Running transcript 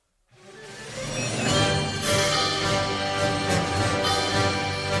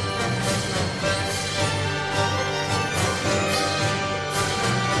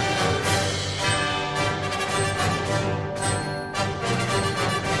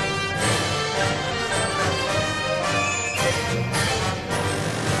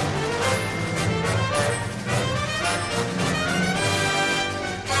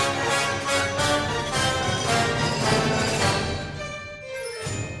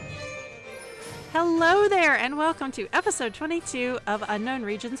Hello there, and welcome to episode 22 of Unknown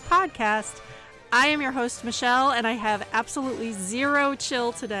Regions podcast. I am your host, Michelle, and I have absolutely zero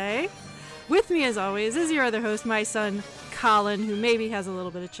chill today. With me, as always, is your other host, my son, Colin, who maybe has a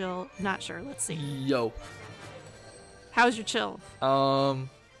little bit of chill. Not sure. Let's see. Yo. How's your chill?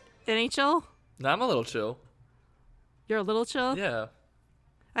 Any chill? No, I'm a little chill. You're a little chill? Yeah.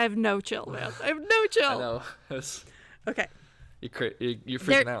 I have no chill, man. I have no chill. I know. Okay. You're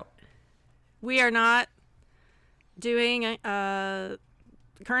freaking out. We are not doing current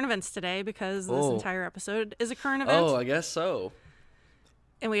events today because this entire episode is a current event. Oh, I guess so.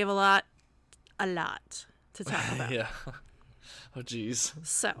 And we have a lot to talk about. Yeah. Oh, geez.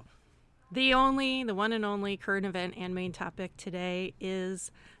 So, the one and only current event and main topic today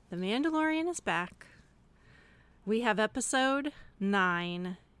is The Mandalorian is back. We have episode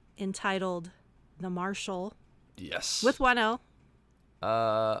 9 entitled The Marshal. Yes. With one L.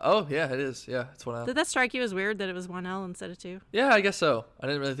 Oh, yeah, it is. Yeah, it's one L. Did that strike you as weird that it was one L instead of 2? Yeah, I guess so. I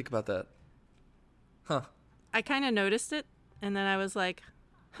didn't really think about that. Huh. I kind of noticed it, and then I was like,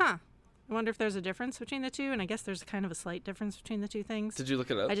 I wonder if there's a difference between the two, and I guess there's kind of a slight difference between the two things. Did you look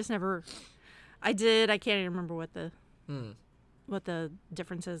it up? I did. I can't even remember what the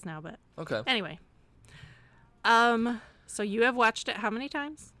difference is now, but okay. Anyway. So you have watched it how many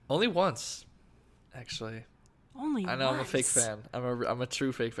times? Only once, actually. Only once? I know, I'm a fake fan. I'm a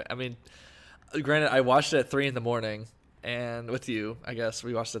true fake fan. I mean, granted, I watched it at 3 a.m, and with you, I guess,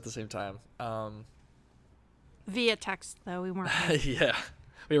 we watched it at the same time. Via text, though, we weren't. Yeah.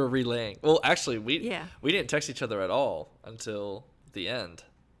 We were relaying. Well, actually, we didn't text each other at all until the end.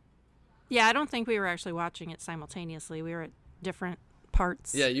 Yeah, I don't think we were actually watching it simultaneously. We were at different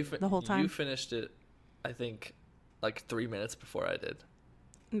parts the whole time. You finished it, I think, like 3 minutes before I did.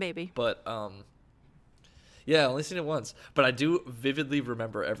 Maybe. But, yeah, I only seen it once. But I do vividly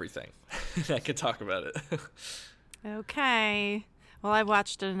remember everything. I can talk about it. Okay. Well, I've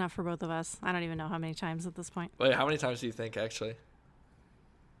watched it enough for both of us. I don't even know how many times at this point. Wait, how many times do you think, actually?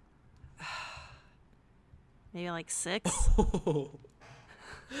 Maybe like 6. Oh,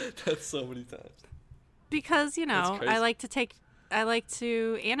 that's so many times. Because, I like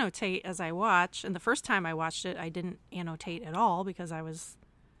to annotate as I watch. And the first time I watched it, I didn't annotate at all because I was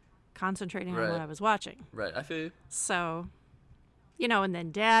concentrating on what I was watching. Right, I feel you. So, and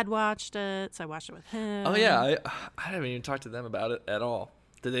then Dad watched it, so I watched it with him. Oh, yeah, I haven't even talked to them about it at all.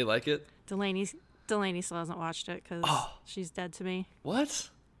 Did they like it? Delaney still hasn't watched it because she's dead to me. What?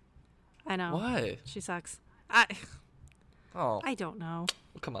 I know. Why? She sucks. I don't know.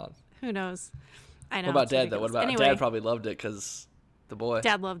 Well, come on. Who knows? I know. What about Dad, though? What about anyway, Dad? Probably loved it because the boy.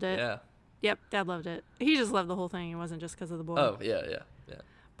 Dad loved it. Yeah. Yep, Dad loved it. He just loved the whole thing. It wasn't just because of the boy. Oh, yeah.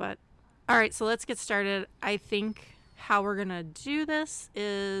 But, all right, so let's get started. I think how we're going to do this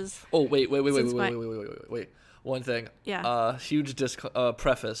is... Oh, wait. One thing. Yeah. Huge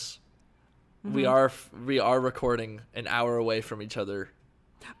preface. Mm-hmm. We are recording an hour away from each other.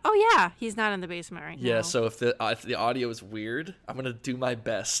 Oh, yeah. He's not in the basement right now. Yeah, so if the audio is weird, I'm going to do my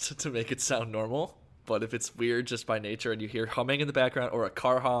best to make it sound normal. But if it's weird just by nature and you hear humming in the background or a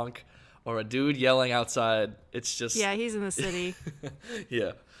car honk or a dude yelling outside, it's just... Yeah, he's in the city.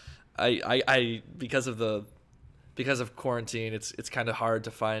 Yeah. I because of quarantine, it's kind of hard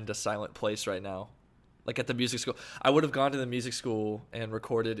to find a silent place right now. Like at the music school. I would have gone to the music school and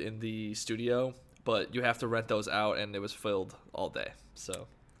recorded in the studio, but you have to rent those out, and it was filled all day. So.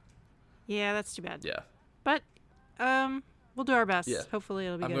 Yeah, that's too bad. Yeah. But we'll do our best. Yeah. Hopefully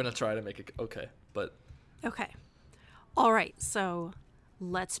it'll be good. I'm going to try to make it okay, but. Okay. All right, so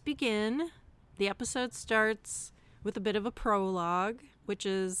let's begin. The episode starts with a bit of a prologue, which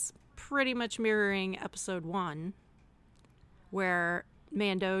is pretty much mirroring episode 1, where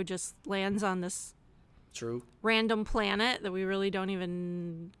Mando just lands on this random planet that we really don't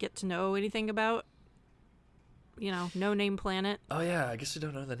even get to know anything about. No name planet. Oh yeah, I guess we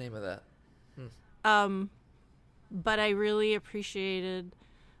don't know the name of that. But I really appreciated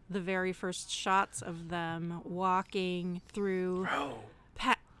the very first shots of them walking through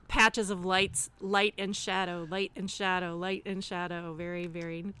patches of light and shadow, light and shadow, light and shadow. Very,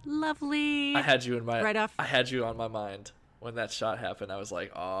 very lovely. I had you on my mind when that shot happened. I was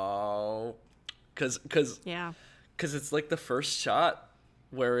like, oh, because it's like the first shot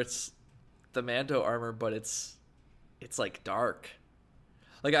where it's the Mando armor, but it's like dark.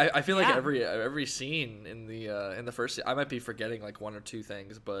 Like I feel like every scene in the first, I might be forgetting like one or two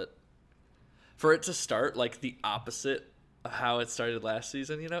things, but for it to start like the opposite of how it started last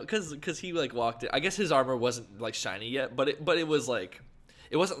season, because he like walked it. I guess his armor wasn't like shiny yet, but it was like,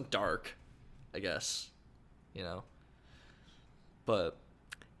 it wasn't dark, I guess, But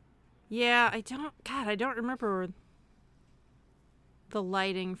Yeah, I don't remember the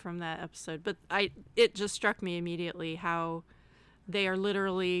lighting from that episode, but it just struck me immediately how they are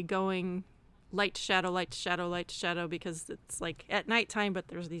literally going light to shadow, light to shadow, light to shadow, because it's like at nighttime, but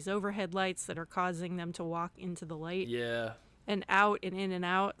there's these overhead lights that are causing them to walk into the light. Yeah. And out and in and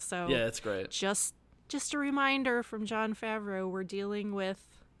out. So yeah, it's great. Just a reminder from Jon Favreau, we're dealing with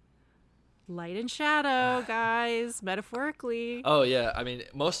light and shadow, guys, metaphorically. Oh yeah, I mean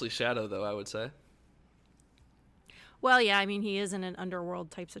mostly shadow though, I would say. Well, yeah, I mean he is in an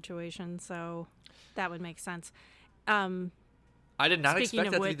underworld type situation, so that would make sense. I did not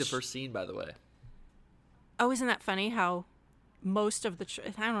expect that to be the first scene, by the way. Oh, isn't that funny how most of the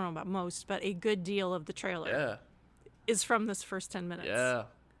I don't know about most, but a good deal of the trailer is from this first 10 minutes.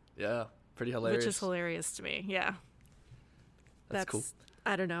 Yeah. Pretty hilarious. Which is hilarious to me. Yeah. That's cool.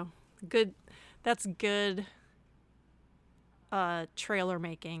 I don't know. Good. That's good trailer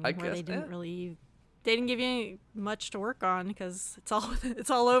making where they didn't give you much to work on because it's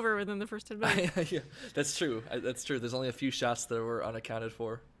all over within the first 10 minutes. Yeah, that's true. There's only a few shots that were unaccounted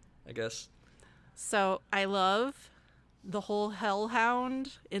for, I guess. So I love the whole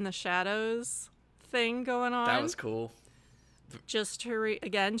hellhound in the shadows thing going on. That was cool. Just to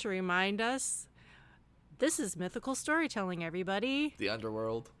remind us, this is mythical storytelling, everybody. The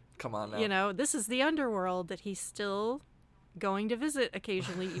underworld. Come on now. This is the underworld that he's still going to visit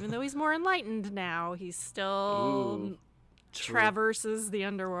occasionally, even though he's more enlightened now. He's still traverses the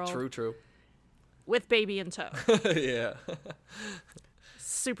underworld. True. With baby in tow. Yeah.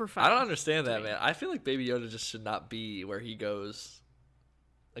 Super fun. I don't understand that, man. I feel like Baby Yoda just should not be where he goes.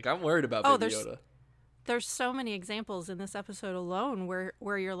 Like, I'm worried about Baby Yoda. There's so many examples in this episode alone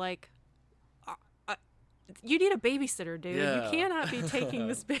where you're like, you need a babysitter, dude. Yeah. You cannot be taking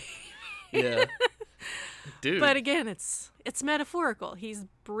this baby. Yeah. Dude. But again, it's metaphorical. He's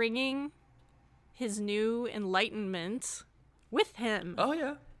bringing his new enlightenment with him. Oh,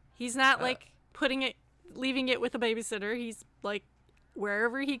 yeah. He's not leaving it with a babysitter. He's like,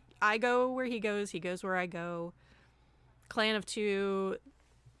 wherever I go where he goes where I go. Clan of two,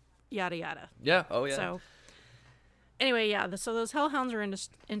 yada yada. Yeah. Oh yeah. So anyway, yeah. So those hellhounds are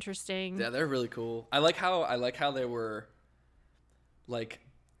interesting. Yeah, they're really cool. I like how they were like.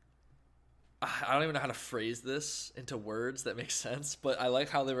 I don't even know how to phrase this into words that make sense, but I like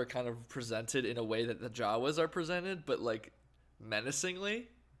how they were kind of presented in a way that the Jawas are presented, but like menacingly.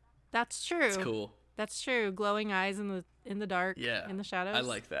 That's true. It's cool. That's true. Glowing eyes in the dark. Yeah. In the shadows. I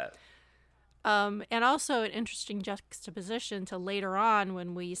like that. And also an interesting juxtaposition to later on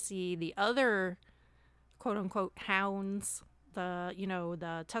when we see the other quote unquote hounds, the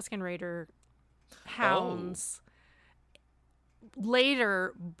Tusken Raider hounds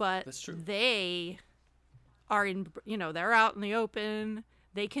later, but that's true. They are they're out in the open.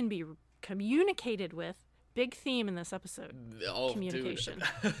 They can be communicated with. Big theme in this episode. Oh, communication.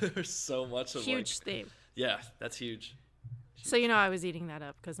 Dude. There's so much of huge theme. Yeah, that's huge. So I was eating that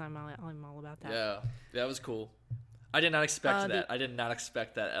up because I'm all about that. Yeah, that was cool. I did not expect that. I did not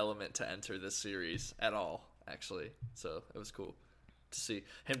expect that element to enter this series at all, actually. So it was cool to see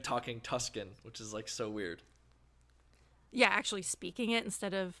him talking Tusken, which is like so weird. Yeah, actually speaking it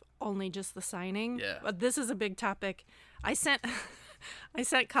instead of only just the signing. Yeah. But this is a big topic. I sent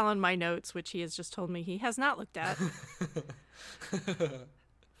Colin my notes, which he has just told me he has not looked at.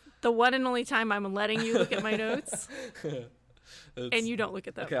 The one and only time I'm letting you look at my notes. And you don't look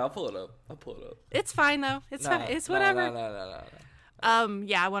at them. Okay, I'll pull it up. It's fine, though. It's fine. It's whatever. No.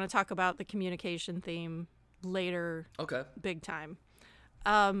 Yeah, I want to talk about the communication theme later. Okay. Big time.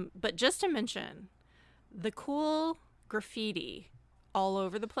 But just to mention, the cool graffiti all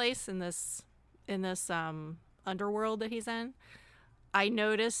over the place in this underworld that he's in. I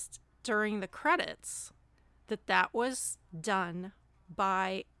noticed during the credits that was done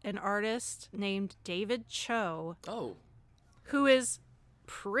by an artist named David Cho. Oh. Who is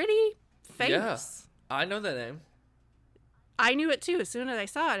pretty famous. Yeah, I know that name. I knew it too as soon as I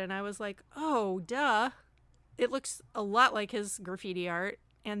saw it, and I was like, oh, duh. It looks a lot like his graffiti art,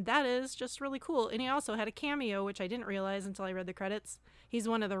 and that is just really cool. And he also had a cameo, which I didn't realize until I read the credits. He's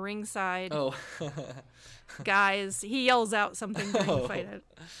one of the ringside guys. He yells out something during the fight.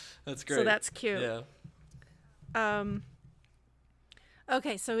 That's great. So that's cute. Yeah.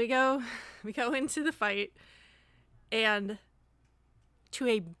 Okay, so we go into the fight, and to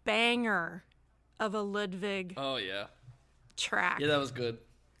a banger of a Ludwig track. Yeah, that was good.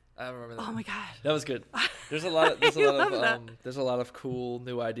 I remember that. Oh my god, that was good. There's a lot of cool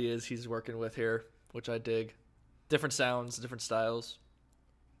new ideas he's working with here, which I dig. Different sounds, different styles.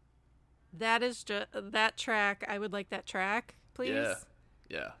 That is just that track. I would like that track, please.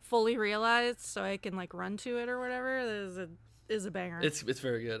 fully realized, so I can like run to it or whatever, is a banger. It's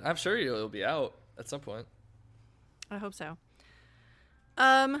very good. I'm sure it'll be out at some point. I hope so.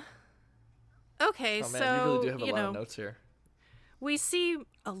 Okay, oh, man, so you really do have a lot of notes here. We see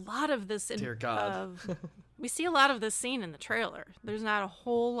a lot of this in Dear God. we see a lot of this scene in the trailer. There's not a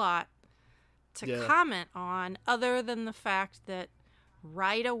whole lot to comment on other than the fact that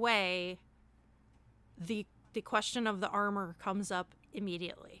right away the question of the armor comes up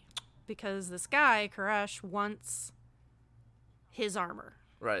immediately, because this guy Koresh wants his armor.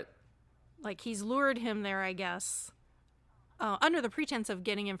 Right. Like, he's lured him there, I guess, under the pretense of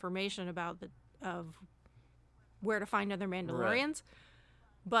getting information about of where to find other Mandalorians. Right.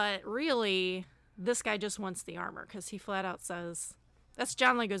 But really, this guy just wants the armor, because he flat out says, that's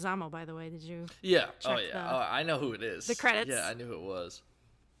John Leguizamo, by the way. Did you? Yeah. Oh, yeah. I know who it is. The credits. Yeah, I knew who it was.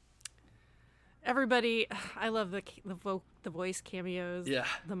 Everybody, I love the voice cameos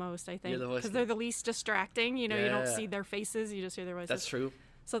the most, I think. Because they're the least distracting. You know, you don't see their faces, you just hear their voices. That's true.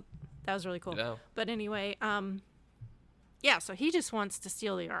 So that was really cool. Yeah. But anyway, so he just wants to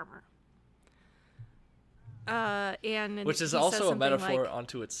steal the armor. Which is also a metaphor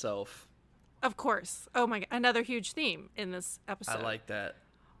onto itself. Of course. Oh my God. Another huge theme in this episode. I like that.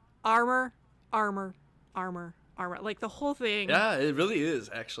 Armor, armor, armor, armor. Like, the whole thing. Yeah, it really is,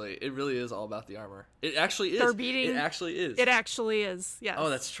 actually. It really is all about the armor. It actually is. They're beating. It actually is. It actually is, yes. Oh,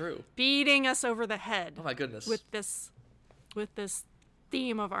 that's true. Beating us over the head. Oh my goodness. With this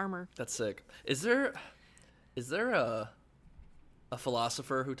theme of armor. That's sick. Is there a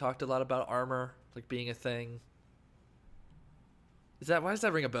philosopher who talked a lot about armor, like being a thing? Why does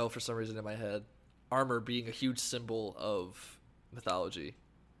that ring a bell for some reason in my head? Armor being a huge symbol of mythology.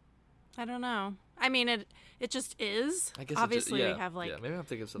 I don't know. I mean, it just is. I guess obviously we have like maybe I'm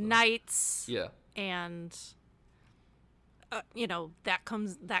thinking of something knights. Yeah. And that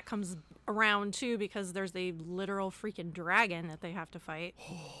comes around too, because there's a literal freaking dragon that they have to fight.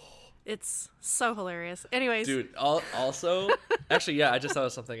 It's so hilarious. Anyways, dude. Also, actually, yeah, I just thought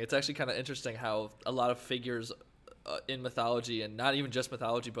of something. It's actually kind of interesting how a lot of figures in mythology, and not even just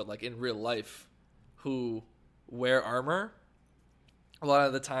mythology, but like in real life, who wear armor, a lot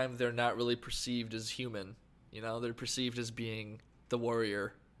of the time they're not really perceived as human. You know, they're perceived as being the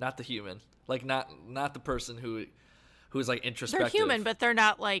warrior, not the human. Like not the person who's like introspective. They're human, but they're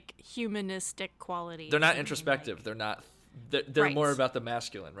not like humanistic qualities. They're not introspective. Right. They're not. They're right. More about the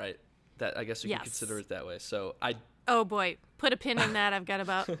masculine, right? That I guess you can consider it that way. So oh boy, put a pin in that. I've got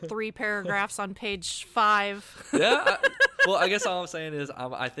about 3 paragraphs on page 5. Yeah. Well, I guess all I'm saying is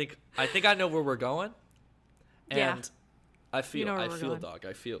I think I know where we're going. And I feel dog.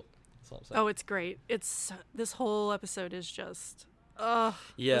 I feel. That's all I'm saying. Oh, it's great. This whole episode is just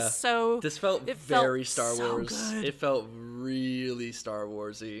this felt very Star Wars. Good. It felt really Star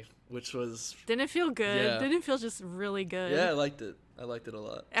Warsy, which was didn't it feel good? Yeah. Didn't it feel just really good? Yeah, I liked it a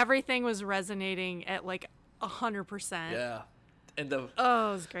lot. Everything was resonating at like 100%. Yeah. And it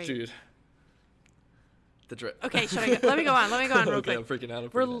was great. Dude. Okay, let me go on real quick. I'm freaking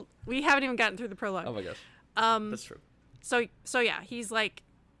out. We haven't even gotten through the prologue. Oh my gosh. That's true. So yeah, he's like,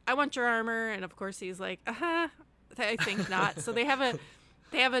 I want your armor, and of course he's like, I think not. So they have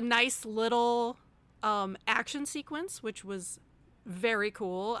a nice little action sequence, which was very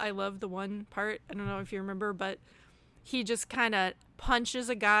cool. I love the one part, I don't know if you remember, but he just kind of punches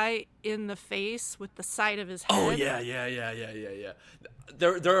a guy in the face with the side of his head. Oh yeah.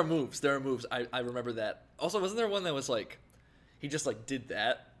 There are moves. I remember that. Also, wasn't there one that was like, he just like did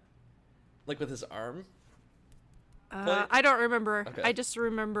that, like with his arm? I don't remember. Okay. I just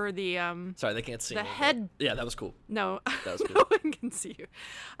remember the sorry, they can't see the me, head. Yeah, that was cool. No, that was cool. No one can see you.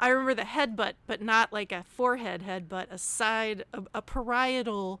 I remember the headbutt, but not like a forehead headbutt, a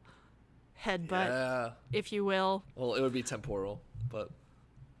parietal headbutt, if you will. Well, it would be temporal, but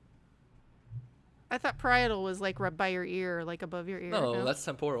I thought parietal was like right by your ear, like above your ear. No, that's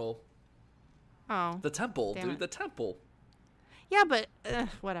temporal. Oh, the temple, dude. The temple. Yeah, but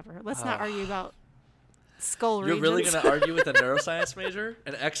whatever. Let's not argue about skull regions. You're really going to argue with a neuroscience major?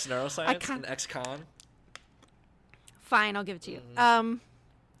 An ex-neuroscience? An ex-con? Fine, I'll give it to you.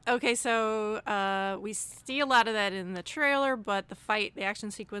 Okay, so we see a lot of that in the trailer, but the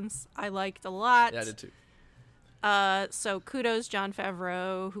action sequence, I liked a lot. Yeah, I did too. So kudos Jon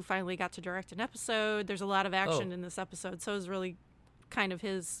Favreau, who finally got to direct an episode. There's a lot of action in this episode, so it was really kind of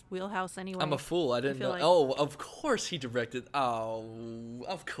his wheelhouse anyway. I'm a fool. I didn't know. Like. Oh, of course he directed. Oh,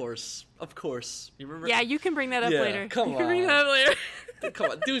 of course. You remember? Yeah, you can bring that up later. Come on. You can bring that up later.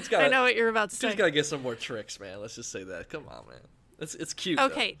 Come on. Dude's got. I know what you're about to say. Dude's got to get some more tricks, man. Let's just say that. Come on, man. It's cute.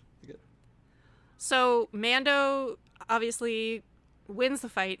 Okay. So Mando obviously wins the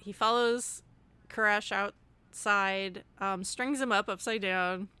fight. He follows Koresh outside, strings him up upside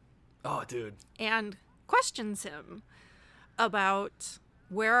down. Oh, dude. And questions him about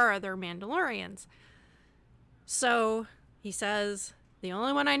where are other Mandalorians. So he says, the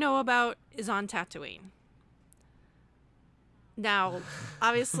only one I know about is on Tatooine. Now,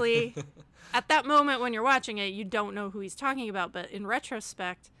 obviously, at that moment when you're watching it, you don't know who he's talking about. But in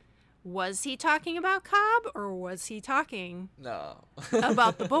retrospect, was he talking about Cobb or was he talking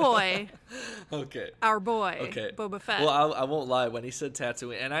about the boy? Okay. Our boy, okay. Boba Fett. Well, I won't lie. When he said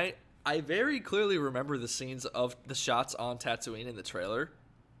Tatooine, and I very clearly remember the scenes of the shots on Tatooine in the trailer.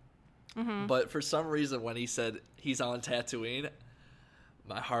 Mm-hmm. But for some reason, when he said he's on Tatooine,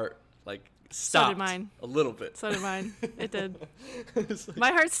 my heart, stopped. So did mine. A little bit. So did mine. It did.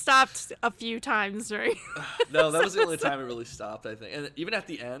 My heart stopped a few times during. No, that was the only time it really stopped, I think. And even at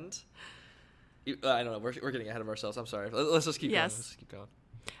the end, I don't know. We're getting ahead of ourselves. I'm sorry. Let's just keep going. Let's just keep going.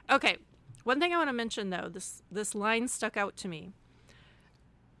 Okay. One thing I want to mention, though, this line stuck out to me.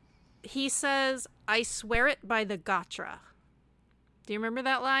 He says, "I swear it by the Gatra." Do you remember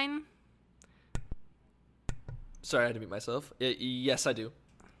that line? Sorry, I had to mute myself. Yes, I do.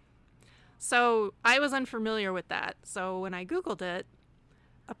 So I was unfamiliar with that. So when I Googled it,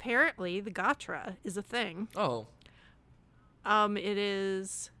 apparently the Gatra is a thing. Oh. It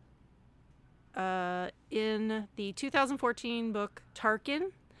is in the 2014 book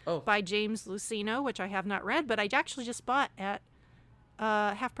Tarkin by James Luceno, which I have not read, but I actually just bought at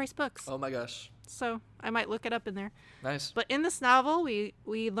Half Price Books. Oh my gosh. So I might look it up in there. Nice. But in this novel, we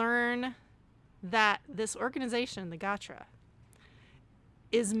learn that this organization, the Gatra,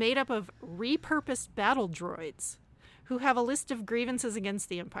 is made up of repurposed battle droids who have a list of grievances against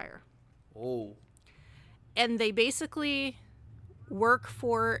the Empire. Oh. And they basically work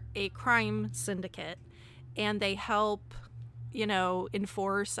for a crime syndicate, and they help,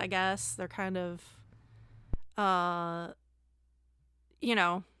 enforce, I guess. They're kind of, I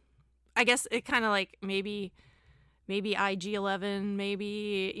guess it kind of like maybe IG-11,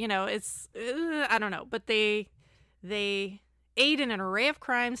 maybe, it's, I don't know. But they aid in an array of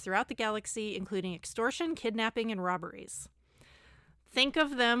crimes throughout the galaxy, including extortion, kidnapping, and robberies. Think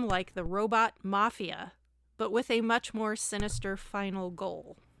of them like the robot mafia, but with a much more sinister final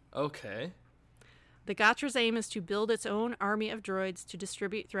goal. Okay. The Gatra's aim is to build its own army of droids to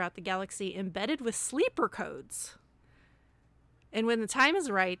distribute throughout the galaxy, embedded with sleeper codes. And when the time is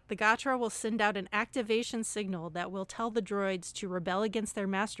right, the Gatra will send out an activation signal that will tell the droids to rebel against their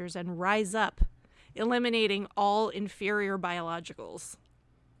masters and rise up, eliminating all inferior biologicals.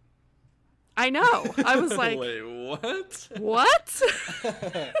 I know. I was like, wait, what? What?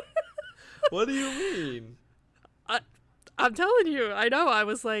 What do you mean? I'm telling you, I know. I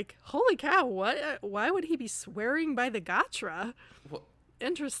was like, holy cow, what? Why would he be swearing by the Gatra? What?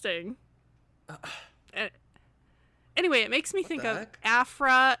 Interesting. Anyway, it makes me think of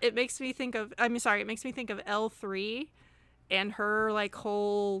Afra. It makes me think of L3 and her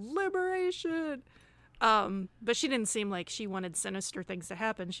whole liberation. But she didn't seem like she wanted sinister things to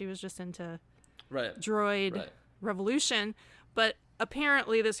happen. She was just into droid revolution. But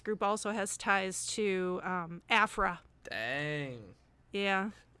apparently this group also has ties to Afra. Dang. Yeah.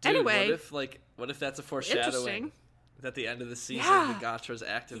 Dude, anyway. What if that's a foreshadowing that at the end of the season the Gatra's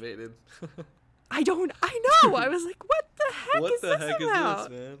activated? I know. I was like, what the heck is this about?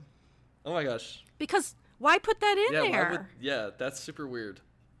 Man? Oh my gosh. Because why put that in there? That's super weird.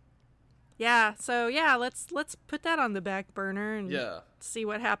 Yeah, so let's put that on the back burner and see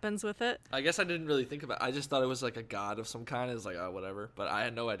what happens with it. I guess I didn't really think about it. I just thought it was like a god of some kind. It was like, oh, whatever. But I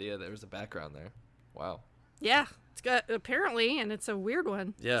had no idea there was a background there. Wow. Yeah, it's got apparently, and it's a weird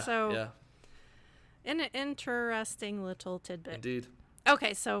one. Yeah, so, an interesting little tidbit. Indeed.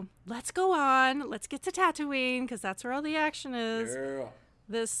 Okay, so let's go on. Let's get to Tatooine, because that's where all the action is. Yeah.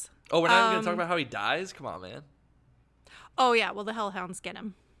 We're not even going to talk about how he dies? Come on, man. Oh, yeah. Well, the Hellhounds get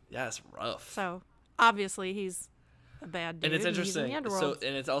him. Yeah, it's rough. So, obviously, he's a bad dude. And it's interesting. And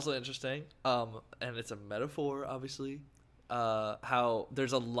it's also interesting, and it's a metaphor, obviously, how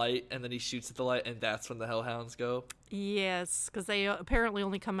there's a light, and then he shoots at the light, and that's when the Hellhounds go. Yes, because they apparently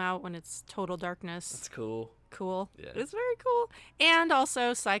only come out when it's total darkness. That's cool. Yeah. It's very cool. And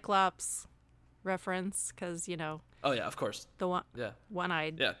also Cyclops reference, because, Oh, yeah, of course. The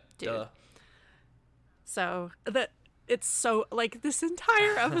one-eyed dude. Duh. So, it's so, this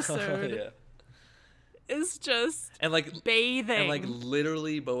entire episode is just bathing. And,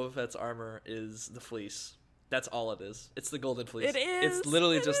 literally Boba Fett's armor is the fleece. That's all it is. It's the golden fleece. It is. It's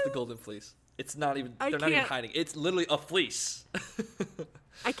literally just the golden fleece. It's not even, they're not even hiding. It's literally a fleece.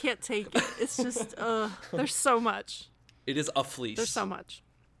 I can't take it. It's just, there's so much. It is a fleece. There's so much.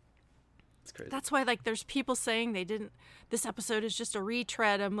 It's crazy. That's why, like, there's people saying this episode is just a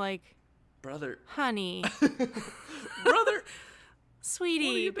retread. I'm like, brother, honey, brother,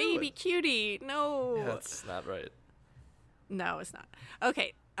 sweetie, baby, cutie. No. Yeah, that's not right. No, it's not.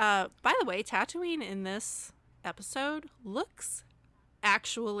 Okay. By the way, Tatooine in this episode looks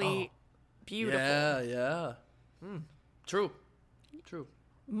actually beautiful. Yeah. True.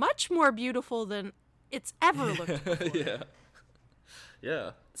 Much more beautiful than it's ever looked before.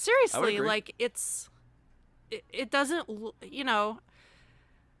 Yeah. Seriously, like it doesn't,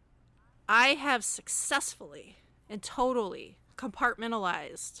 I have successfully and totally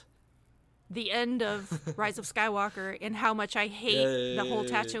compartmentalized the end of Rise of Skywalker and how much I hate the whole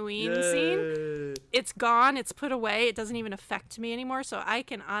Tatooine scene. It's gone. It's put away. It doesn't even affect me anymore. So I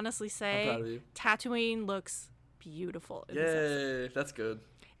can honestly say Tatooine looks beautiful in this episode. That's good.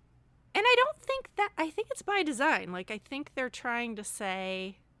 And I think it's by design. Like, I think they're trying to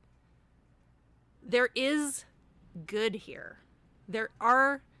say there is good here. There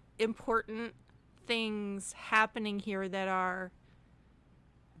are important things happening here that are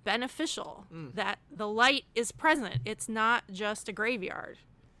beneficial, that the light is present. It's not just a graveyard.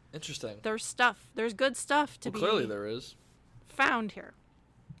 Interesting. There's good stuff to be clearly there is found here.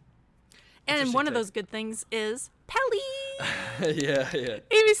 And one of those good things is Pelly. yeah.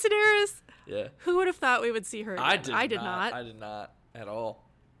 Amy Sedaris. Yeah. Who would have thought we would see her again? I did not at all.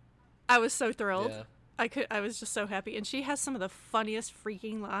 I was so thrilled. Yeah. I was just so happy. And she has some of the funniest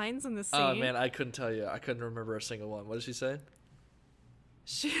freaking lines in the scene. Oh man, I couldn't tell you. I couldn't remember a single one. What did she say?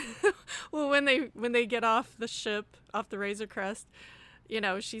 Well, when they get off the ship, off the Razor Crest,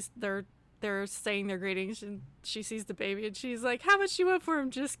 they're saying their greetings, and she sees the baby, and she's like, "How much you want for him?"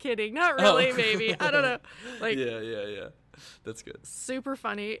 Just kidding, not really, baby. I don't know. Like, yeah, that's good. Super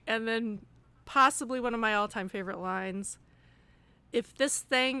funny. And then possibly one of my all-time favorite lines: "If this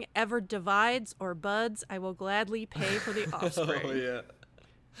thing ever divides or buds, I will gladly pay for the offspring." Oh yeah.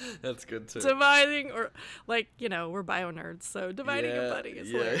 That's good too. Dividing, or we're bio nerds, so dividing and budding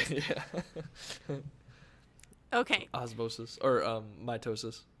is hilarious. Yeah. Okay. Osmosis or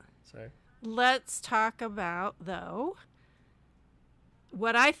mitosis. Sorry. Let's talk about, though,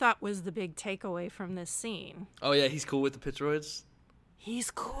 what I thought was the big takeaway from this scene. Oh yeah, he's cool with the pit droids.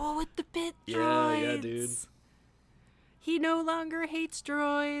 He's cool with the pit droids. Yeah, dude. He no longer hates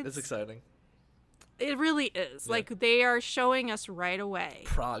droids. It's exciting. It really is. Yeah. Like, they are showing us right away.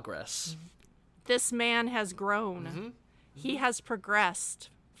 Progress. This man has grown. Mm-hmm. He has progressed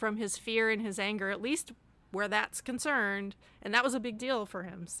from his fear and his anger, at least where that's concerned. And that was a big deal for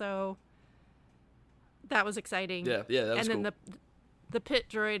him. So that was exciting. Yeah, that was cool. And then the pit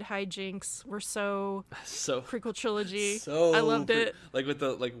droid hijinks were so prequel trilogy. So I loved it. Like with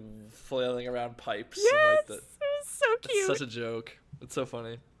the flailing around pipes. Yes, and it was so cute. It's such a joke. It's so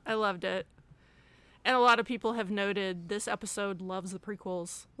funny. I loved it. And a lot of people have noted this episode loves the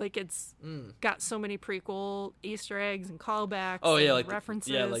prequels. Like, it's got so many prequel Easter eggs and callbacks. Oh yeah, and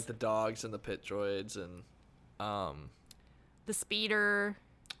references. Like the dogs and the pit droids and the speeder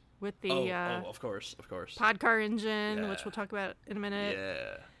with the of course pod car engine, which we'll talk about in a minute.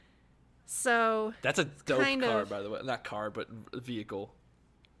 Yeah. So that's a dope car, by the way. Not car, but vehicle.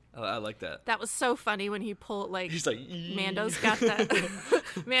 I like that. That was so funny when he pulled, he's like, Mando's got that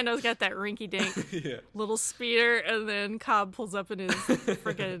rinky-dink little speeder, and then Cobb pulls up in his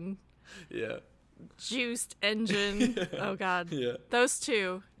freaking juiced engine. Oh god. Yeah. Those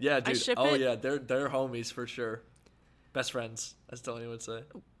two. Yeah, dude. Yeah, they're homies for sure. Best friends, as Tony would say.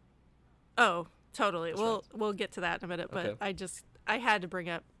 Oh, totally. We'll get to that in a minute, but I had to bring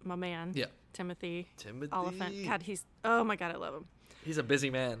up my man. Yeah. Timothy Olyphant. God, oh my god, I love him. He's a busy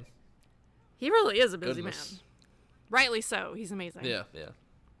man. He really is a busy man. Rightly so. He's amazing. Yeah.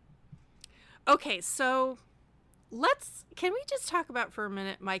 Okay, so can we just talk about for a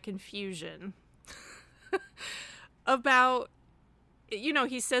minute my confusion about,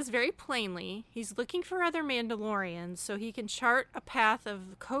 he says very plainly he's looking for other Mandalorians so he can chart a path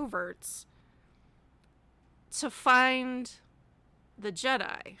of coverts to find the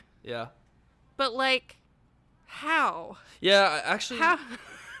Jedi. Yeah. But how? Yeah, actually.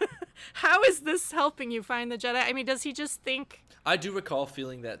 How is this helping you find the Jedi? I mean, does he just think? I do recall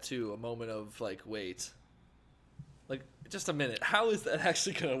feeling that too. A moment of wait, just a minute. How is that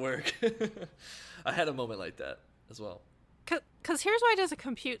actually gonna work? I had a moment like that as well. Because here's why it doesn't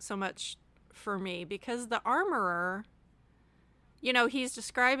compute so much for me. Because the armorer, he's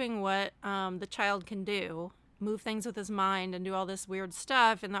describing what the child can do, move things with his mind and do all this weird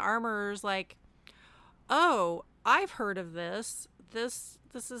stuff, and the armorer's like, oh, I've heard of this.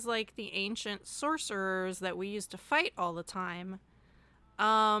 this is like the ancient sorcerers that we used to fight all the time.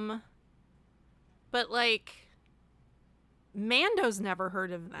 But like Mando's never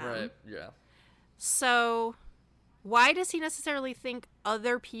heard of them. Right, yeah. So why does he necessarily think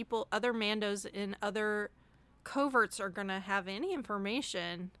other people, other Mandos in other coverts are going to have any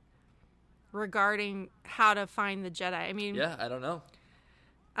information regarding how to find the Jedi? I mean, yeah, I don't know.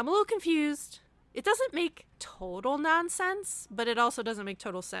 I'm a little confused. It doesn't make total nonsense, but it also doesn't make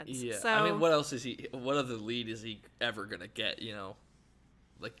total sense. Yeah, so, I mean, what other lead is he ever going to get, you know?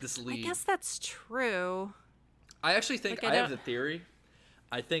 Like, this lead. I guess that's true. I actually think, I have the theory.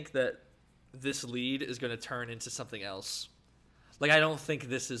 I think that this lead is going to turn into something else. Like, I don't think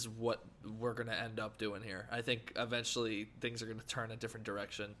this is what we're going to end up doing here. I think eventually things are going to turn a different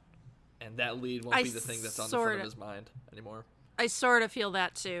direction, and that lead won't be the thing that's on the front of his mind anymore. I sort of feel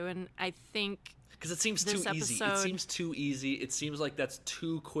that too, and I think because it seems too easy. It seems too easy. It seems like that's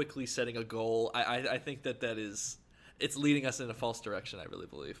too quickly setting a goal. I think that is, it's leading us in a false direction, I really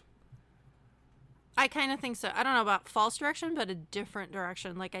believe. I kind of think so. I don't know about false direction, but a different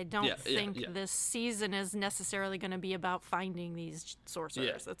direction. Like, I don't think this season is necessarily going to be about finding these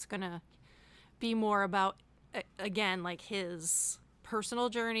sorcerers. It's going to be more about, again, like his personal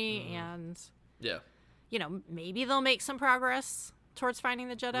journey and, you know, maybe they'll make some progress towards finding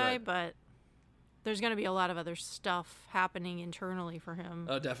the Jedi, but there's going to be a lot of other stuff happening internally for him.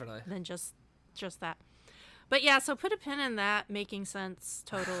 Oh, definitely. Than just that. But yeah, so put a pin in that making sense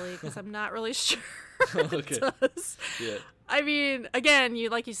totally, because I'm not really sure it does. Yeah. I mean, again,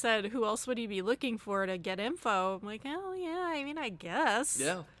 like you said, who else would he be looking for to get info? I'm like, oh yeah, I mean, I guess.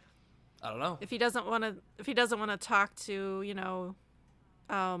 Yeah. I don't know. If he doesn't want to talk to, you know,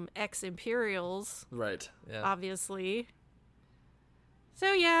 ex-Imperials. Right. Yeah. Obviously.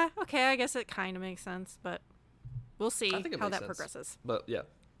 So yeah, okay, I guess it kind of makes sense, but we'll see how that progresses. But yeah.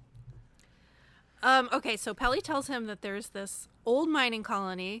 Okay, so Peli tells him that there's this old mining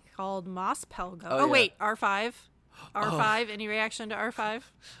colony called Mos Pelgo. Oh, wait, R5. R5, any reaction to R5?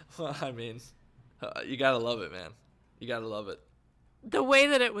 Well, I mean, you gotta love it, man. You gotta love it. The way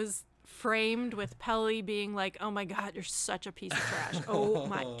that it was framed with Peli being like, oh my god, you're such a piece of trash. Oh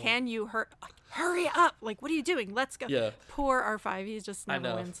my, can you hurry up? Like, what are you doing? Let's go. Yeah. Poor R5, he just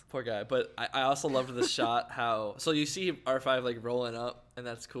never wins. Poor guy. But I also loved the shot so you see R5 like rolling up, and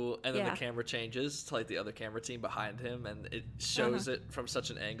that's cool, and then the camera changes to like the other camera team behind him, and it shows it from such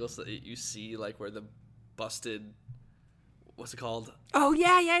an angle so that you see like where the busted, what's it called? Oh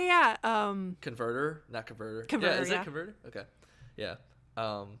yeah. Converter? Not converter. Converter, yeah. Is it converter? Okay. Yeah.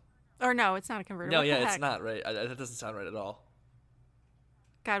 Or no, it's not a converter. No, it's not right. That doesn't sound right at all.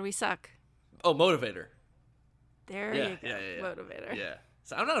 God, we suck. Oh, motivator. There you go. Yeah. Motivator. Yeah.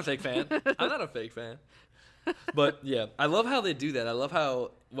 So I'm not a fake fan. But yeah, I love how they do that. I love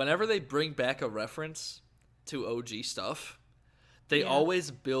how whenever they bring back a reference to OG stuff, they always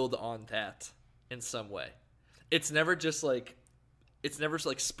build on that in some way. It's never just like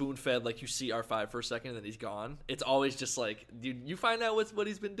spoon-fed, like you see R5 for a second and then he's gone. It's always just like you find out what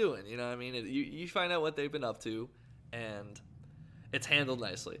he's been doing, you know what I mean? You find out what they've been up to, and it's handled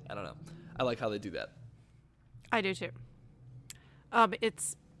nicely. I don't know. I like how they do that. I do too.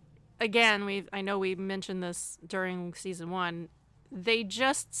 It's, again, I know we mentioned this during season 1. They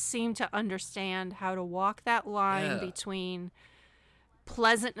just seem to understand how to walk that line between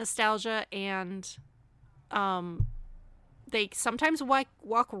pleasant nostalgia and they sometimes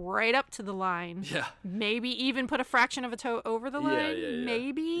walk right up to the line. Yeah. Maybe even put a fraction of a toe over the line. Yeah.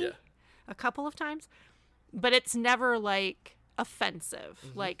 Maybe a couple of times. But it's never like offensive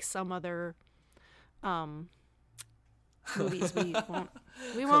like some other movies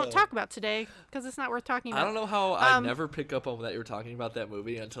we won't talk about today because it's not worth talking about. I don't know how I never pick up on that you're talking about that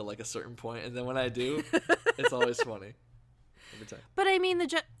movie until like a certain point, and then when I do, it's always funny. Every time. But I mean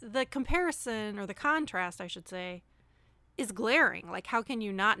the comparison, or the contrast, I should say, is glaring. Like, how can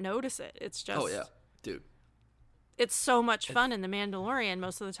you not notice it? It's just, oh yeah, dude, it's so much fun in The Mandalorian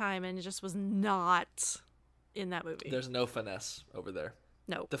most of the time, and it just was not in that movie. There's no finesse over there.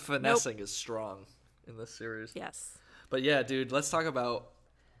 No, the finessing is strong in this series. Yes. But yeah, dude, let's talk about.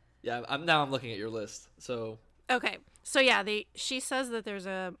 Yeah, I'm looking at your list. So okay, so yeah, she says that there's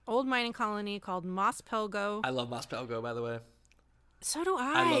a old mining colony called Mos Pelgo. I love Mos Pelgo, by the way. So do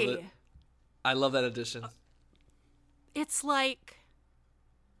I. I love it. I love that addition. It's like,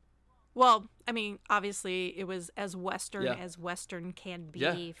 well, I mean, obviously it was as Western as Western can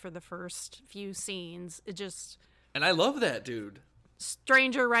be for the first few scenes. It just. And I love that, dude.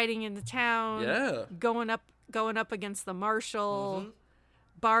 Stranger riding into town. Yeah. Going up against the Marshal.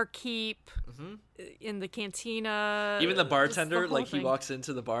 barkeep in the cantina. Even the bartender, the like thing. he walks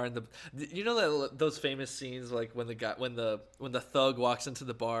into the bar, and you know that those famous scenes, like when the thug walks into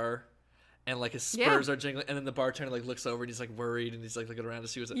the bar, and like his spurs are jingling, and then the bartender like looks over and he's like worried and he's like looking around to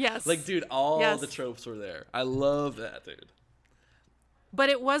see what's like, dude, all the tropes were there. I love that, dude. But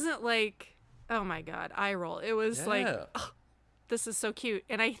it wasn't like, oh my god, eye roll. It was like, oh, this is so cute.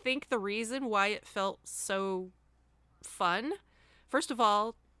 And I think the reason why it felt so fun, first of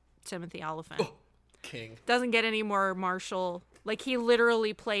all, Timothy Olyphant. King. Doesn't get any more Marshal. Like, he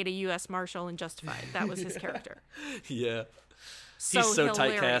literally played a U.S. Marshal in Justified. That was his character. Yeah. So he's so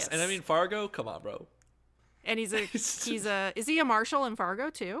typecast. And I mean, Fargo, come on, bro. And is he a Marshal in Fargo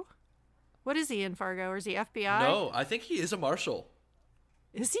too? What is he in Fargo? Or is he FBI? No, I think he is a Marshal.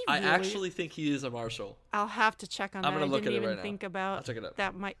 Is he really? I actually think he is a Marshal. I'll have to check on that. I'm going to look at it right now. I didn't even think about I'll check it up.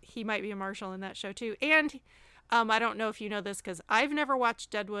 that. He might be a Marshal in that show too. And I don't know if you know this because I've never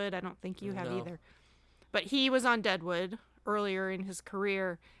watched Deadwood. I don't think you have either. But he was on Deadwood earlier in his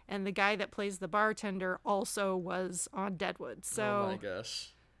career, and the guy that plays the bartender also was on Deadwood. So, oh my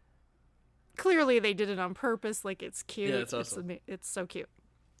gosh, clearly they did it on purpose. Like, it's cute. Yeah, it's awesome. It's so cute.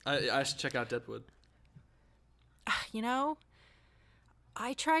 I should check out Deadwood. You know,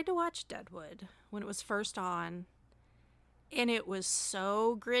 I tried to watch Deadwood when it was first on, and it was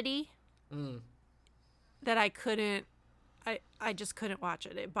so gritty that I couldn't. I just couldn't watch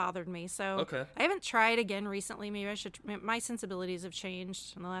it. It bothered me. So I haven't tried again recently. Maybe I should. My sensibilities have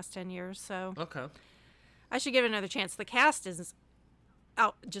changed in the last 10 years. So I should give it another chance. The cast is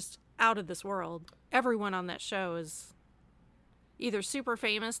out of this world. Everyone on that show is either super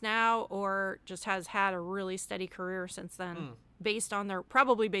famous now or just has had a really steady career since then,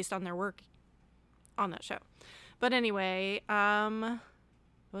 probably based on their work on that show. But anyway, what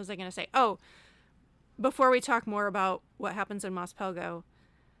was I going to say? Oh, before we talk more about what happens in Mos Pelgo,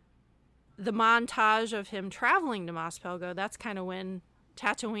 the montage of him traveling to Mos Pelgo, that's kind of when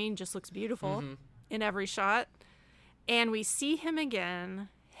Tatooine just looks beautiful in every shot. And we see him again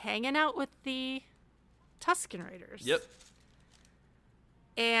hanging out with the Tusken Raiders. Yep.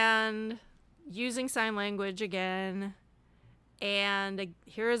 And using sign language again. And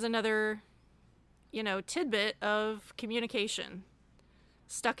here is another, tidbit of communication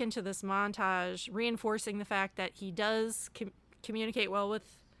stuck into this montage, reinforcing the fact that he does communicate well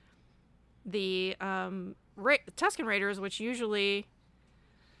with the Tusken Raiders, which usually,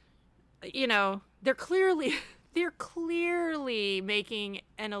 they're clearly making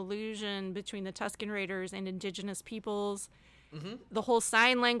an allusion between the Tusken Raiders and indigenous peoples. The whole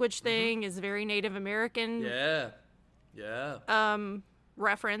sign language thing is very Native American.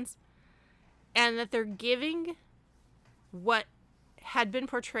 Reference, and that they're giving what had been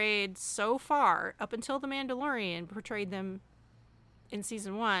portrayed so far up until The Mandalorian portrayed them in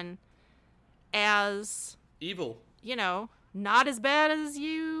season 1 as evil, not as bad as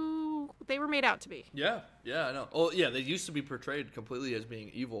they were made out to be. Yeah, I know. Oh yeah, they used to be portrayed completely as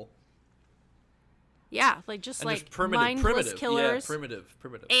being evil. Yeah, mindless killers. Yeah, primitive.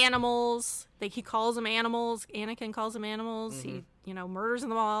 Animals. He calls them animals. Anakin calls them animals. He, murders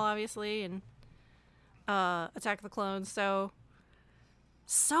them all, obviously, and Attack of the Clones. So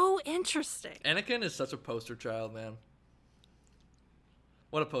interesting. Anakin is such a poster child, man.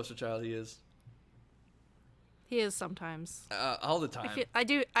 What a poster child he is. He is sometimes. All the time.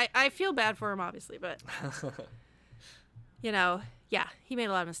 I feel bad for him, obviously, but he made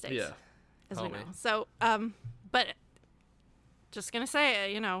a lot of mistakes. Yeah. As we know. So, but just gonna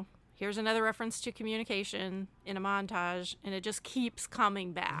say, here's another reference to communication in a montage, and it just keeps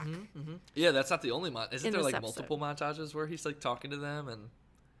coming back. Yeah, that's not the only montage. Isn't there multiple montages where he's talking to them and?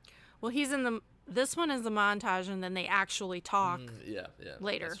 Well, he's in this one is the montage, and then they actually talk. Yeah.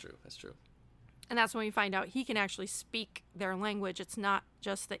 Later. That's true. And that's when we find out he can actually speak their language. It's not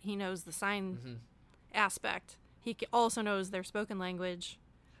just that he knows the sign aspect. He also knows their spoken language.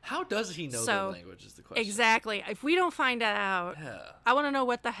 How does he know their language is the question. Exactly. If we don't find that out, I want to know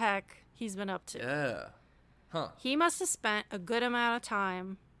what the heck he's been up to. Yeah. Huh. He must have spent a good amount of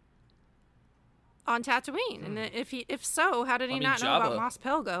time on Tatooine. And if so, how did he not know about Mos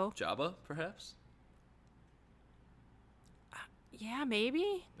Pelgo? Jabba, perhaps? Yeah,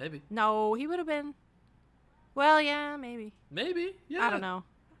 maybe. Maybe. No, he would have been. Well, yeah, maybe. Maybe, yeah. I don't know.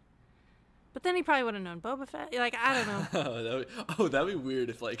 But then he probably would have known Boba Fett. I don't know. That'd be weird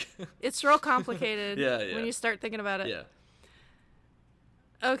if It's real complicated yeah. when you start thinking about it.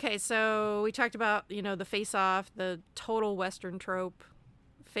 Yeah. Okay, so we talked about, the face-off, the total Western trope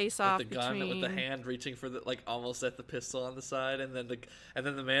face-off with the gun with the hand reaching for the almost at the pistol on the side, and then the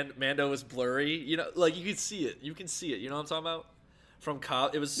Mando was blurry. You can see it. You know what I'm talking about? from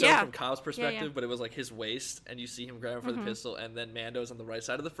Cobb. It was from Cobb's perspective, but it was like his waist, and you see him grabbing for the pistol, and then Mando's on the right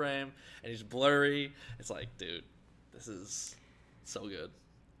side of the frame, and he's blurry. It's like, dude, this is so good.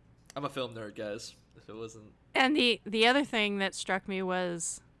 I'm a film nerd, guys. If it wasn't. And the other thing that struck me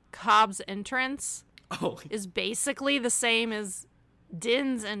was Cobb's entrance is basically the same as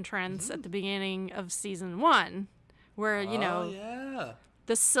Din's entrance at the beginning of season 1, where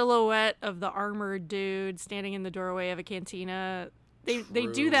the silhouette of the armored dude standing in the doorway of a cantina. They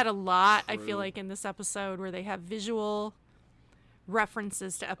do that a lot, I feel like, in this episode, where they have visual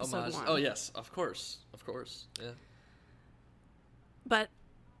references to episode 1. Oh, yes, of course. Yeah. But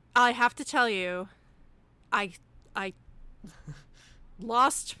I have to tell you, I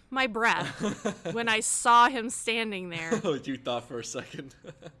lost my breath when I saw him standing there. Oh, you thought for a second.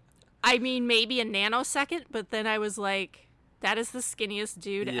 I mean, maybe a nanosecond, but then I was like, that is the skinniest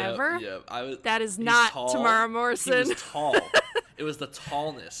dude ever. Yeah, that is not tall. Tamara Morrison. He was tall. It was the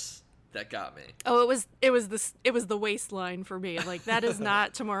tallness that got me. Oh, it was the waistline for me. Like, that is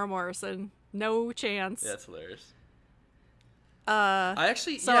not Tamara Morrison. No chance. Yeah, it's hilarious.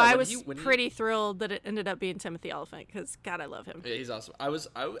 I was pretty thrilled that it ended up being Timothy Olyphant, because God, I love him. Yeah, he's awesome.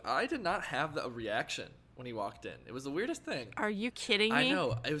 I did not have a reaction when he walked in. It was the weirdest thing. Are you kidding me? I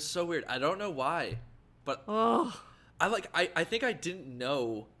know, it was so weird. I don't know why, but I think I didn't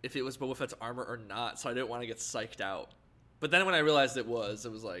know if it was Boba Fett's armor or not, so I didn't want to get psyched out. But then when I realized it was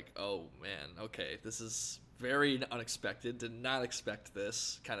like, oh man, okay, this is very unexpected. Did not expect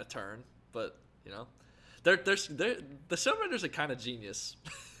this kind of turn, but you know. The showrunners are kind of genius.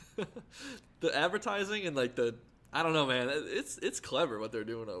 The advertising and like I don't know, man. It's clever what they're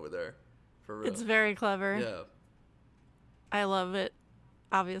doing over there. For real. It's very clever. Yeah. I love it,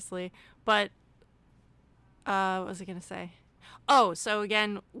 obviously. But what was I gonna say? Oh, so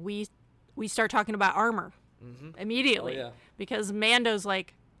again, we start talking about armor immediately because Mando's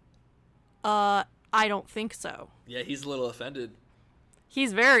like, I don't think so. Yeah, he's a little offended.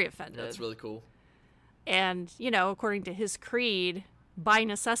 He's very offended. That's really cool. And, according to his creed, by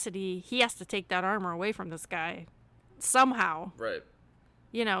necessity, he has to take that armor away from this guy somehow. Right.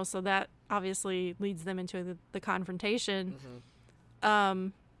 So that obviously leads them into the confrontation.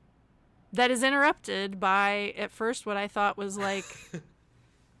 That is interrupted by, at first, what I thought was like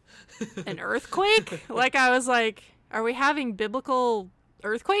an earthquake. Like, I was like, are we having biblical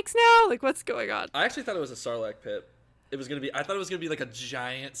earthquakes now? Like, what's going on? I actually thought it was a Sarlacc pit. I thought it was going to be like a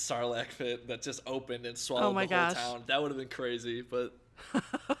giant Sarlacc pit that just opened and swallowed the whole town. That would have been crazy, but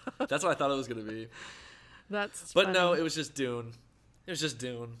that's what I thought it was going to be. That's But funny. no, it was just Dune. It was just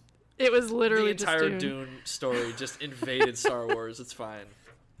Dune. It was literally the entire just Dune story just invaded Star Wars. It's fine.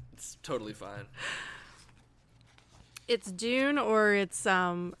 It's totally fine. It's Dune, or it's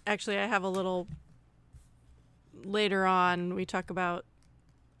actually I have a little later on we talk about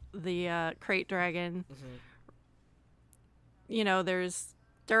the krayt dragon.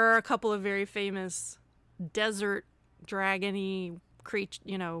 There are a couple of very famous desert dragon-y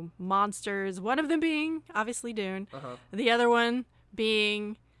monsters. One of them being obviously Dune. The other one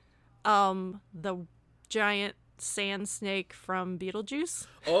being the giant sand snake from Beetlejuice.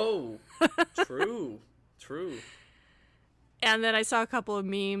 Oh, true. And then I saw a couple of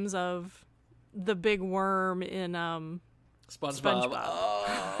memes of the big worm in SpongeBob.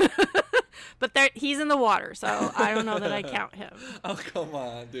 Oh. But he's in the water, so I don't know that I count him. Oh, come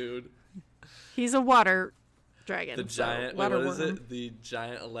on, dude. He's a water dragon. The giant, what is it? The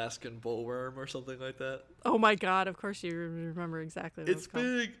giant Alaskan bullworm or something like that? Oh my god, of course you remember exactly what it's called.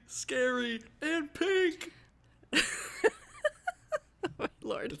 It's big, scary, and pink. Oh my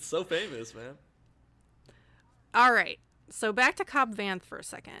lord. It's so famous, man. All right, so back to Cobb Vanth for a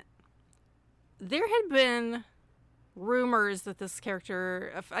second. There had been rumors that this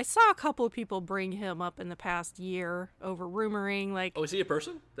character, I saw a couple of people bring him up in the past year over rumoring, like, oh, is he a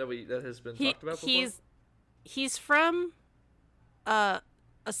person that has been talked about before? He's from a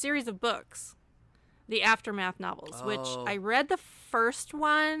series of books, the Aftermath novels, which I read the first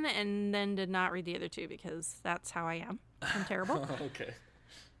one and then did not read the other two because that's how I am. I'm terrible. Okay.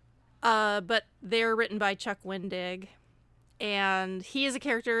 But they're written by Chuck Wendig, and he is a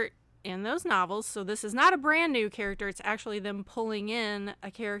character in those novels, so this is not a brand new character. It's actually them pulling in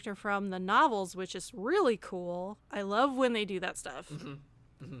a character from the novels, which is really cool. I love when they do that stuff.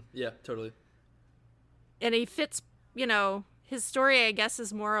 Yeah, totally. And he fits, his story, I guess,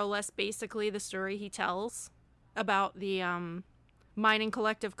 is more or less basically the story he tells about the mining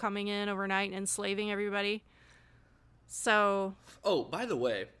collective coming in overnight and enslaving everybody. So... Oh, by the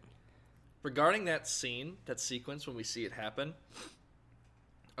way, regarding that scene, that sequence when we see it happen...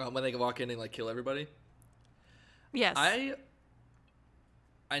 when they walk in and kill everybody. Yes.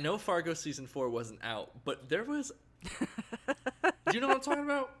 I know Fargo season 4 wasn't out, but there was. Do you know what I'm talking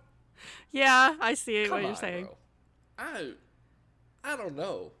about? Yeah, I see what you're saying. Bro. I don't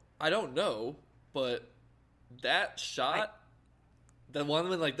know. I don't know, but that shot, the one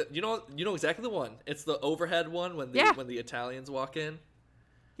when like you know exactly the one. It's the overhead one when the Italians walk in.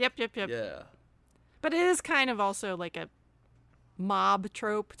 Yep. Yeah. But it is kind of also like a mob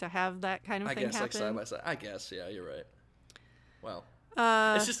trope to have that kind of thing happen. I guess like side by side. I guess yeah, you're right. Well,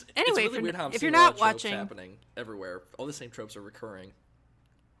 it's just anyway, it's really weird how I'm if seeing you're a lot not of tropes watching, happening everywhere. All the same tropes are recurring.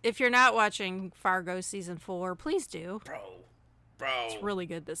 If you're not watching Fargo season 4, please do. Bro. It's really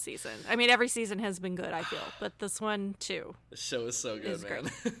good this season. I mean, every season has been good, I feel, but this one too. The show is so good, man.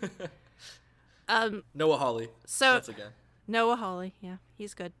 Great. Noah Hawley. So once again. Noah Hawley, yeah,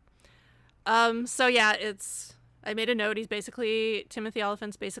 he's good. So yeah, I made a note. Timothy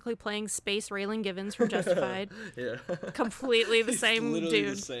Olyphant's basically playing Space Raylan Givens from Justified. Yeah. Completely the same literally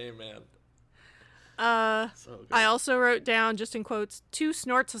dude. The same man. So I also wrote down, just in quotes, 2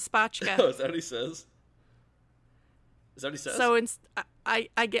 snorts of spotchka. Oh, is that what he says? Is that what he says? So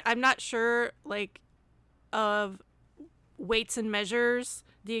I'm not sure, like, of weights and measures,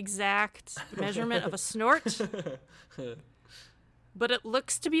 the exact measurement of a snort. But it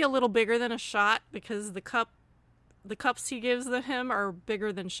looks to be a little bigger than a shot because the cups he gives him are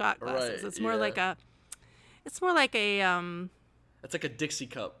bigger than shot glasses. Right, It's more like a it's like a Dixie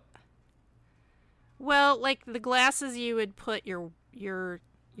cup. Well, like the glasses you would put your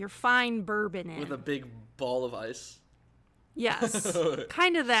fine bourbon in. With a big ball of ice. Yes.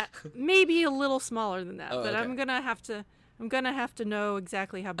 Kind of that. Maybe a little smaller than that, but okay. I'm gonna have to know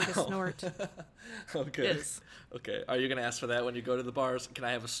exactly how big a snort Okay. is. Okay. Are you gonna ask for that when you go to the bars? Can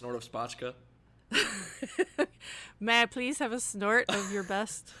I have a snort of spotchka? May I please have a snort of your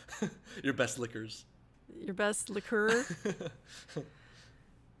best Your best liquors. Your best liqueur?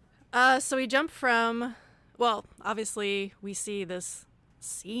 So we jump from, well, obviously we see this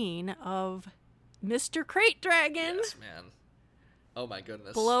scene of Mr. Krayt Dragon. Yes, man. Oh my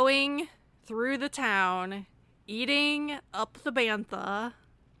goodness. Blowing through the town, eating up the bantha,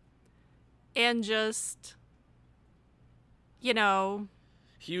 and just,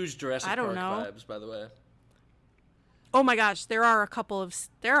 huge Jurassic Park vibes, by the way. Oh my gosh, there are a couple of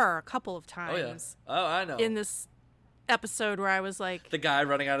times. Oh, I know. In this episode where I was like, the guy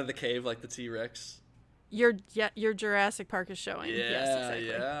running out of the cave like the T-Rex. Your Jurassic Park is showing. Yeah, yes, exactly.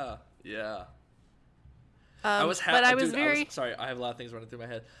 Yeah. I was sorry, I have a lot of things running through my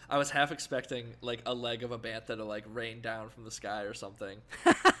head. I was half expecting like a leg of a bantha to like rain down from the sky or something.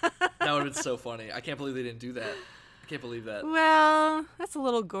 That would have been so funny. I can't believe they didn't do that. I can't believe that. Well, that's a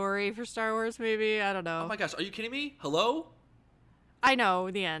little gory for Star Wars, maybe. I don't know. Oh my gosh, are you kidding me? Hello? I know,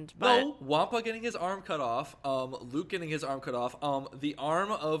 the end. But... No, Wampa getting his arm cut off, Luke getting his arm cut off, the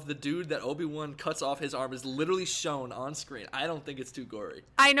arm of the dude that Obi-Wan cuts off his arm is literally shown on screen. I don't think it's too gory.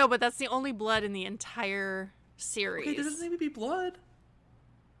 I know, but that's the only blood in the entire series. Okay, there doesn't even be blood.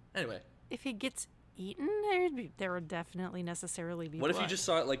 Anyway. If he gets eaten, there would definitely necessarily be blood. What if you just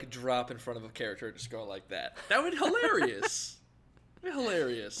saw it like drop in front of a character just going like that? That would be hilarious. That'd be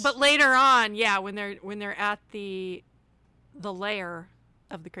hilarious. But later on, yeah, when they're at the lair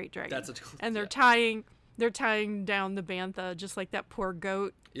of the Krayt Dragon, and they're tying down the bantha just like that poor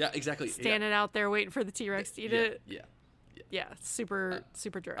goat. Yeah, exactly. Standing out there waiting for the T-Rex to eat it. Yeah, super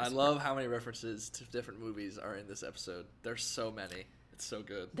Jurassic. I love how many references to different movies are in this episode. There's so many. It's so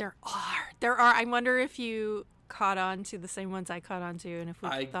good. There are. I wonder if you caught on to the same ones I caught on to, and if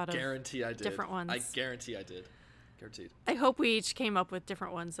we thought of different ones. I guarantee I did. Guaranteed. I hope we each came up with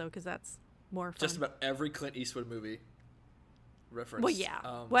different ones though, because that's more fun. Just about every Clint Eastwood movie reference. Well,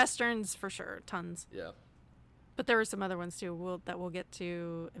 yeah, westerns for sure, tons. Yeah. But there were some other ones too that we'll get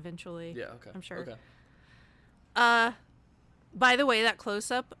to eventually. Yeah. Okay. I'm sure. Okay. By the way, that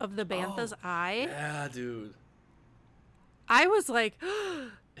close-up of the bantha's eye. Yeah, dude. I was like,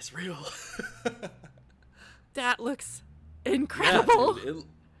 it's real. That looks incredible. Yeah, dude,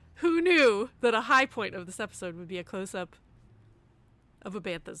 Who knew that a high point of this episode would be a close-up of a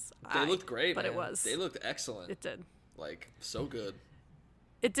bantha's eye? They looked great, but man. It was. They looked excellent. It did. Like, so good.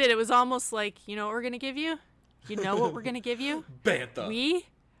 It did. It was almost like, you know what we're going to give you? You know what we're going to give you? Bantha. We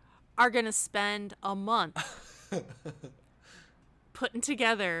are going to spend a month putting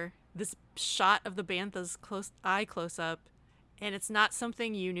together this shot of the bantha's eye close-up, and it's not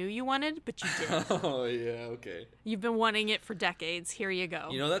something you knew you wanted, but you did. Oh, yeah, okay. You've been wanting it for decades. Here you go.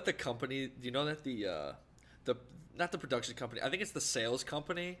 You know that not the production company, I think it's the sales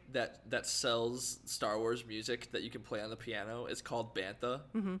company that sells Star Wars music that you can play on the piano is called Bantha.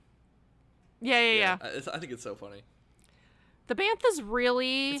 Mm-hmm. Yeah. I think it's so funny. The banthas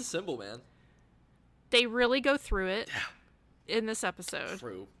really... It's a symbol, man. They really go through it in this episode.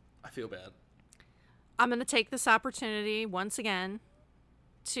 True. I feel bad. I'm going to take this opportunity once again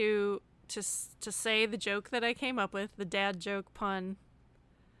to say the joke that I came up with, the dad joke pun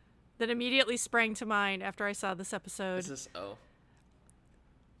that immediately sprang to mind after I saw this episode. Is this... Oh.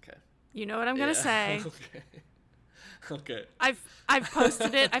 Okay. You know what I'm going to say. Okay. I've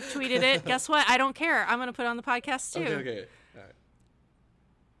posted it. I've tweeted it. Guess what? I don't care. I'm going to put it on the podcast, too. Okay. All right.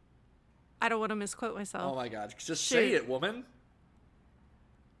 I don't want to misquote myself. Oh, my God. Just say it, woman.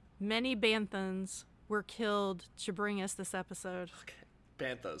 Many banthans were killed to bring us this episode. Okay.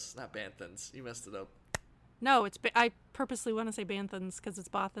 Banthas, not banthans. You messed it up. No, I purposely want to say banthans because it's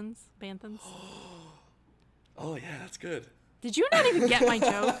bothans. Banthans. Oh, yeah, that's good. Did you not even get my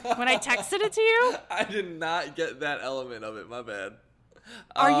joke when I texted it to you? I did not get that element of it. My bad.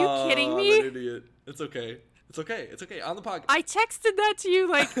 Are you kidding me? I'm an idiot. It's okay. It's okay. On the podcast. I texted that to you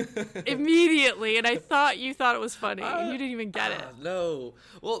like immediately, and I thought you thought it was funny, and you didn't even get it. No.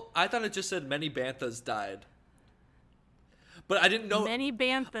 Well, I thought it just said many banthas died. But I didn't know. Many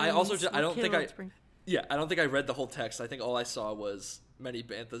banthans. I don't think I read the whole text. I think all I saw was many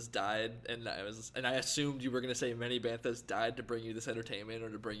banthas died, and I assumed you were going to say many banthas died to bring you this entertainment or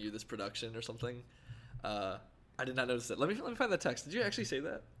to bring you this production or something. I did not notice that. Let me find that text. Did you actually say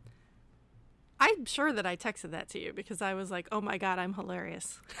that? I'm sure that I texted that to you because I was like, oh my God, I'm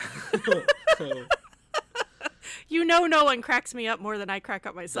hilarious. You know, no one cracks me up more than I crack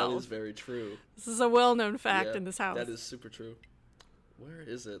up myself. That is very true. This is a well-known fact in this house. That is super true. Where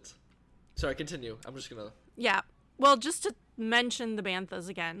is it? Sorry, continue. I'm just going to... Yeah. Well, just to mention the banthas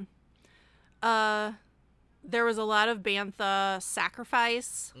again. There was a lot of bantha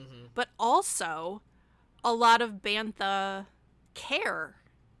sacrifice, but also a lot of bantha care.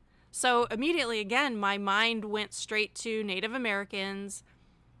 So immediately, again, my mind went straight to Native Americans,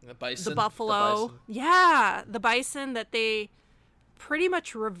 the bison, the buffalo. The bison that they pretty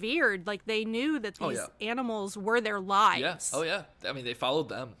much revered. Like, they knew that these animals were their lives. Yeah. Oh, yeah. I mean, they followed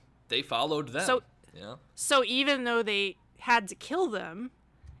them. So even though they had to kill them,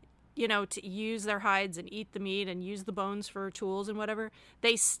 you know, to use their hides and eat the meat and use the bones for tools and whatever,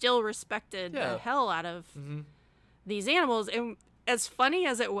 they still respected the hell out of these animals. And as funny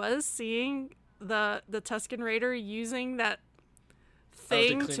as it was seeing the Tusken Raider using that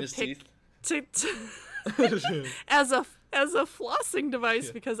thing to pick as a flossing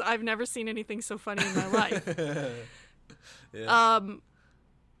device, because I've never seen anything so funny in my life.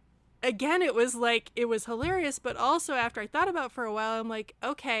 Again, it was hilarious, but also after I thought about it for a while, I'm like,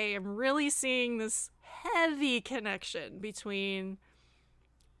 okay, I'm really seeing this heavy connection between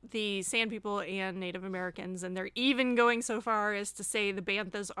the Sand People and Native Americans, and they're even going so far as to say the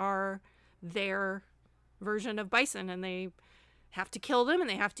banthas are their version of bison, and they have to kill them, and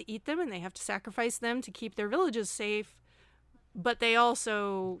they have to eat them, and they have to sacrifice them to keep their villages safe, but they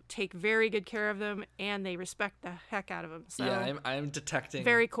also take very good care of them, and they respect the heck out of them. So yeah, I'm detecting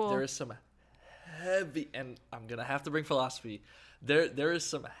very cool. There is some heavy, and I'm gonna have to bring philosophy. There is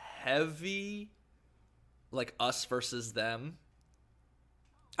some heavy, like, us versus them.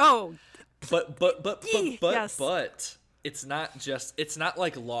 Oh, but yes. But it's not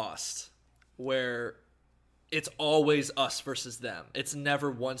like Lost, where it's always us versus them. It's never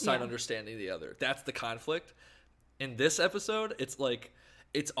one side understanding the other. That's the conflict. In this episode, it's like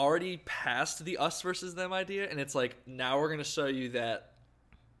it's already past the us versus them idea, and it's like, now we're going to show you that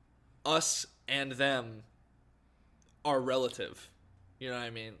us and them are relative. You know what I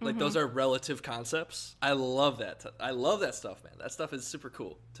mean? Like, those are relative concepts. I love that. I love that stuff, man. That stuff is super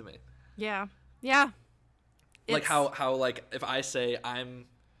cool to me. Yeah. Like how like if I say I'm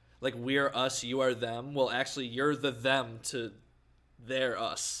like we're us, you are them. Well, actually, you're the them to their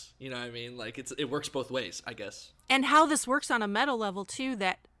us. You know what I mean? Like it works both ways, I guess. And how this works on a meta level too,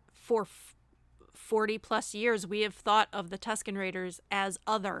 that for 40 plus years we have thought of the Tusken Raiders as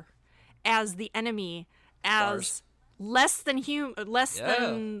other, as the enemy, as less than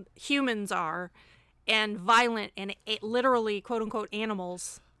humans are, and violent and literally quote unquote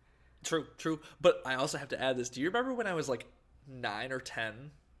animals. True. But I also have to add this. Do you remember when I was like 9 or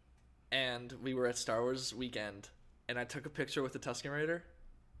 10 and we were at Star Wars weekend and I took a picture with the Tusken Raider?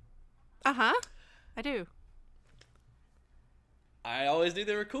 I do. I always knew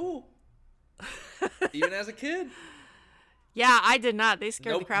they were cool. Even as a kid. Yeah, I did not. They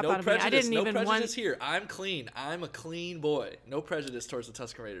scared the crap out of me. I didn't even want... No prejudice here. I'm clean. I'm a clean boy. No prejudice towards the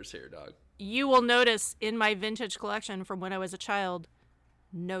Tusken Raiders here, dog. You will notice in my vintage collection from when I was a child,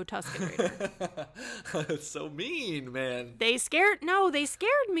 no Tusken Raider. That's so mean, man. They scared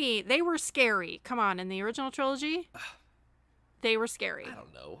me. They were scary. Come on, in the original trilogy. They were scary. I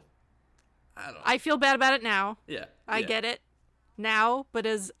don't know. I feel bad about it now. Yeah. I get it now, but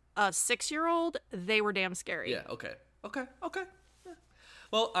as a 6-year-old, they were damn scary. Yeah, okay. Yeah.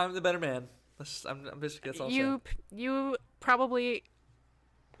 Well, I'm the better man. That's all I'm saying. You probably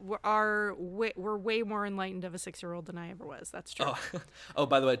were way more enlightened of a 6-year-old than I ever was. That's true. Oh,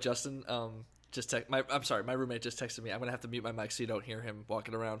 by the way, Justin, my roommate just texted me. I'm gonna have to mute my mic so you don't hear him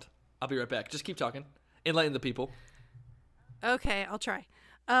walking around. I'll be right back. Just keep talking. Enlighten the people. Okay, I'll try.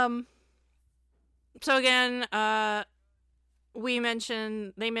 So again, they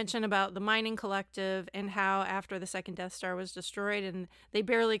mention about the mining collective and how after the second Death Star was destroyed and they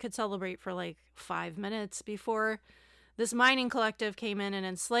barely could celebrate for like 5 minutes before this mining collective came in and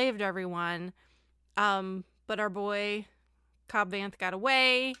enslaved everyone. But our boy Cobb Vanth got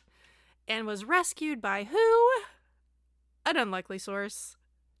away and was rescued by who? An unlikely source.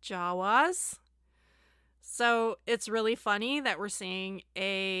 Jawas. So it's really funny that we're seeing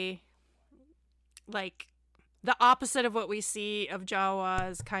the opposite of what we see of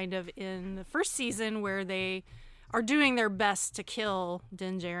Jawas kind of in the first season where they are doing their best to kill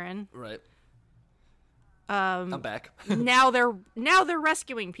Din Djarin. Right. I'm back. now they're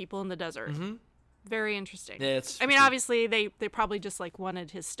rescuing people in the desert. Mm-hmm. Very interesting. Yeah, obviously they probably just like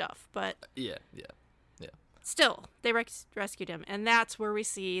wanted his stuff, but yeah. Still, they rescued him, and that's where we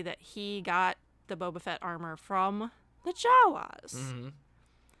see that he got the Boba Fett armor from the Jawas. Mm-hmm.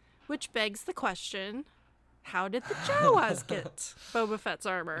 Which begs the question, how did the Jawas get Boba Fett's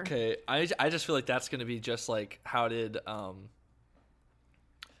armor? Okay, I just feel like that's going to be just like, how did, oh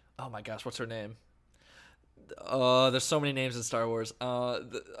my gosh, what's her name? There's so many names in Star Wars.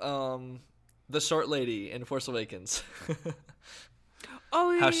 The short lady in Force Awakens.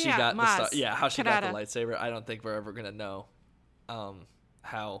 Oh, how she got Maz. how she got the lightsaber. I don't think we're ever going to know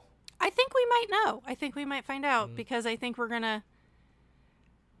how. I think we might know. I think we might find out because I think we're going to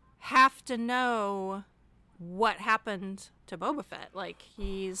have to know what happened to Boba Fett. Like,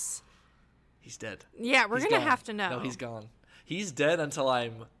 he's dead. Yeah, we're going to have to know. No, he's gone. He's dead until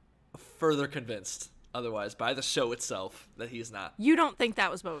I'm further convinced otherwise by the show itself that he's not. You don't think that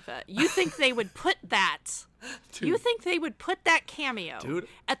was Boba Fett. You think they would put that... Dude. You think they would put that cameo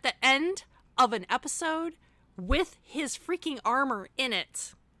at the end of an episode with his freaking armor in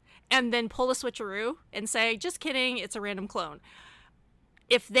it and then pull a switcheroo and say, just kidding, it's a random clone.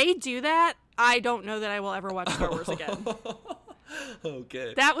 If they do that, I don't know that I will ever watch Star Wars again.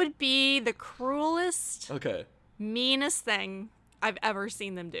 Okay. That would be the cruelest, meanest thing I've ever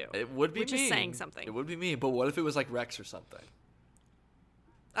seen them do. It would be which mean. Is saying something. It would be mean, but what if it was like Rex or something?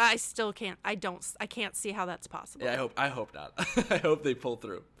 I still can't. I can't see how that's possible. Yeah, I hope not. I hope they pull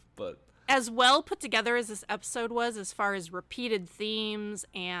through. But as well put together as this episode was, as far as repeated themes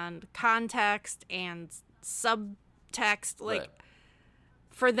and context and subtext, like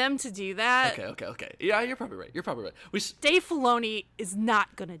for them to do that. Okay. Yeah, you're probably right. Dave Filoni is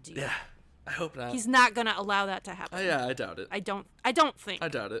not gonna do that. Yeah, I hope not. He's not gonna allow that to happen. Yeah, I doubt it. I don't think. I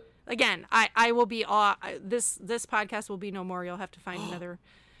doubt it. Again, I will be this podcast will be no more. You'll have to find another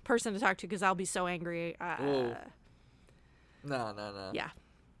person to talk to because I'll be so angry. No. Yeah,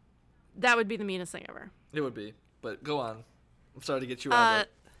 that would be the meanest thing ever. It would be, but go on. I'm sorry to get you wound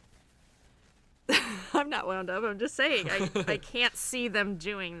up. I'm not wound up. I'm just saying I can't see them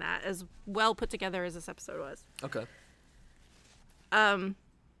doing that as well put together as this episode was. Okay.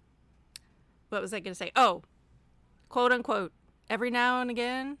 What was I going to say? Oh, quote unquote. Every now and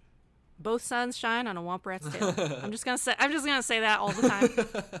again, both suns shine on a womp rat's tail. I'm just gonna say that all the time.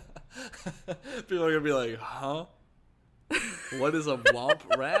 People are gonna be like, huh? What is a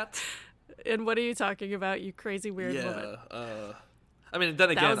womp rat? And what are you talking about, you crazy weird woman? I mean, then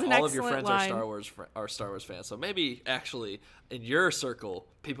again, all of your friends line. are Star Wars fans, so maybe actually in your circle,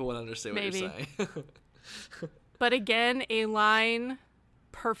 people would understand what you're saying. But again, a line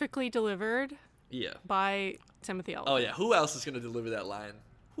perfectly delivered. Yeah. By Timothy Olyphant. Oh yeah, who else is going to deliver that line?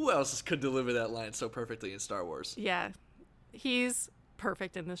 Who else could deliver that line so perfectly in Star Wars? Yeah, he's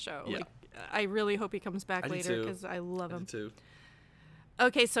perfect in this show. Yeah. Like, I really hope he comes back later because I love him. I do too.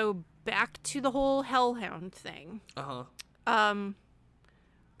 Okay, so back to the whole Hellhound thing.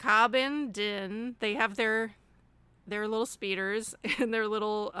 Cobb and Din, they have their little speeders and their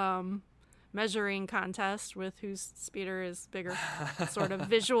little measuring contest with whose speeder is bigger, sort of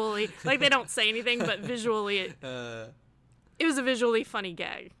visually. Like, they don't say anything, but visually it was a visually funny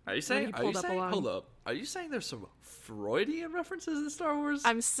gag. Are you saying hold up, are you saying there's some Freudian references in Star Wars?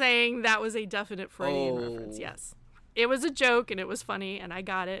 I'm saying that was a definite Freudian reference. Yes, it was a joke and it was funny and I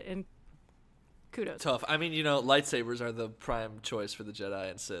got it, and kudos. Tough. I mean, lightsabers are the prime choice for the Jedi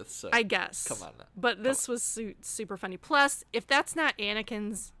and Sith, so I guess. Come on now. But this was super funny. Plus, if that's not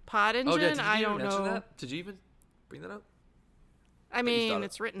Anakin's pod engine, I don't know. That? Did you even bring that up? I mean,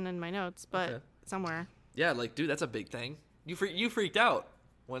 it's written in my notes, but somewhere. Yeah, dude, that's a big thing. You freaked out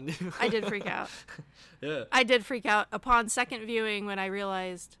when I did freak out. Yeah. I did freak out upon second viewing when I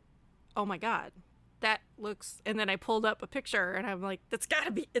realized, oh my god, that looks. And then I pulled up a picture, and I'm like, it's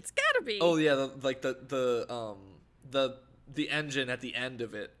gotta be. Oh yeah, the engine at the end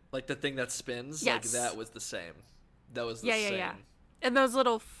of it, the thing that spins, yes. That was the same. That was the same. Yeah. And those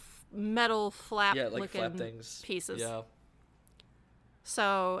little metal flap looking flap things. Pieces. Yeah.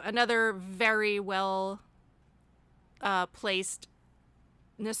 So another very well placed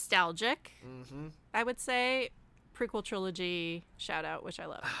nostalgic, I would say, prequel trilogy shout out, which I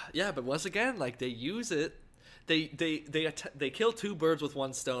love. Yeah, but once again, they use it. They kill two birds with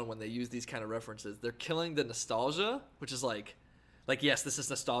one stone when they use these kind of references. They're killing the nostalgia, which is yes, this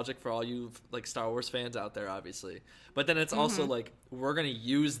is nostalgic for all you Star Wars fans out there, obviously. But then it's also we're gonna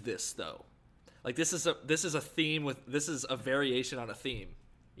use this though. This is a theme this is a variation on a theme.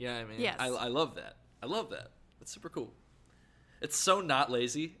 You know what I mean? Yes. I love that. I love that. It's super cool. It's so not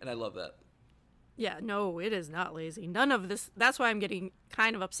lazy, and I love that. Yeah, no, it is not lazy. None of this. That's why I'm getting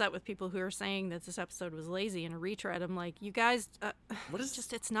kind of upset with people who are saying that this episode was lazy and a retread. I'm like, you guys,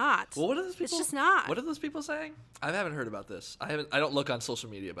 it's not. Well, what are those people? It's just not. What are those people saying? I haven't heard about this. I don't look on social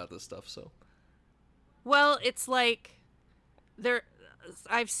media about this stuff, so. Well, it's there.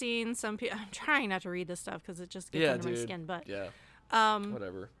 I've seen some people. I'm trying not to read this stuff because it just gets under my skin. But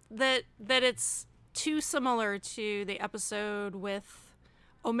whatever. That it's too similar to the episode with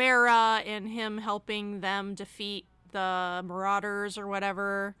Omera and him helping them defeat the Marauders or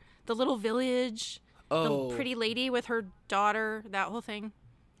whatever. The little village. Oh. The pretty lady with her daughter. That whole thing.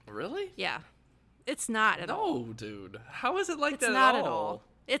 Really? Yeah. It's not at all. No, dude. How is it that it's not at all?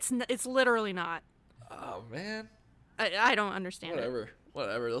 It's literally not. Oh, man. I don't understand it.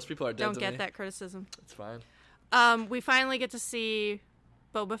 Whatever. Those people are dead Don't to get me. that criticism. It's fine. We finally get to see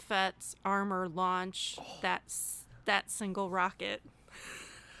Boba Fett's armor launch that single rocket.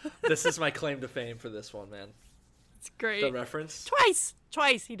 This is my claim to fame for this one, man. It's great. The reference? Twice.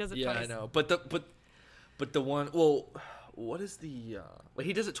 He does it twice. Yeah, I know. But the one, well, what is the wait,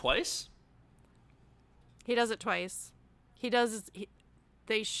 he does it twice? He does it twice.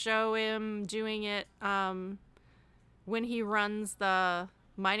 They show him doing it when he runs the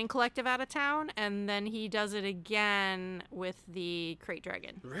mining collective out of town, and then he does it again with the krayt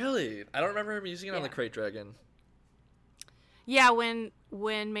dragon. Really? I don't remember him using it on the krayt dragon. Yeah, when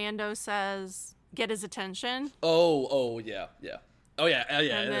Mando says get his attention. Oh yeah. Oh yeah.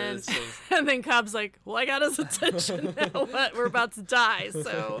 And then Cobb's like, well, I got his attention now. What? We're about to die,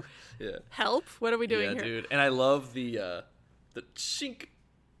 so help. What are we doing here? Yeah, dude. And I love the chink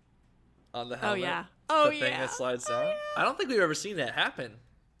on the helmet. Oh yeah. The thing that slides down. Yeah. I don't think we've ever seen that happen.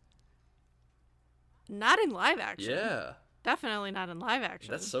 Not in live action. Yeah. Definitely not in live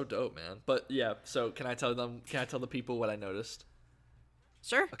action. That's so dope, man. But yeah, so can I tell the people what I noticed?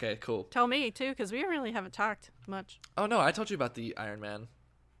 Sure. Okay, cool. Tell me too, because we really haven't talked much. Oh no, I told you about the Iron Man.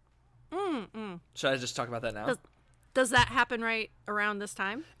 Should I just talk about that now? Does that happen right around this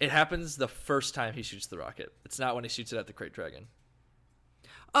time? It happens the first time he shoots the rocket. It's not when he shoots it at the krayt dragon.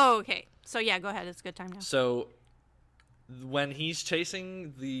 Oh, okay. So yeah, go ahead. It's a good time now. So when he's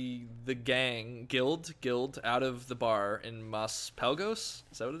chasing the gang guild out of the bar in Mos Pelgos,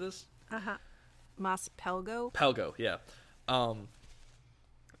 is that what it is? Mos Pelgo. Pelgo, yeah.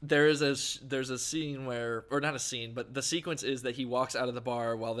 There's a scene where, or not a scene, but the sequence is that he walks out of the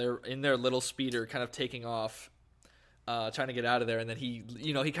bar while they're in their little speeder, kind of taking off, trying to get out of there, and then he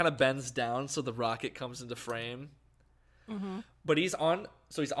kind of bends down so the rocket comes into frame. Mm-hmm. But he's on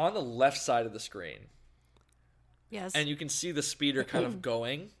the left side of the screen. Yes. And you can see the speeder kind of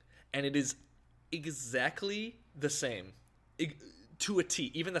going, and it is exactly the same to a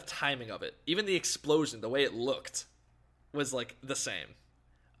T. Even the timing of it, even the explosion, the way it looked was the same.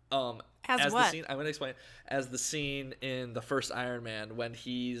 As what? The scene, I'm going to explain. As the scene in the first Iron Man when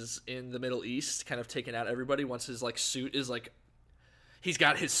he's in the Middle East, kind of taking out everybody once his suit is he's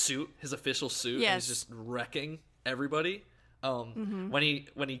got his suit, his official suit, and he's just wrecking everybody. When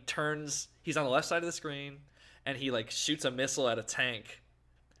he turns, he's on the left side of the screen, and he shoots a missile at a tank,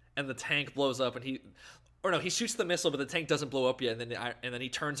 and the tank blows up, and he shoots the missile, but the tank doesn't blow up yet, and then he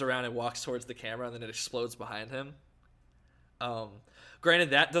turns around and walks towards the camera, and then it explodes behind him.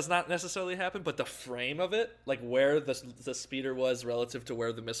 Granted, that does not necessarily happen, but the frame of it, where the speeder was relative to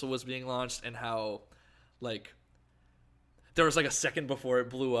where the missile was being launched, and how, there was like a second before it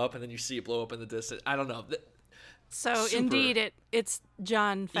blew up, and then you see it blow up in the distance. I don't know. So indeed, it's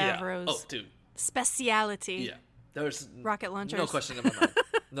Jon Favreau's speciality. Yeah, there's rocket launchers. No question in my mind.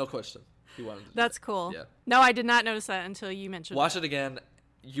 No question. He wanted to do That's that. cool. Yeah. No, I did not notice that until you mentioned Watch it again.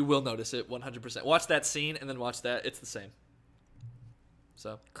 You will notice it 100%. Watch that scene and then watch that. It's the same.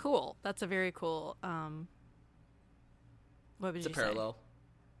 So cool. That's a very cool. What would you say? It's a parallel.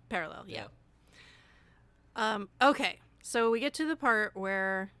 Parallel, yeah. Okay, so we get to the part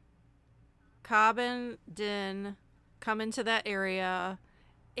where Cobb and Din come into that area,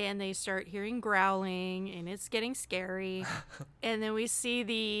 and they start hearing growling, and it's getting scary. And then we see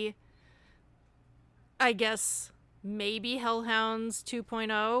the, I guess, maybe Hellhounds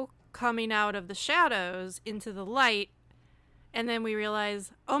 2.0 coming out of the shadows into the light. And then we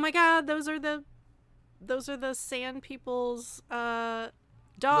realize, oh my god, those are the sand people's dogs.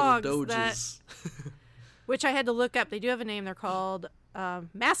 Little that doges. which I had to look up. They do have a name. They're called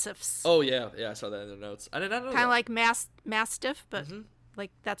mastiffs. Oh yeah, I saw that in the notes. I did not know. Kind of like mastiff, but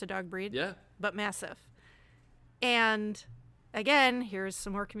like that's a dog breed. Yeah. But mastiff. And again, here's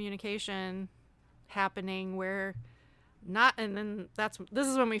some more communication happening where this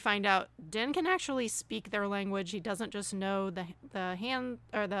is when we find out Din can actually speak their language. He doesn't just know the hand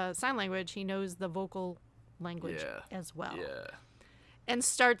or the sign language. He knows the vocal language as well. Yeah. And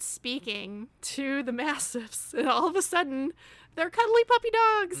starts speaking to the mastiffs, and all of a sudden, they're cuddly puppy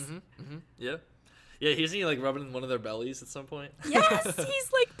dogs. Yeah. Yeah, isn't he like rubbing one of their bellies at some point? Yes,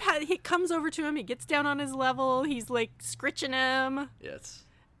 he's like, he comes over to him, he gets down on his level, he's like scritching him. Yes.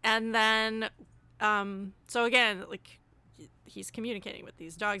 And then, so again, like, he's communicating with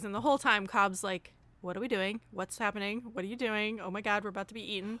these dogs, and the whole time Cobb's like, what are we doing? What's happening? What are you doing? Oh my god, we're about to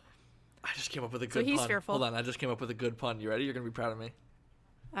be eaten. I just came up with a good pun. So he's fearful. Hold on, I just came up with a good pun. You ready? You're going to be proud of me.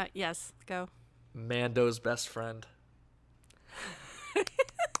 Yes, go. Mando's best friend.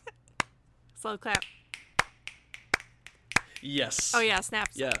 Slow clap. Yes. Oh yeah,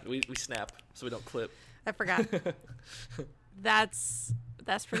 snaps. Yeah, we snap so we don't clip. I forgot. That's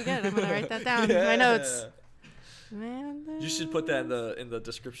pretty good. I'm gonna write that down in my notes. You should put that in the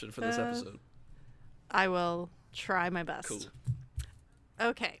description for this episode. I will try my best. Cool.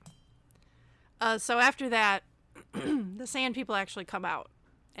 Okay. So after that, the sand people actually come out,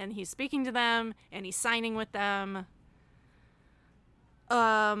 and he's speaking to them, and he's signing with them.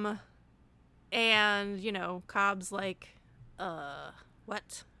 And Cobb's like,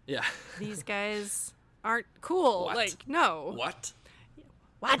 what? Yeah. These guys aren't cool. What? Like, no. What?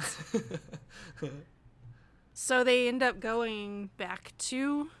 So they end up going back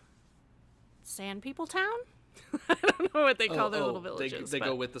to Sand People Town? I don't know what they call their little villages. They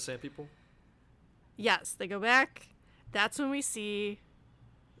go with the sand people? Yes, they go back. That's when we see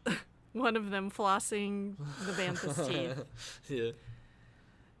one of them flossing the bantha's teeth. Yeah.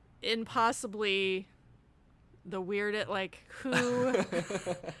 In possibly the weirdest, like, who...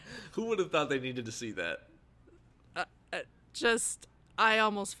 Who would have thought they needed to see that? I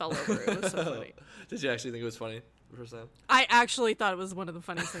almost fell over. It was so funny. Did you actually think it was funny the first time? I actually thought it was one of the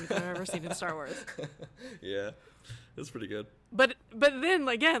funniest things I've ever seen in Star Wars. Yeah, it was pretty good. But then,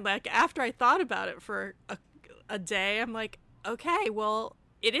 again, like, after I thought about it for a day, I'm like, okay, well,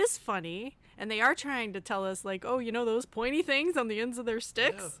 it is funny. And they are trying to tell us, like, oh, those pointy things on the ends of their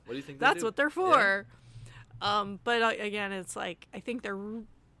sticks? Yeah. What do you think That's what they're for. Yeah. But again, it's like, I think they're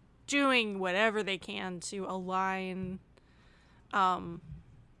doing whatever they can to align the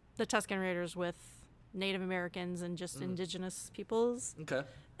Tusken Raiders with Native Americans and just indigenous peoples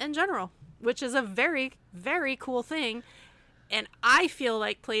in general, which is a very, very cool thing. And I feel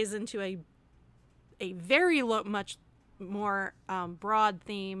like plays into a very much more broad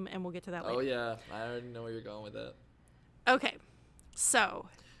theme, and we'll get to that later. Oh, yeah. I already know where you're going with that. Okay. So,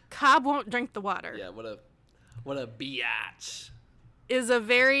 Cobb won't drink the water. Yeah, what a biatch. Is a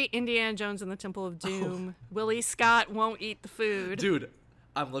very Indiana Jones and the Temple of Doom. Willie Scott won't eat the food. Dude,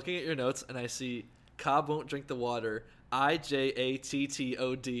 I'm looking at your notes, and I see Cobb won't drink the water,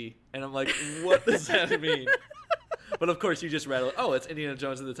 IJATTOD. And I'm like, what does that mean? But of course, you just rattle, oh, it's Indiana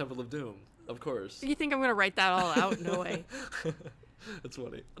Jones and the Temple of Doom. Of course. You think I'm going to write that all out? No way. That's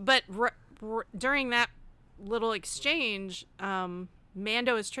funny. But during that little exchange,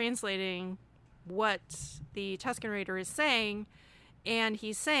 Mando is translating what the Tusken Raider is saying, and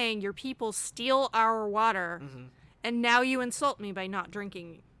he's saying, your people steal our water, and now you insult me by not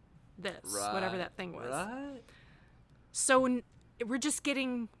drinking this, whatever that thing was. Right. So we're just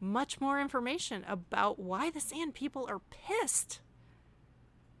getting much more information about why the Sand People are pissed.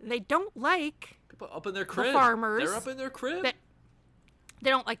 They don't like people up in their crib. The farmers. They're up in their crib.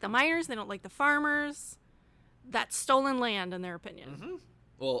 They don't like the miners. They don't like the farmers. that's stolen land in their opinion. Mm-hmm.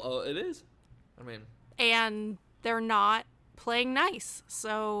 Well, it is. I mean, and they're not playing nice.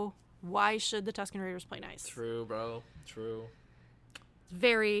 So why should the Tusken Raiders play nice? True, bro. True.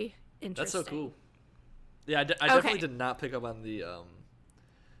 Very interesting. That's so cool. Yeah, I definitely did not pick up on the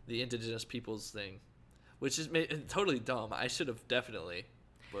indigenous peoples thing, which is totally dumb. I should have definitely.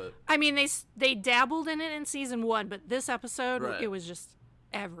 But I mean, they dabbled in it in season 1, but this episode, right. it was just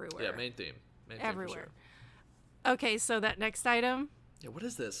everywhere. Yeah, main theme everywhere. Sure. Okay, so that next item. Yeah, what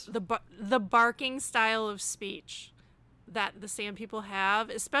is this? The barking style of speech that the Sand People have,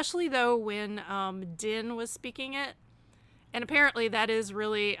 especially though when Din was speaking it, and apparently that is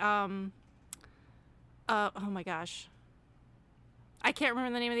really oh my gosh, I can't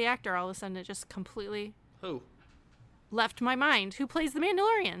remember the name of the actor. All of a sudden, it just completely left my mind. Who plays the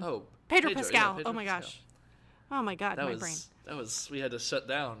Mandalorian? Oh, Pedro Pascal. Yeah, Pedro oh my Pascal. gosh. Oh my god, my brain. That was we had to shut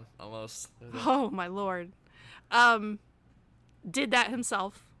down almost. Oh my lord. Did that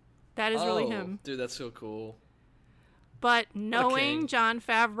himself. That is really him. Dude, that's so cool. But knowing Jon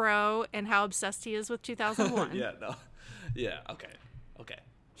Favreau and how obsessed he is with 2001. Yeah, no. Yeah, okay.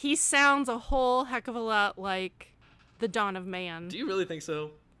 He sounds a whole heck of a lot like the Dawn of Man. Do you really think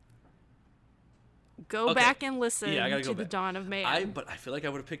so? Go back and listen to the back. Dawn of Man. But I feel like I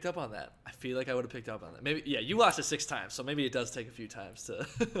would have picked up on that. Maybe, yeah, you watched it 6 times, so maybe it does take a few times to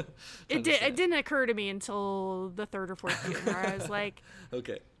It didn't occur to me until the 3rd or 4th viewing where I was like,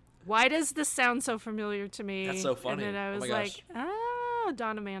 okay. Why does this sound so familiar to me? That's so funny. And then I was like, oh,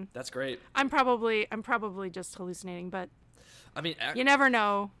 Dawn of Man. That's great. I'm probably just hallucinating, but I mean, you never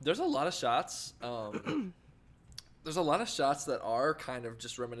know. There's a lot of shots. There's a lot of shots that are kind of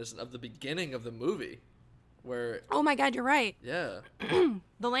just reminiscent of the beginning of the movie, where. Oh my God, you're right. Yeah.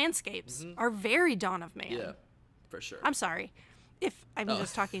 The landscapes are very Dawn of Man. Yeah, for sure. I'm sorry, if I'm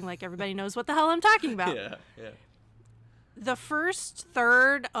just talking like everybody knows what the hell I'm talking about. Yeah. The first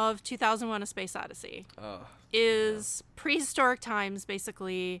third of 2001: A Space Odyssey is prehistoric times,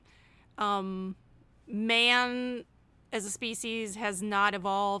 basically. Man, as a species, has not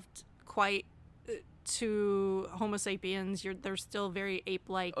evolved quite to Homo sapiens. They're still very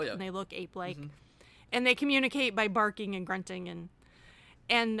ape-like, and they look ape-like, and they communicate by barking and grunting,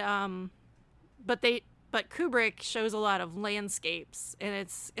 but Kubrick shows a lot of landscapes, and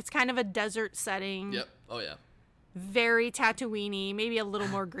it's kind of a desert setting. Yep. Oh yeah. Very Tatooine-y, maybe a little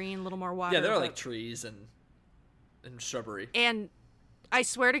more green, a little more water. Yeah, there are like trees and shrubbery. And I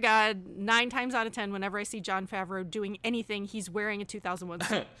swear to God, 9 times out of 10, whenever I see Jon Favreau doing anything, he's wearing a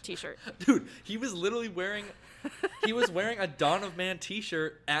 2001 t-shirt. Dude, he was literally wearing a Dawn of Man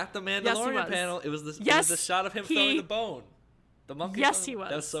t-shirt at the Mandalorian panel. It was the shot of him throwing the bone. The monkey. Yes, he was.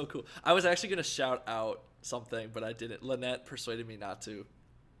 That was so cool. I was actually going to shout out something, but I didn't. Lynette persuaded me not to.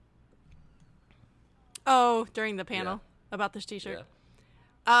 Oh, during the panel about this t-shirt.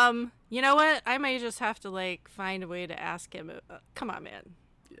 Yeah. You know what? I may just have to find a way to ask him. Come on, man.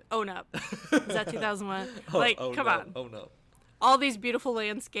 Yeah. Own up. Is that 2001? Come on. Oh no. All these beautiful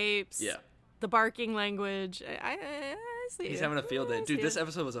landscapes. Yeah. The barking language. I see. He's having a field day. Dude, this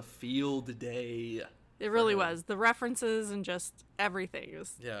episode was a field day. It really was. The references and just everything. It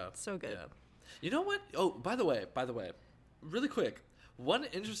was so good. Yeah. You know what? Oh, by the way, really quick. One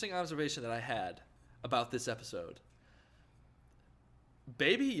interesting observation that I had about this episode.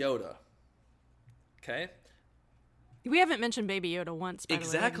 Baby Yoda. Okay? We haven't mentioned Baby Yoda once, by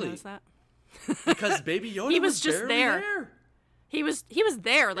exactly. the way. That? Because Baby Yoda was just there. He was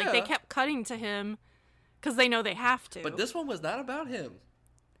there. They kept cutting to him because they know they have to. But this one was not about him.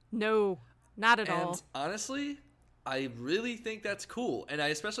 No, not at all. And honestly, I really think that's cool. And I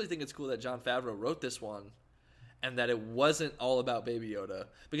especially think it's cool that Jon Favreau wrote this one and that it wasn't all about Baby Yoda.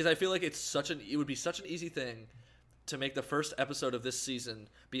 Because I feel like it would be such an easy thing to make the first episode of this season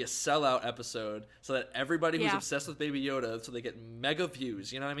be a sellout episode so that everybody who's obsessed with Baby Yoda, so they get mega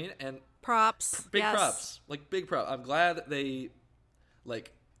views, you know what I mean? And props. Big props. Big props. I'm glad they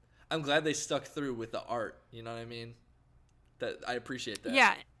stuck through with the art, you know what I mean? That I appreciate that.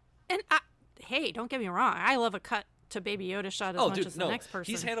 Yeah. And hey, don't get me wrong. I love a cut to Baby Yoda shot as much as the next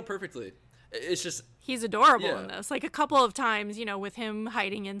person. He's handled perfectly. It's just he's adorable in this. A couple of times, with him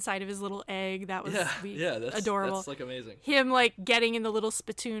hiding inside of his little egg, that was that's adorable. That's amazing. Him getting in the little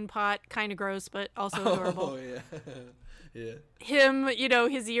spittoon pot, kind of gross, but also adorable. Oh yeah, yeah. Him,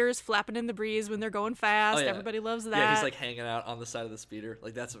 his ears flapping in the breeze when they're going fast. Oh, yeah. Everybody loves that. Yeah, he's hanging out on the side of the speeder.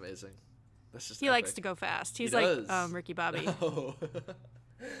 That's amazing. That's just. He likes to go fast. He's Ricky Bobby. Oh.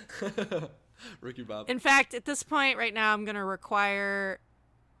 Ricky Bobby. In fact, at this point right now, I'm gonna require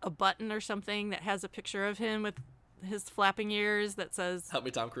a button or something that has a picture of him with his flapping ears that says, "Help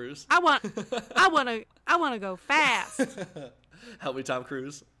me, Tom Cruise." I want to go fast. Help me, Tom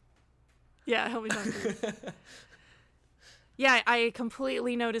Cruise. Yeah, help me, Tom Cruise. Yeah, I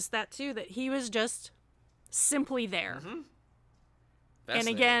completely noticed that too. That he was just simply there. Mm-hmm. And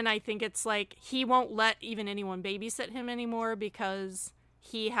again, I think it's like he won't let even anyone babysit him anymore because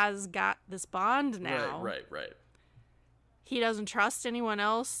he has got this bond now. Right. He doesn't trust anyone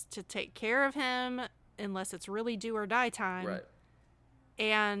else to take care of him unless it's really do or die time. Right.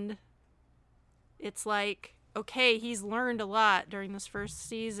 And it's like, okay, he's learned a lot during this first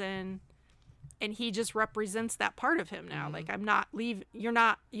season, and he just represents that part of him now. Mm-hmm. Like, I'm not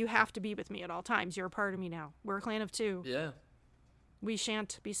you have to be with me at all times. You're a part of me now. We're a clan of two. Yeah. We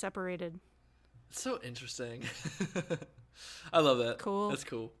shan't be separated. It's so interesting. I love that. Cool. That's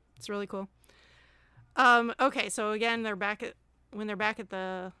cool. It's really cool. Okay, so again, when they're back at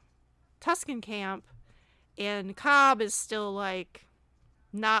the Tusken camp, and Cobb is still like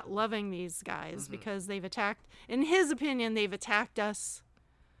not loving these guys because they've attacked. In his opinion, they've attacked us.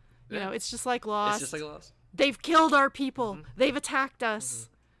 You know, it's just like Lost. It's just like Lost. They've killed our people. They've attacked us.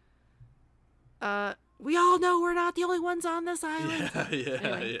 We all know we're not the only ones on this island.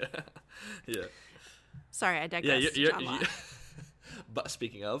 Yeah. Sorry, I digress. Yeah, but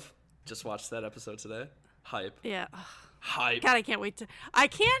speaking of, just watched that episode today. Hype. Yeah. Hype. God, I can't wait to... I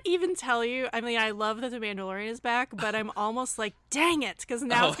can't even tell you... I mean, I love that The Mandalorian is back, but I'm almost like, dang it, because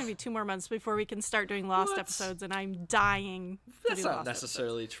now it's going to be 2 more months before we can start doing Lost episodes, and I'm dying to do Lost That's not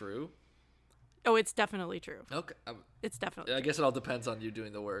necessarily true. Oh, it's definitely true. Okay. It's definitely I guess it all depends on you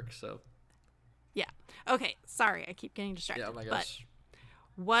doing the work, so... Yeah. Okay, sorry, I keep getting distracted. Yeah, oh my gosh.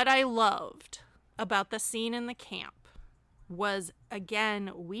 But what I loved about the scene in the camp was,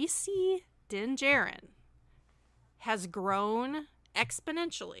 again, we see Din Djarin has grown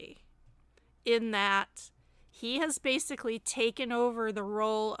exponentially in that he has basically taken over the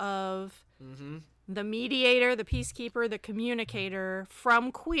role of the mediator, the peacekeeper, the communicator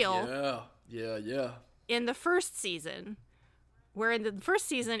from Kuiil. Yeah. In the first season, where in the first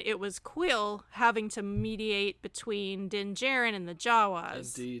season it was Kuiil having to mediate between Din Djarin and the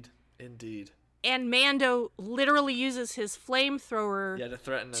Jawas. Indeed. And Mando literally uses his flamethrower to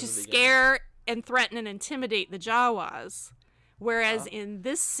threaten to scare and threaten and intimidate the Jawas. Whereas in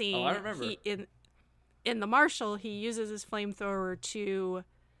this scene, I remember. In the Marshal, he uses his flamethrower to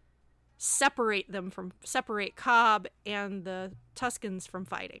separate Cobb and the Tuskens from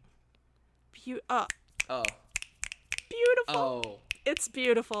fighting. Beautiful. Oh. It's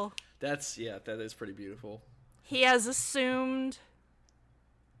beautiful. That is pretty beautiful. He has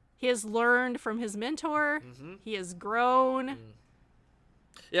learned from his mentor. He has grown.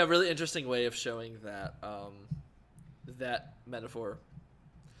 Yeah, really interesting way of showing that that metaphor.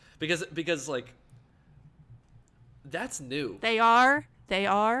 Because like that's new. They are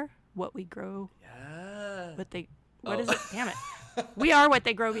what we grow. Yeah. What is it? Damn it. We are what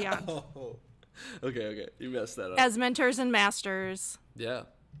they grow beyond. Oh. Okay. You messed that up. As mentors and masters. Yeah,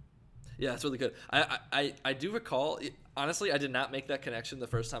 it's really good. I do recall, honestly, I did not make that connection the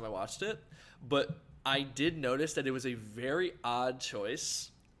first time I watched it, but I did notice that it was a very odd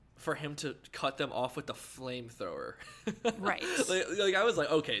choice for him to cut them off with the flamethrower. Right. like I was like,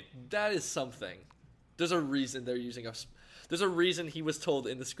 okay, that is something. There's a reason they're using there's a reason he was told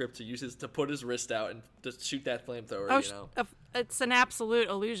in the script to put his wrist out and just shoot that flamethrower, you know? It's an absolute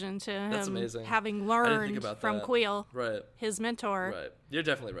allusion to him having learned from Kuiil, right, his mentor. Right. You're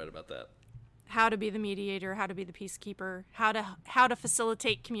definitely right about that. How to be the mediator, how to be the peacekeeper, how to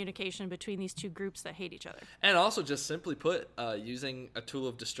facilitate communication between these two groups that hate each other. And also, just simply put, using a tool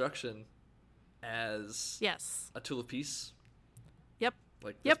of destruction as a tool of peace. Yep.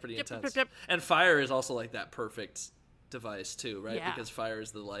 That's pretty intense. Yep. And fire is also like that perfect device too, right? Yeah. Because fire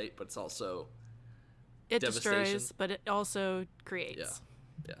is the light, but it's also destroys, but it also creates.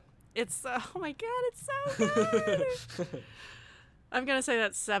 Yeah. It's oh my god, it's so good. I'm gonna say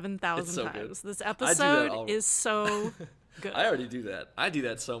that 7,000 times. This episode is so good. I already do that. I do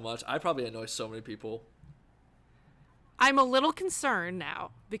that so much. I probably annoy so many people. I'm a little concerned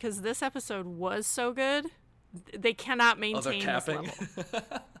now because this episode was so good. They cannot maintain this level.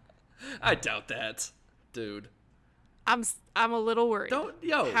 I doubt that, dude. I'm a little worried.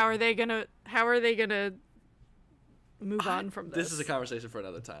 How are they gonna move on from this? This is a conversation for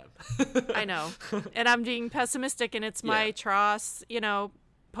another time. I know, and I'm being pessimistic, and it's my Tross,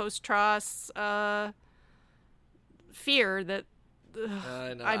 post-Tross fear that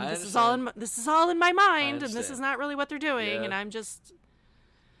I know. This is all in my mind, and this is not really what they're doing, and I'm just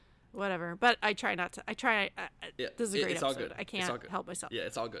whatever. But I try not to. This is a great episode. I can't help myself. Yeah,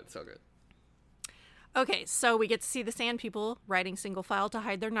 it's all good. It's all good. Okay, so we get to see the Sand People riding single file to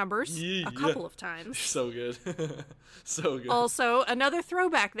hide their numbers a couple of times. So good. So good. Also, another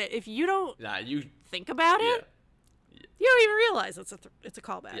throwback that if you don't think about it, you don't even realize it's a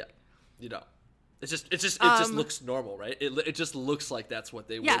callback. Yeah, you don't. It just looks normal, right? It just looks like that's what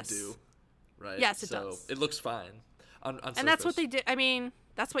they would do, right? Yes, it does. It looks fine on surface. And that's what they did. I mean,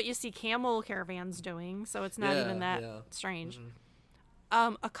 that's what you see camel caravans doing, so it's not even that strange.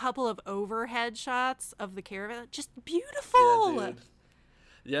 Mm-hmm. A couple of overhead shots of the caravan, just beautiful. Yeah, dude.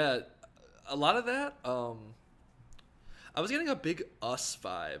 Yeah, a lot of that. I was getting a big Us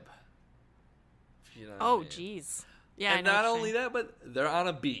vibe. You know. Oh, jeez. Yeah. And not only that, but they're on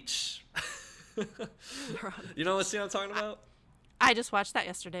a beach. You know what scene I'm talking about? I just watched that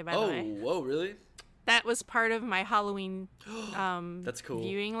yesterday, by the way. Oh, whoa, really? That was part of my Halloween That's cool.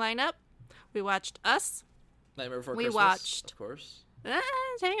 viewing lineup. We watched Us. Nightmare Before Christmas. We watched, of course.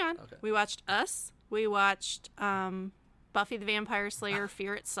 Hang on. Okay. We watched Us. We watched Buffy the Vampire Slayer,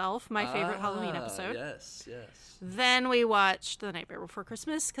 Fear Itself, my favorite Halloween episode. Yes. Then we watched The Nightmare Before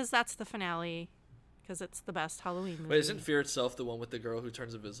Christmas, because that's the finale, because it's the best Halloween movie. Wait, isn't Fear Itself the one with the girl who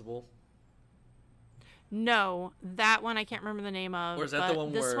turns invisible? No, that one I can't remember the name of. Or is that the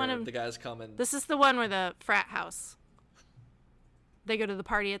one where the guys come and... This is the one where the frat house. They go to the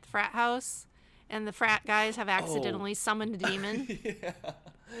party at the frat house, and the frat guys have accidentally summoned a demon.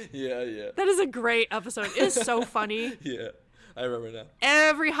 Yeah. That is a great episode. It is so funny. Yeah, I remember now.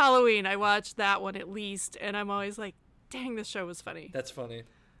 Every Halloween I watch that one at least, and I'm always like, dang, this show was funny. That's funny.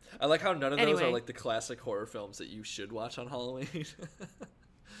 I like how none of those are like the classic horror films that you should watch on Halloween.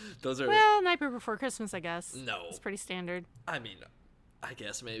 Those are... Well, Nightmare Before Christmas, I guess. No. It's pretty standard. I mean, I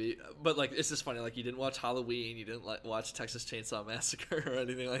guess maybe. But, like, it's just funny. Like, you didn't watch Halloween. You didn't watch Texas Chainsaw Massacre or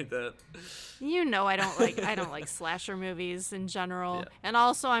anything like that. You know I don't like slasher movies in general. Yeah. And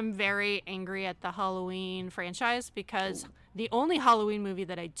also I'm very angry at the Halloween franchise because the only Halloween movie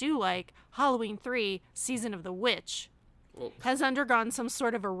that I do like, Halloween 3, Season of the Witch, has undergone some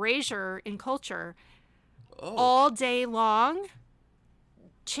sort of erasure in culture. All day long.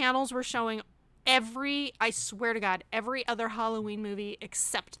 Channels were showing I swear to God, every other Halloween movie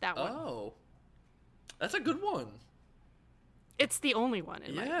except that one. Oh. That's a good one. It's the only one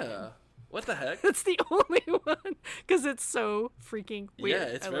in my opinion. What the heck? It's the only one because it's so freaking weird. Yeah,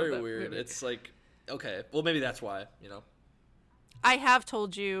 it's very weird. Movie. It's like, okay, well maybe that's why, you know. I have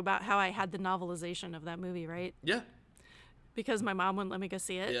told you about how I had the novelization of that movie, right? Yeah. Because my mom wouldn't let me go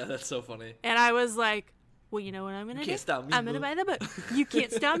see it. Yeah, that's so funny. And I was like, well, you know what I'm going to do? Can't stop me. I'm going to buy the book. You can't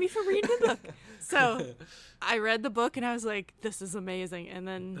stop me from reading the book. So I read the book and I was like, this is amazing. And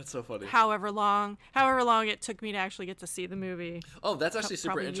then that's so funny. However long it took me to actually get to see the movie. Oh, that's actually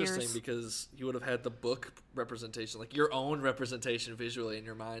super interesting because you would have had the book representation, like your own representation visually in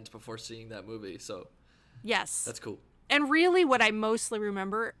your mind before seeing that movie. So yes, that's cool. And really what I mostly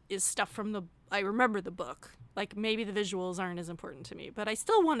remember is stuff from I remember the book. Like, maybe the visuals aren't as important to me, but I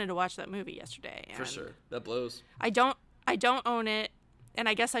still wanted to watch that movie yesterday. For sure. That blows. I don't own it, and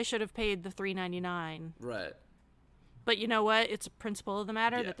I guess I should have paid the $3.99. Right. But you know what? It's a principle of the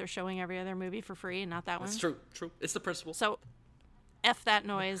matter that they're showing every other movie for free and not that one. That's true. It's the principle. So, F that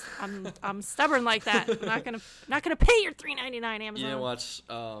noise. I'm stubborn like that. I'm not gonna pay your $3.99 Amazon.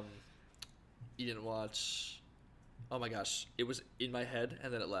 You didn't watch. Oh my gosh! It was in my head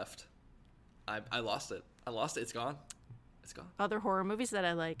and then it left. I lost it. It's gone. Other horror movies that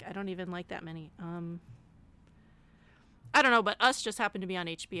I like. I don't even like that many. I don't know, but Us just happened to be on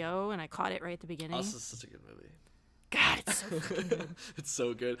HBO, and I caught it right at the beginning. Us is such a good movie. God, it's so fucking good. It's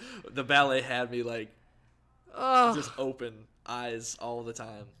so good. The ballet had me like, just open eyes all the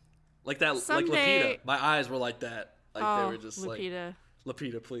time, like that. Someday, like Lupita. My eyes were like that. Like they were just Lupita. Like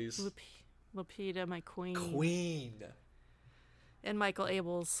Lupita, please. Lupita, my queen. Queen. And Michael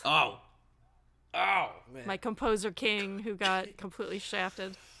Abels. Oh, man. My composer king who got completely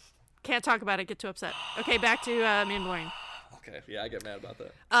shafted. Can't talk about it, get too upset. Okay, back to Mandalorian. Okay, yeah, I get mad about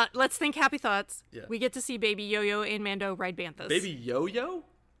that. Let's think happy thoughts. Yeah. We get to see Baby Yo-Yo and Mando ride banthas. Baby Yo-Yo?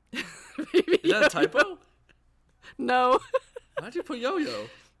 Baby Is that a typo? No. Why'd you put Yo-Yo?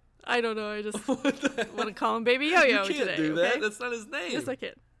 I don't know, I just want to call him Baby Yo-Yo today. You can't do that, okay? That's not his name. Yes, I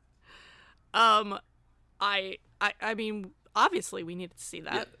can. I mean, obviously we needed to see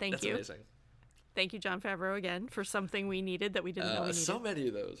that. Yeah, Thank you. That's amazing. Thank you, Jon Favreau, again, for something we needed that we didn't know we needed. So many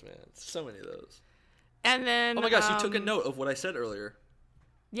of those, man. So many of those. And then... Oh my gosh, you took a note of what I said earlier.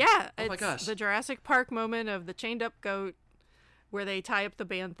 Yeah. Oh my gosh. The Jurassic Park moment of the chained up goat where they tie up the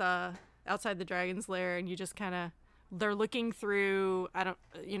bantha outside the dragon's lair and you just kind of... They're looking through,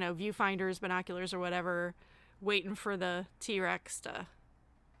 viewfinders, binoculars or whatever, waiting for the T-Rex to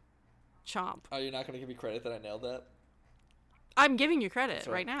chomp. Are you not going to give me credit that I nailed that? I'm giving you credit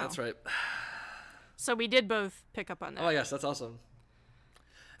right now. That's right. So we did both pick up on that. Oh my gosh, that's awesome.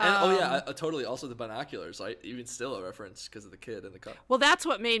 And totally. Also the binoculars, even still a reference because of the kid in the car. Well, that's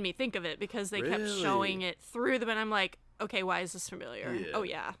what made me think of it, because they kept showing it through them, and I'm like, okay, why is this familiar? Yeah. Oh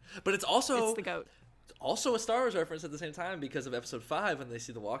yeah. But it's the goat. It's also a Star Wars reference at the same time because of Episode 5 when they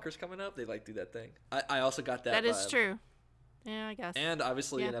see the walkers coming up, they do that thing. I also got that. That is true. Yeah, I guess. And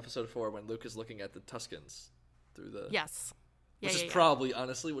obviously in Episode 4 when Luke is looking at the Tuscans through the yes, which is probably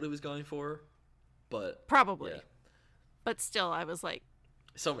honestly what he was going for, but probably. Yeah. But still, I was like,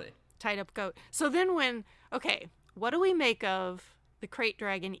 so many. Tied up goat. So then what do we make of the krayt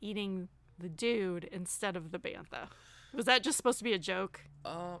dragon eating the dude instead of the bantha? Was that just supposed to be a joke?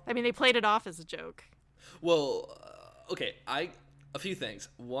 I mean, they played it off as a joke. Well, okay, a few things.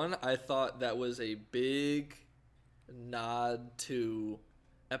 One, I thought that was a big nod to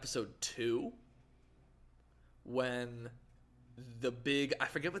Episode 2 when the big, I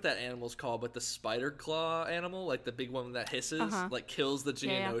forget what that animal's called, but the spider claw animal, like the big one that hisses, kills the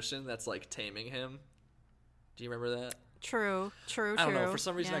Geonosian that's taming him. Do you remember that? True. I don't know. For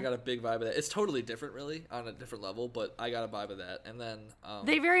some reason, I got a big vibe of that. It's totally different, really, on a different level, but I got a vibe of that. And then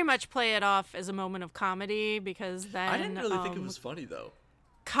they very much play it off as a moment of comedy, because then I didn't really think it was funny though.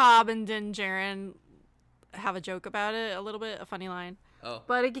 Cobb and Din Djarin have a joke about it a little bit, a funny line. Oh,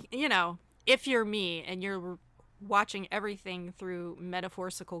 but if you're me and you're watching everything through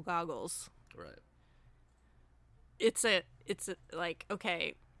metaphorical goggles, right? It's like,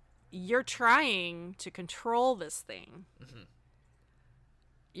 okay, you're trying to control this thing. Mm-hmm.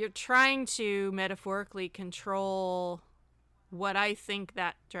 You're trying to metaphorically control what I think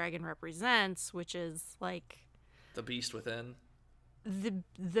that dragon represents, which is like the beast within. The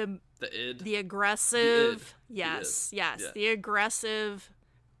id. The aggressive. The id. Yes. Yeah. The aggressive,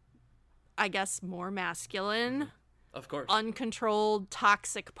 I guess more masculine. Of course. Uncontrolled,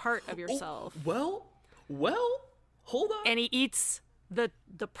 toxic part of yourself. Oh, well, hold on. And he eats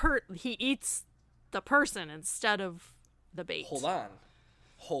he eats the person instead of the bait. Hold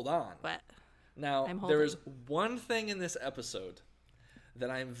on. What? Now, there is one thing in this episode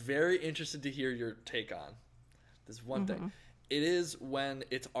that I'm very interested to hear your take on. There's one thing. It is when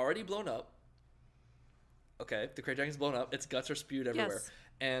it's already blown up. Okay, the krayt dragon's blown up. Its guts are spewed everywhere. Yes.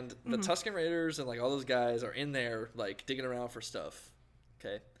 And the Tusken Raiders and all those guys are in there digging around for stuff.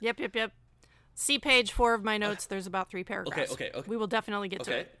 Okay? Yep. See page 4 of my notes. There's about 3 paragraphs. Okay. We will definitely get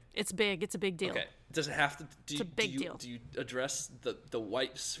to it. It's big. It's a big deal. Okay. Does it have to... It's a big deal. Do you address the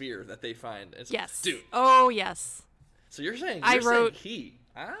white sphere that they find? Yes. Dude. Oh, yes. So you're saying he.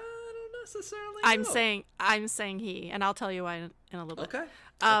 I don't necessarily know. I'm saying he, and I'll tell you why in a little bit.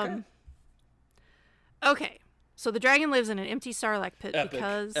 Okay. Okay. So the dragon lives in an empty sarlacc pit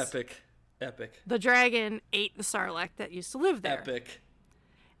because... Epic. The dragon ate the sarlacc that used to live there. Epic.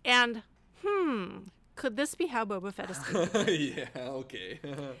 And, could this be how Boba Fett escaped? Yeah, okay.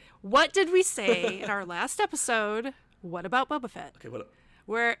 What did we say in our last episode? What about Boba Fett? Okay, what up?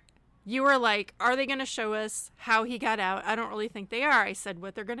 Where you were like, are they going to show us how he got out? I don't really think they are. I said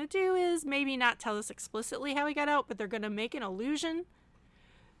what they're going to do is maybe not tell us explicitly how he got out, but they're going to make an allusion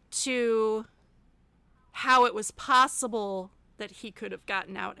to how it was possible that he could have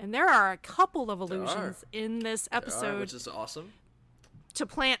gotten out. And there are a couple of allusions in this episode. Which is awesome. To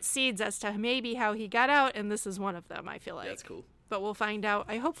plant seeds as to maybe how he got out, and this is one of them, I feel like. That's cool. But we'll find out.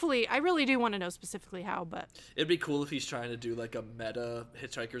 I really do want to know specifically how, but... It'd be cool if he's trying to do a meta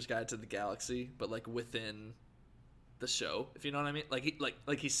Hitchhiker's Guide to the Galaxy, but within the show, if you know what I mean?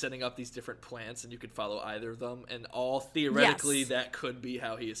 Like he's setting up these different plants, and you could follow either of them, and all theoretically that could be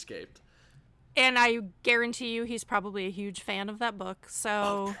how he escaped. And I guarantee you he's probably a huge fan of that book,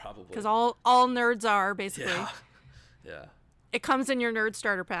 so... probably. Because all nerds are, basically. Yeah. It comes in your nerd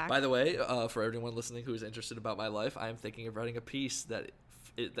starter pack. By the way, for everyone listening who is interested about my life, I am thinking of writing a piece that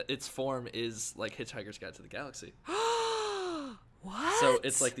its form is like Hitchhiker's Guide to the Galaxy. What? So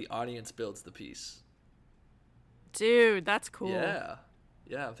it's the audience builds the piece. Dude, that's cool. Yeah,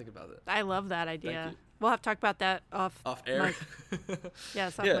 I'm thinking about it. I love that idea. We'll have to talk about that off air.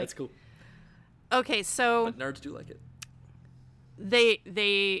 Yes, yeah, that's cool. Okay, so but nerds do like it.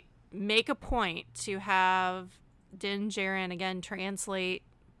 They make a point to have Din Djarin again translate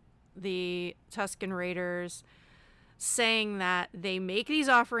the Tusken Raiders, saying that they make these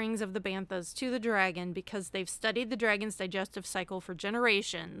offerings of the banthas to the dragon because they've studied the dragon's digestive cycle for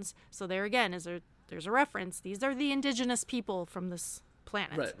generations. So there again there's a reference. These are the indigenous people from this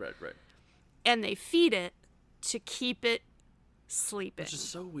planet. Right. And they feed it to keep it sleeping. Which is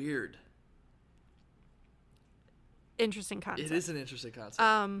so weird. Interesting concept. It is an interesting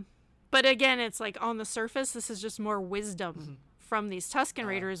concept. But again, it's like on the surface, this is just more wisdom from these Tusken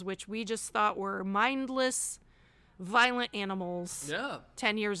Raiders, which we just thought were mindless, violent animals. Yeah.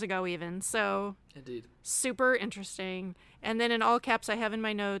 10 years ago even. So Indeed. super interesting. And then in all caps, I have in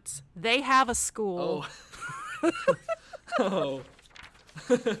my notes, they have a school. Oh.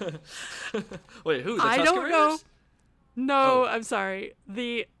 Wait, who? The I Tusken don't Raiders? know. No, I'm sorry.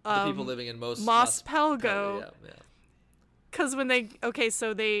 The people living in Mos Pelgo. Yeah. Because when they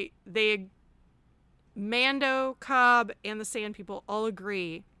Mando, Cobb, and the Sand People all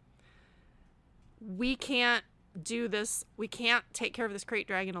agree, we can't do this. We can't take care of this krayt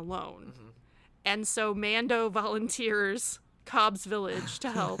dragon alone. Mm-hmm. And so Mando volunteers Cobb's village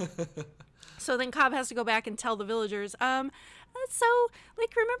to help. So then Cobb has to go back and tell the villagers, so,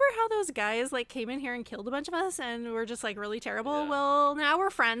 like, remember how those guys, like, came in here and killed a bunch of us and were just, like, really terrible? Yeah. Well, now we're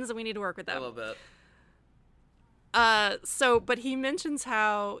friends and we need to work with them. I love that. But he mentions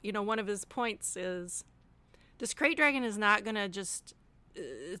how, one of his points is this krayt dragon is not going to just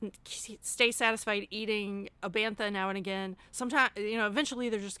stay satisfied eating a bantha now and again. Sometimes, eventually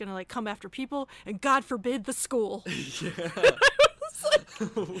they're just going to, like, come after people and, God forbid, the school. Yeah. Like,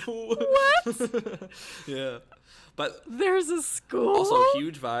 what? Yeah. But there's a school. Also,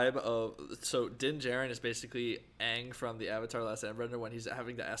 huge vibe of Din Djarin is basically Aang from the Avatar: Last Airbender when he's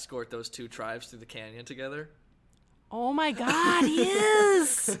having to escort those two tribes through the canyon together. Oh my God, he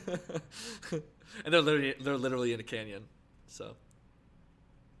is. And they're literally in a canyon, so.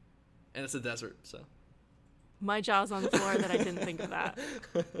 And it's a desert, so. My jaw's on the floor that I didn't think of that.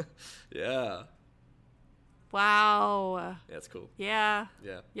 Yeah. Wow. Yeah, that's cool. Yeah.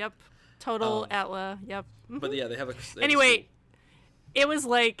 Yeah. Yep. Total Atla. Yep. Mm-hmm. But yeah, they have a. Anyway, it was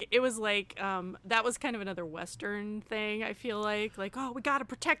like that was kind of another Western thing. I feel like oh, we got to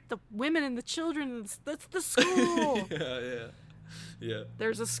protect the women and the children. That's the school. Yeah.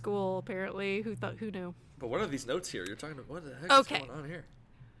 There's a school apparently. Who knew? But what are these notes here? You're talking about what the heck is going on here?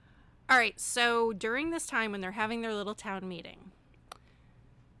 All right. So during this time when they're having their little town meeting,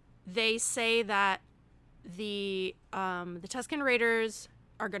 they say that the Tusken Raiders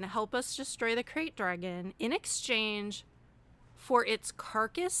are going to help us destroy the krayt dragon in exchange for its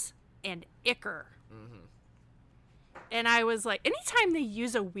carcass and ichor. Mm-hmm. And I was like, anytime they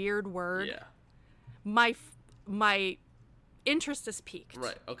use a weird word, my interest is piqued.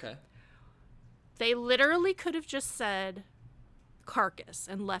 Right, okay. They literally could have just said carcass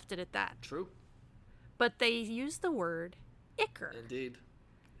and left it at that. True. But they used the word ichor. Indeed.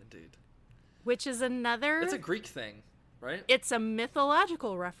 Which is another... It's a Greek thing, right? It's a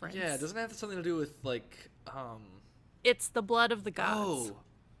mythological reference. Yeah, doesn't it have something to do with, like, It's the blood of the gods.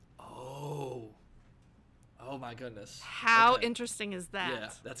 Oh my goodness. How interesting is that? Yeah,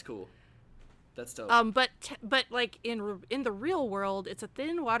 that's cool. That's dope. But like in the real world, it's a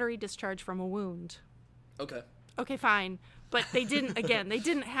thin, watery discharge from a wound. Okay, fine. But they didn't. Again, they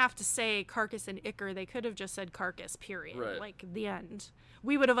didn't have to say carcass and ichor. They could have just said carcass. Period. Right. Like the end.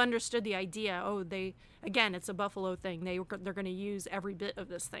 We would have understood the idea. Oh, it's a buffalo thing. They're going to use every bit of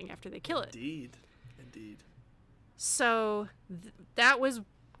this thing after they kill it. Indeed. So that was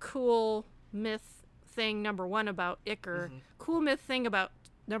cool myth thing number 1 about ichor. Mm-hmm. Cool myth thing about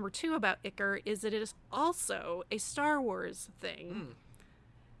number 2 about ichor is that it is also a Star Wars thing.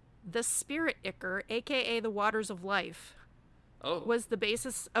 The spirit ichor, aka the waters of life, was the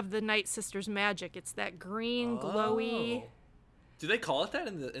basis of the Night Sisters' magic. It's that green, glowy. Do they call it that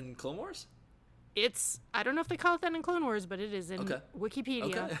in Clone Wars? I don't know if they call it that in Clone Wars, but it is in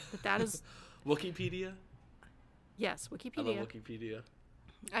Wikipedia. Okay. But that is Wikipedia? Yes, Wikipedia. I love Wikipedia.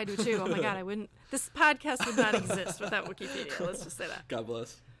 I do too. Oh my God, I wouldn't. This podcast would not exist without Wikipedia. Let's just say that. God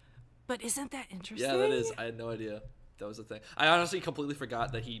bless. But isn't that interesting? Yeah, that is. I had no idea that was a thing. I honestly completely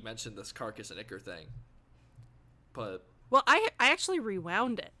forgot that he mentioned this carcass and ichor thing. But well, I actually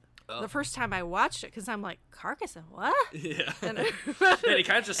rewound it the first time I watched it because I'm like, carcass and what? Yeah. And he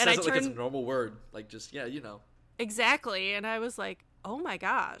kind of just says it like it's a normal word, like just Exactly, and I was like, oh my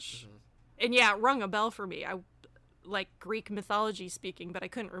gosh, and yeah, it rung a bell for me. I like Greek mythology speaking, but I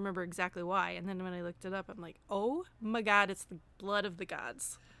couldn't remember exactly why. And then when I looked it up, I'm like, oh my God, it's the blood of the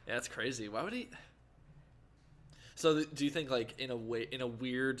gods. Yeah, it's crazy. Why would he? So do you think, like, in a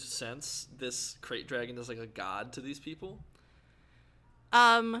weird sense, this krayt dragon is like a god to these people?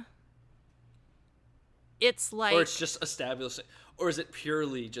 It's like, or it's just establishing, or is it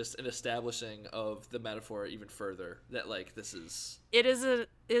purely just an establishing of the metaphor even further that like this is? It is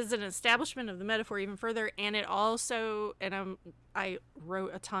an establishment of the metaphor even further, and it also, and I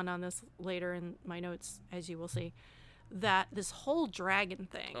wrote a ton on this later in my notes, as you will see, that this whole dragon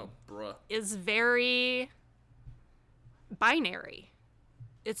thing is very binary.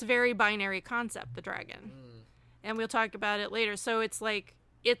 it's a very binary concept, the dragon. And we'll talk about it later. So it's like,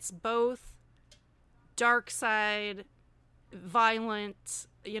 it's both dark side, violent,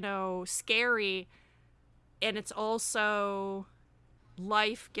 scary, and it's also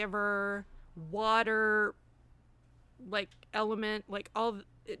life giver, water, like element, like all,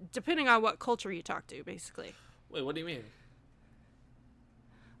 depending on what culture you talk to, basically. Wait, what do you mean?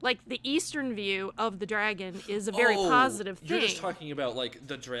 Like, the Eastern view of the dragon is a very positive thing. You're just talking about, like,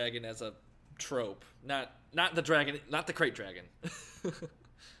 the dragon as a trope, not the dragon, not the krayt dragon.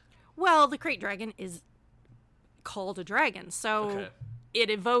 Well, the krayt dragon is called a dragon, so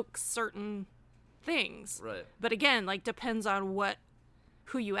it evokes certain things. Right. But again, like, depends on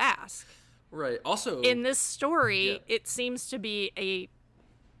who you ask. Right. Also, in this story, it seems to be a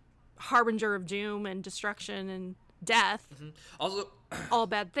harbinger of doom and destruction and death. Also, all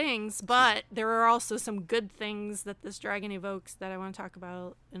bad things, but there are also some good things that this dragon evokes that I want to talk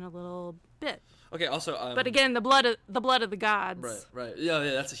about in a little bit. Okay. Also, but again, the blood of the gods. Right. Yeah.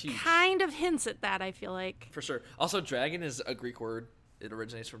 That's a huge. Kind of hints at that, I feel like. For sure. Also, dragon is a Greek word. It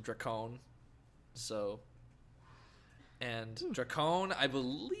originates from dracon. So. And dracon, I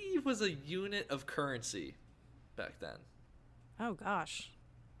believe, was a unit of currency back then. Oh gosh.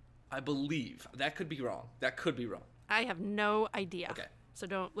 I believe. That could be wrong. I have no idea. Okay. So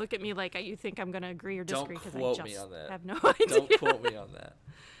don't look at me like you think I'm going to agree or disagree, because I quote me on that. have no idea. Don't quote me on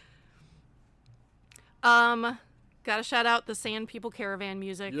that. Gotta shout out the Sand People Caravan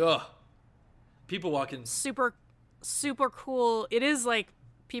music. Yeah. People walking. Super, super cool. It is like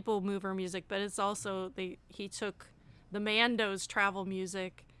people mover music, but it's also, he took the Mando's travel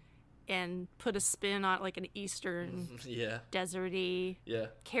music and put a spin on, like, an Eastern, deserty,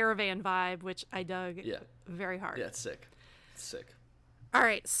 caravan vibe, which I dug very hard. Yeah, it's sick. All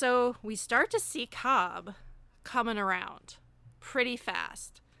right, so we start to see Cobb coming around pretty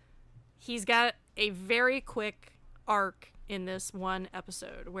fast. He's got a very quick arc in this one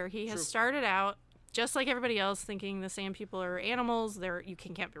episode where he has started out just like everybody else, thinking the Sand People are animals. You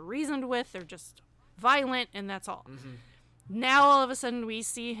can't be reasoned with. They're just violent, and that's all. Now all of a sudden we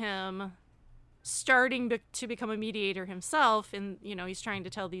see him starting to become a mediator himself, and he's trying to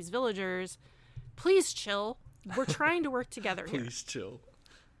tell these villagers, please chill, we're trying to work together here. Please chill,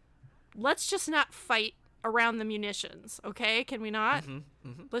 let's just not fight around the munitions, okay? Can we not?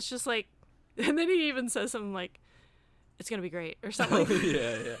 Let's just, like, and then he even says something like, it's gonna be great, or something.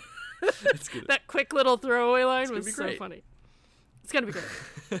 Yeah it's good. That quick little throwaway line was so funny. It's gonna be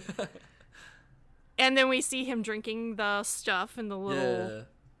great. And then we see him drinking the stuff in the little,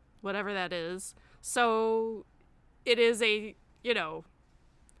 whatever that is. So it is a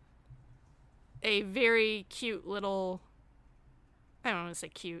very cute little, I don't want to say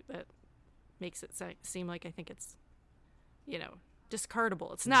cute, that makes it seem like I think it's,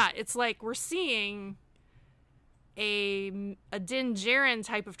 discardable. It's not. It's like we're seeing a Din Djarin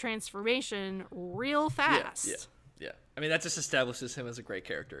type of transformation real fast. Yeah. I mean, that just establishes him as a great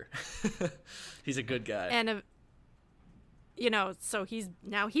character. He's a good guy. And, so he's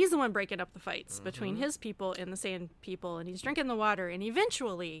the one breaking up the fights between his people and the Sand People, and he's drinking the water, and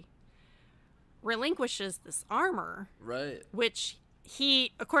eventually relinquishes this armor. Right. Which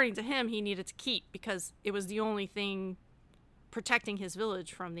according to him, he needed to keep because it was the only thing protecting his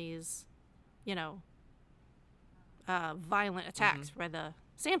village from these, violent attacks by the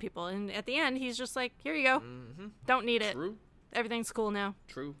Sand People. And at the end, he's just like, here you go. Don't need it. True. Everything's cool now.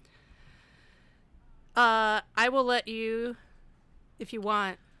 True. I will let you, if you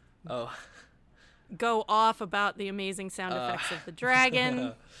want, go off about the amazing sound effects of the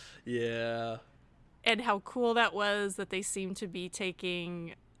dragon. Yeah. And how cool that was that they seem to be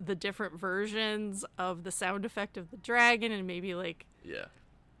taking the different versions of the sound effect of the dragon and maybe, like,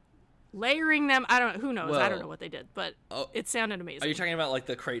 layering them. I don't know. Who knows? I don't know what they did, but it sounded amazing. Are you talking about, like,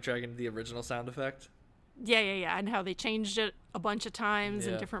 the krayt dragon, the original sound effect? Yeah. And how they changed it a bunch of times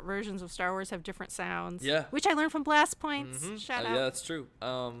and different versions of Star Wars have different sounds. Yeah. Which I learned from Blast Points. Shout out. Yeah, that's true.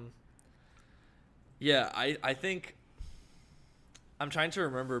 I think I'm trying to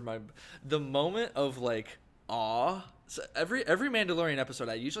remember the moment of, like, awe. So every Mandalorian episode,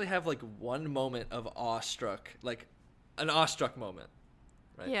 I usually have, like, one moment of awestruck, like an awestruck moment,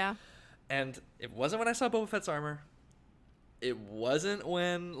 right? Yeah. And it wasn't when I saw Boba Fett's armor. It wasn't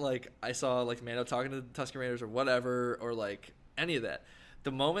when, like, I saw, like, Mando talking to the Tusken Raiders or whatever, or, like, any of that.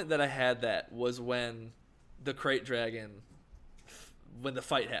 The moment that I had that was when the krayt dragon, when the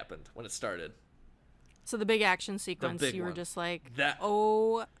fight happened, when it started. So the big action sequence, you were just like,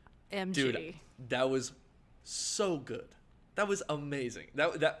 OMG. Dude, that was so good. That was amazing.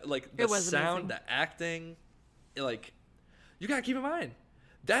 That like, the sound, amazing. The acting, like, you gotta keep in mind,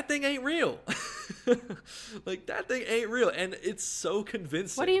 that thing ain't real. Like, that thing ain't real, and it's so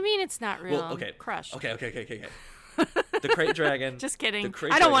convincing. What do you mean it's not real? Well, okay. Crushed. Okay. The krayt dragon. Just kidding.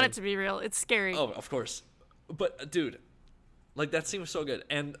 I don't want it to be real. It's scary. Oh, of course. But, dude, like, that scene was so good,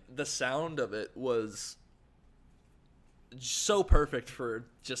 and the sound of it was so perfect for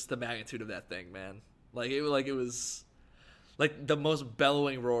just the magnitude of that thing, man. It was like the most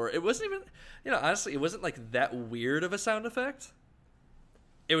bellowing roar. It wasn't even, honestly, it wasn't like that weird of a sound effect.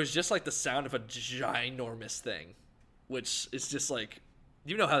 It was just like the sound of a ginormous thing, which is just like,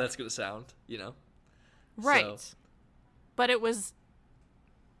 you know how that's going to sound, Right. So. But it was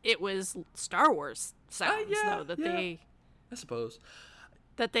Star Wars sounds, though, I suppose.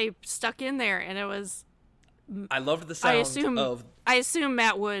 That they stuck in there, and it was... I loved the sound I assume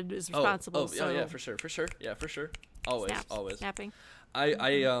Matt Wood is responsible. Yeah, for sure. Yeah, for sure. Always. Snapping. I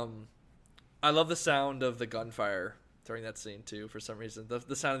love the sound of the gunfire during that scene too. For some reason,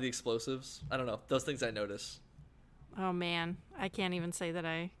 the sound of the explosives. I don't know, those things I notice. Oh man, I can't even say that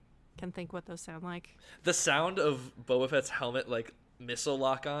I can think what those sound like. The sound of Boba Fett's helmet, like missile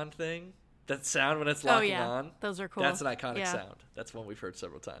lock on thing. That sound when it's locking on. Those are cool. That's an iconic sound. That's one we've heard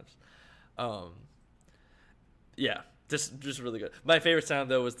several times. Yeah, just really good. My favorite sound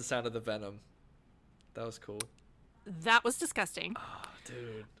though was the sound of the venom. That was cool. That was disgusting. Oh,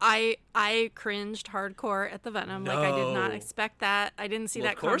 dude. I cringed hardcore at the venom. No. Like, I did not expect that. I didn't see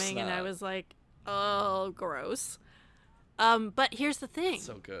that coming, not. And I was like, oh, gross. But here's the thing.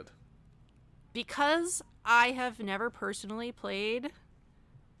 So good. Because I have never personally played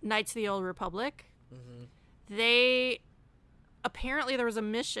Knights of the Old Republic, apparently there was a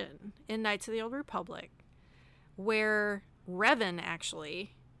mission in Knights of the Old Republic where Revan,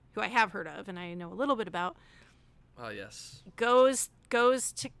 actually, who I have heard of and I know a little bit about, oh yes, goes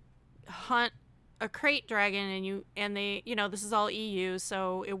to hunt a krayt dragon, and they, this is all EU,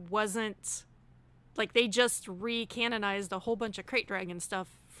 so it wasn't like they just re-canonized a whole bunch of krayt dragon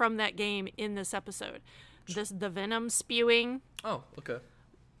stuff from that game in this episode. The venom spewing. Oh, okay.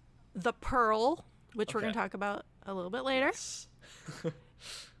 The pearl, which we're going to talk about a little bit later. Yes.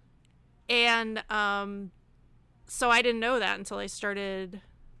 And so I didn't know that until I started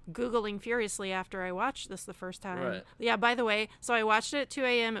Googling furiously after I watched this the first time. Right. Yeah, by the way, so I watched it at 2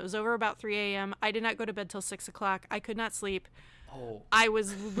 a.m. It was over about 3 a.m. I did not go to bed till 6 o'clock. I could not sleep. Oh. I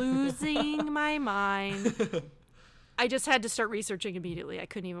was losing my mind. I just had to start researching immediately. I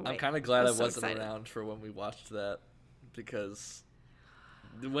couldn't even wait. I'm kind of glad I wasn't excited. around for when we watched that, because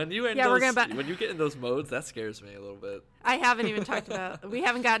when you get in those modes, that scares me a little bit. I haven't even talked about. We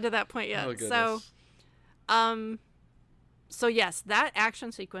haven't gotten to that point yet. Oh, goodness. So yes, that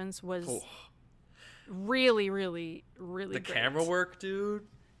action sequence was really, really, really the great. camera work, dude,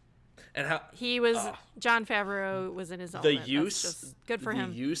 and how he was Jon Favreau was in his element. The use, that's just good for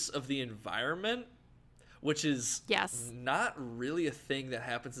him. The use of the environment, which is not really a thing that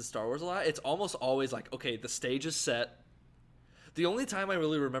happens in Star Wars a lot. It's almost always like, okay, the stage is set. The only time I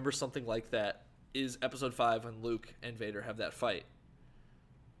really remember something like that is Episode 5 when Luke and Vader have that fight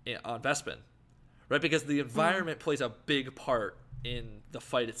on Bespin, right? Because the environment plays a big part in the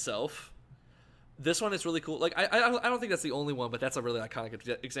fight itself. This one is really cool. Like, I don't think that's the only one, but that's a really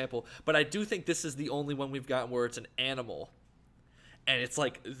iconic example. But I do think this is the only one we've gotten where it's an animal, and it's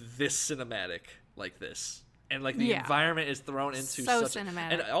like this cinematic, like this, and like the environment is thrown into such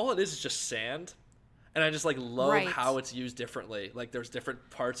cinematic, and all it is just sand. And I just like love how it's used differently. Like, there's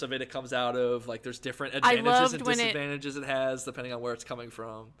different parts of it comes out of. Like, there's different advantages and disadvantages it has depending on where it's coming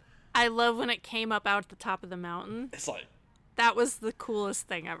from. I love when it came up out at the top of the mountain. It's like, that was the coolest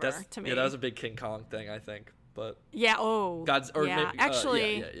thing ever to me. Yeah, that was a big King Kong thing, I think. But yeah, or maybe,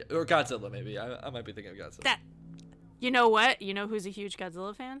 actually, or Godzilla maybe. I might be thinking of Godzilla. That, you know what? You know who's a huge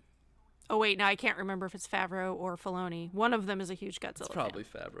Godzilla fan? Oh wait, no, I can't remember if it's Favreau or Filoni. One of them is a huge Godzilla. It's probably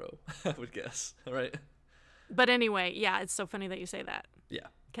fan. Favreau, I would guess. Right. But anyway, yeah, it's so funny that you say that. Yeah.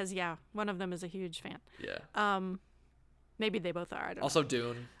 Because one of them is a huge fan. Yeah. Maybe they both are. I don't also, know.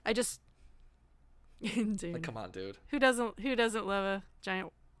 Dune. I just Dune. Like, come on, dude. Who doesn't love a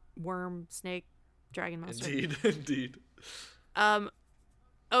giant worm, snake, dragon monster? Indeed.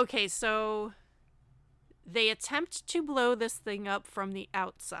 Okay, so they attempt to blow this thing up from the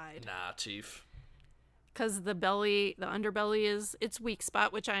outside. Nah, Chief. Because the underbelly is its weak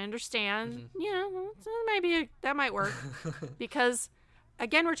spot, which I understand. Mm-hmm. Yeah, that might work. Because,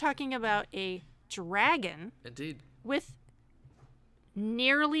 again, we're talking about a dragon. Indeed. With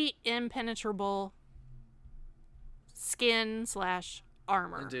nearly impenetrable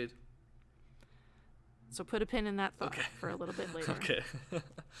skin/armor. Indeed. So put a pin in that thought for a little bit later. Okay.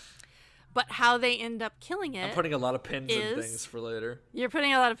 But how they end up killing it, I'm putting a lot of pins in things for later. You're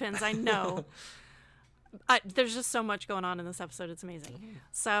putting a lot of pins, I know. There's just so much going on in this episode. It's amazing.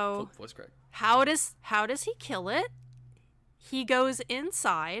 So, voice crack. How does he kill it? He goes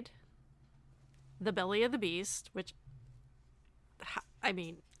inside the belly of the beast, which, I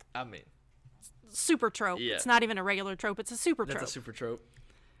mean, super trope. Yeah. It's not even a regular trope. It's a super trope. That's a super trope.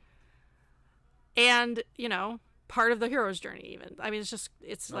 And, you know, part of the hero's journey even. I mean,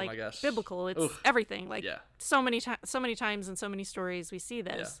 it's like biblical. It's everything. Like so many times in so many stories we see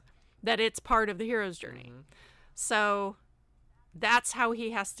this, that it's part of the hero's journey. Mm-hmm. So that's how he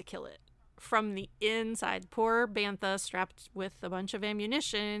has to kill it. From the inside. Poor Bantha strapped with a bunch of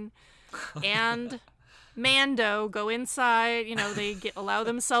ammunition and Mando go inside, you know, they allow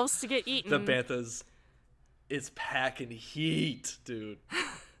themselves to get eaten. The Banthas is packing heat, dude.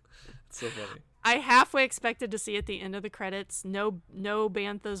 It's so funny. I halfway expected to see at the end of the credits, no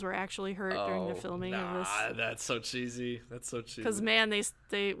Banthas were actually hurt during the filming of this. That's so cheesy. That's so cheesy. Because, man,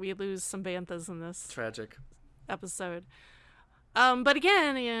 we lose some Banthas in this tragic episode. But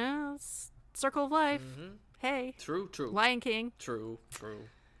again, it's circle of life. Mm-hmm. Hey. True. Lion King. True.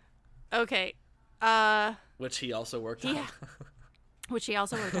 Okay. Which he also worked on. Which he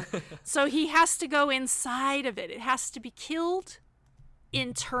also worked on. So he has to go inside of it. It has to be killed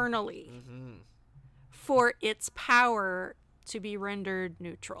internally for its power to be rendered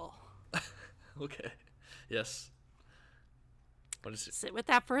neutral. Okay. Yes. What is it? Sit with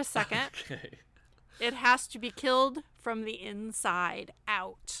that for a second. Okay. It has to be killed from the inside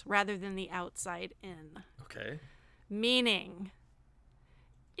out rather than the outside in. Okay. Meaning,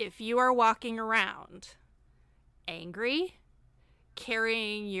 if you are walking around angry,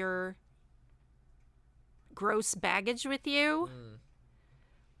 carrying your gross baggage with you,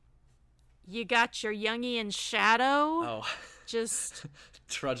 you got your Jungian shadow just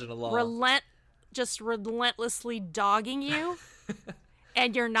trudging along, just relentlessly dogging you.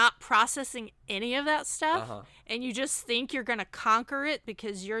 And you're not processing any of that stuff, and you just think you're gonna conquer it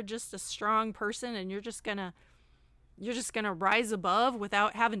because you're just a strong person, and you're just gonna rise above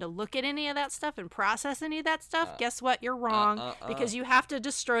without having to look at any of that stuff and process any of that stuff. Guess what? You're wrong, because you have to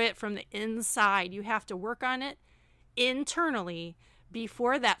destroy it from the inside. You have to work on it internally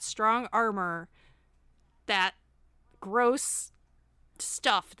before that strong armor, that gross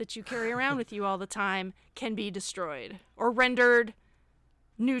stuff that you carry around with you all the time, can be destroyed or rendered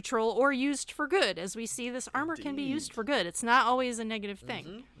neutral or used for good. As we see, this armor can be used for good. It's not always a negative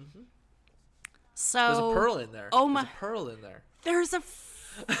thing. So there's a pearl in there. There's a pearl in there. There's a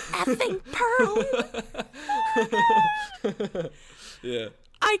effing pearl. Yeah.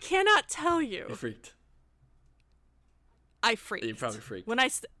 I cannot tell you. You freaked. I freaked. You probably freaked. When I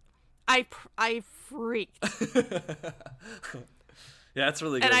freaked. Yeah, that's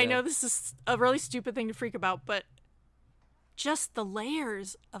really good. And I know this is a really stupid thing to freak about, but just the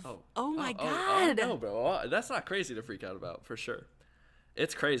layers of oh my god. No, bro. That's not crazy to freak out about, for sure.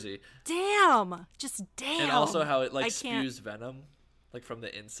 It's crazy. Damn. Just damn. And also how it spews venom from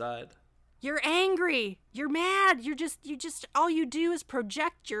the inside. You're angry. You're mad. You just all you do is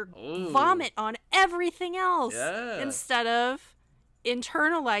project your vomit on everything else instead of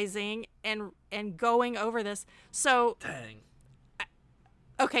internalizing and going over this. So dang.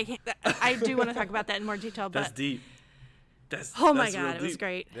 Okay, I do want to talk about that in more detail, but that's deep. Oh my god, it was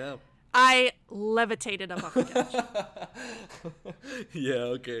great. Yeah. I levitated up off the couch. Yeah,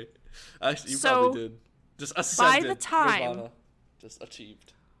 okay. Actually, you probably did. Just ascended. By the time Nirvana. Just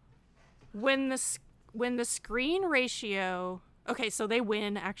achieved. When the screen ratio, okay, so they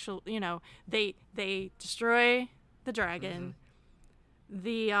win. Actually, they destroy the dragon.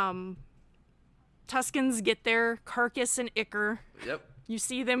 The Tuskens get their carcass and ichor. Yep. You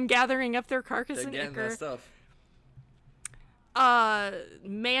see them gathering up their carcass They're and getting ichor. that stuff.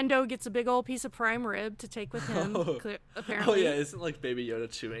 Mando gets a big old piece of prime rib to take with him, apparently. Oh yeah, isn't Baby Yoda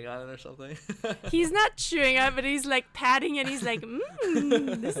chewing on it or something? He's not chewing on it, but he's patting it. He's like,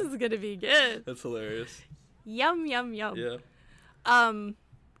 this is gonna be good. That's hilarious. Yum, yum, yum. Yeah.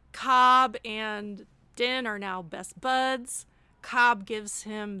 Cobb and Din are now best buds. Cobb gives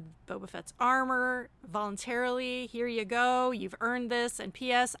him Boba Fett's armor voluntarily. Here you go. You've earned this. And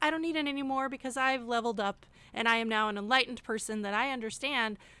P.S. I don't need it anymore because I've leveled up and I am now an enlightened person that I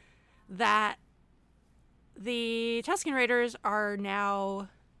understand that the Tusken Raiders are now,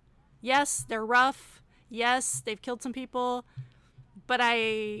 yes, they're rough. Yes, they've killed some people, but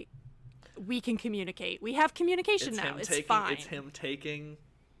we can communicate. We have communication now. It's fine. It's him taking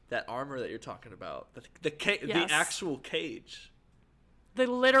that armor that you're talking about. The actual cage. The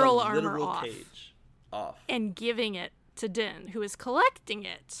literal armor cage off. And giving it to Din, who is collecting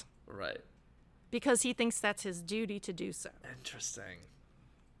it Right. Because he thinks that's his duty to do so. Interesting.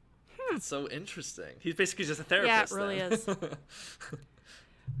 It's so interesting. He's basically just a therapist. Yeah, it really is.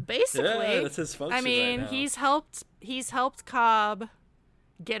 Basically, yeah, that's his function. I mean, right now. he's helped Cobb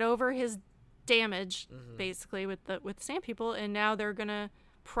get over his damage, basically with the Sand People, and now they're gonna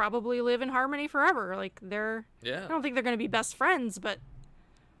probably live in harmony forever. Like I don't think they're gonna be best friends, but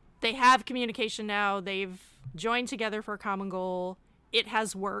they have communication now. They've joined together for a common goal. It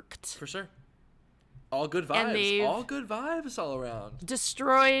has worked for sure. All good vibes. All good vibes all around.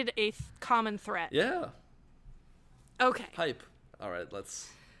 Destroyed a common threat. Yeah. Okay. Hype. All right, let's...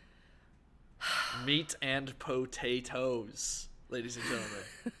 Meat and potatoes, ladies and gentlemen.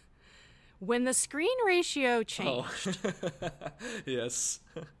 When the screen ratio changed... Yes.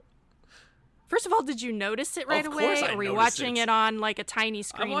 First of all, did you notice it right away? Of course I or were you noticed watching it on like a tiny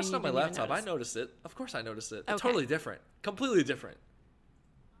screen? I'm watching on my laptop. I noticed it. Of course I noticed it. Okay. Totally different. Completely different.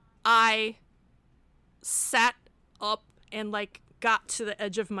 I sat up and like got to the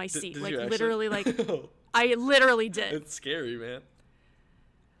edge of my seat. Did like you actually? Literally like I literally did. It's scary, man.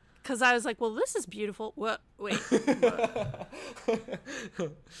 Cause I was like, well, this is beautiful. What? Wait.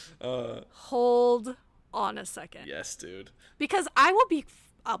 Hold on a second. Yes, dude. Because I'll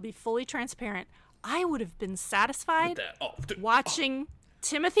be fully transparent. I would have been satisfied watching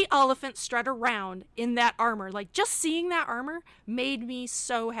Timothy Olyphant strut around in that armor. Like, just seeing that armor made me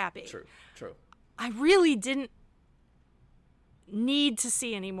so happy. True. I really didn't need to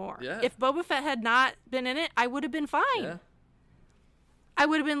see any more. Yeah. If Boba Fett had not been in it, I would have been fine. Yeah. I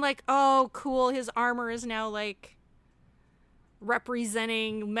would have been like, oh, cool, his armor is now, like,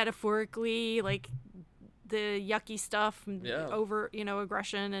 representing metaphorically, like, the yucky stuff and over,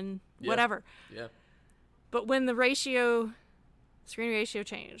 aggression and whatever. Yeah. But when the screen ratio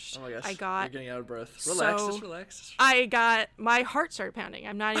changed, oh my gosh, I got... You're getting out of breath. Relax, just relax. My heart started pounding.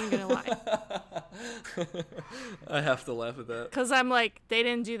 I'm not even going to lie. I have to laugh at that. Because I'm like, they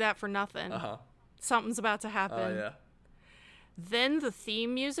didn't do that for nothing. Uh-huh. Something's about to happen. Oh, yeah. Then the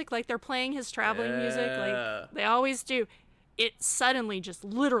theme music, like they're playing his traveling music, like they always do. It suddenly just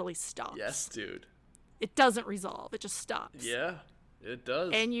literally stops. Yes, dude. It doesn't resolve. It just stops. Yeah, it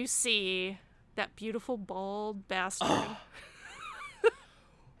does. And you see that beautiful bald bastard.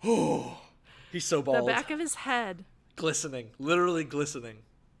 Oh, he's so bald. The back of his head. Glistening. Literally glistening.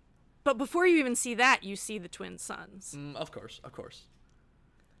 But before you even see that, you see the twin suns. Of course.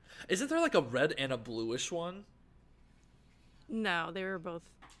 Isn't there like a red and a bluish one? No, they were both.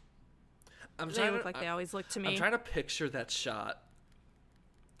 They look like they always look to me. I'm trying to picture that shot.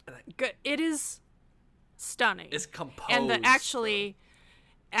 Good. It is stunning. It's composed. And actually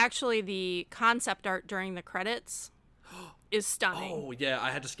the concept art during the credits is stunning. Oh yeah,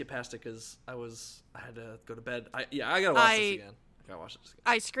 I had to skip past it because I had to go to bed. I gotta watch this again.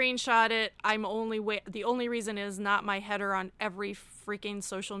 I screenshot it. The only reason is not my header on every freaking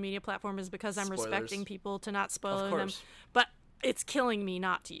social media platform is because I'm respecting people to not spoil them. But it's killing me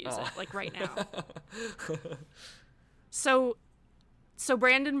not to use it, like right now. So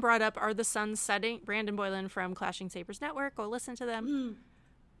Brandon brought up Are the Suns Setting? Brandon Boylan from Clashing Sabers Network. Go listen to them.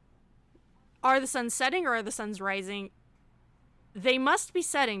 Are the suns setting or are the suns rising? They must be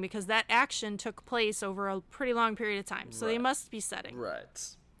setting because that action took place over a pretty long period of time. So they must be setting.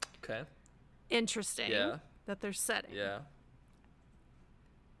 Right. Okay. Interesting. Yeah. That they're setting. Yeah.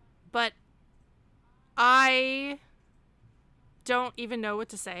 But I don't even know what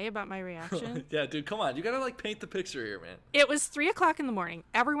to say about my reaction. Yeah, dude, come on. You gotta like paint the picture here, man. It was 3:00 in the morning.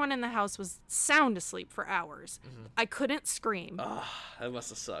 Everyone in the house was sound asleep for hours. I couldn't scream. That must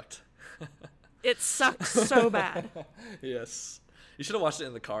have sucked. It sucked so bad. Yes. You should have watched it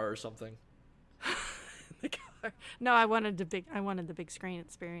in the car or something. The car. No, I wanted the big screen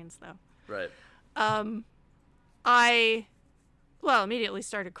experience though. Right. I immediately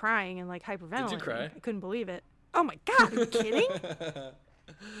started crying and like hyperventilating. Did you cry? I couldn't believe it. Oh my god, are you kidding?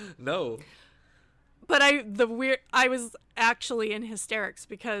 No. But I was actually in hysterics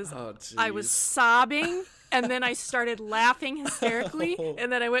because I was sobbing and then I started laughing hysterically and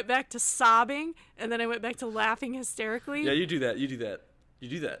then I went back to sobbing and then I went back to laughing hysterically. Yeah, you do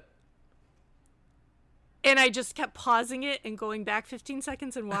that. And I just kept pausing it and going back 15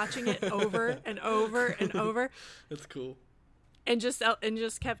 seconds and watching it over and over and over. That's cool. And just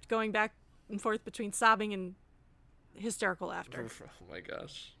kept going back and forth between sobbing and hysterical laughter. Oh my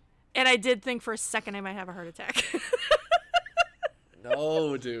gosh. And I did think for a second I might have a heart attack.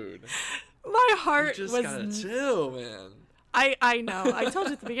 No, dude. My heart you just was... gotta chill, man. I know. I told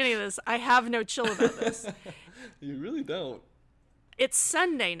you at the beginning of this, I have no chill about this. You really don't. It's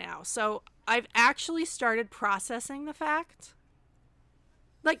Sunday now, so I've actually started processing the fact.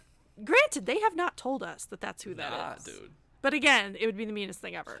 Like, granted, they have not told us that that's who that is. Dude. But again, it would be the meanest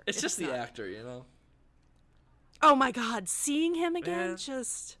thing ever. It's just the actor, you know? Oh my God, seeing him again,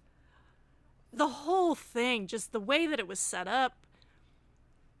 just the whole thing, just the way that it was set up,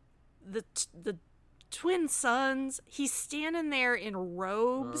 the twin sons, he's standing there in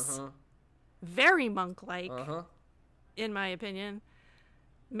robes, very monk-like, in my opinion,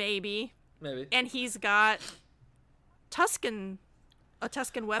 maybe, and he's got a Tuscan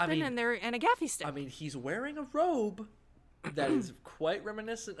weapon and a gaffy stick. I mean, he's wearing a robe that is quite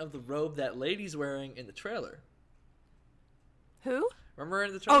reminiscent of the robe that lady's wearing in the trailer. Who? Remember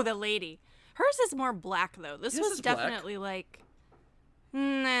in the trailer? Oh, the lady. Hers is more black, though. This was definitely black? Like,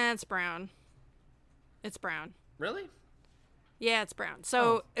 nah, it's brown. It's brown. Really? Yeah, it's brown.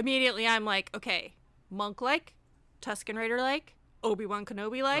 So immediately I'm like, okay, monk-like, Tuscan Raider-like, Obi-Wan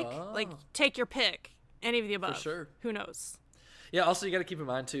Kenobi-like. Like, take your pick. Any of the above. For sure. Who knows? Yeah, also you got to keep in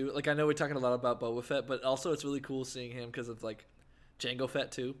mind, too, like, I know we're talking a lot about Boba Fett, but also it's really cool seeing him because of, like, Jango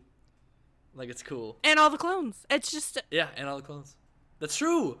Fett, too. Like, it's cool. And all the clones. It's just... Yeah, and all the clones. That's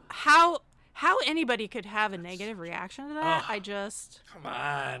true. How anybody could have a negative reaction to that, I just... Come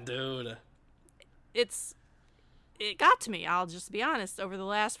on, dude. It got to me. I'll just be honest. Over the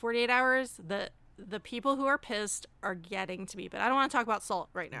last 48 hours, the people who are pissed are getting to me. But I don't want to talk about Salt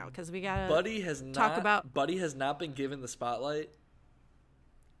right now because we got to Buddy has not been given the spotlight.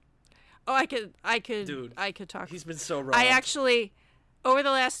 Oh, I could Dude, I could talk. He's been so wrong. I actually, over the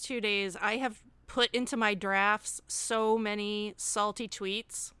last 2 days, I have put into my drafts so many salty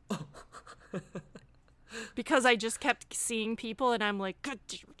tweets. Because I just kept seeing people and I'm like,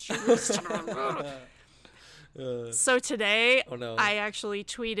 so today, I actually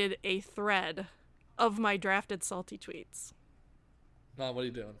tweeted a thread of my drafted salty tweets. Mom, what are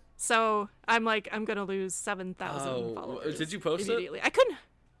you doing? So I'm like, I'm going to lose 7,000 followers. Did you post immediately. it? I couldn't.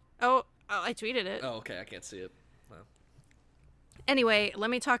 Oh, I tweeted it. Oh, okay. I can't see it. No. Anyway,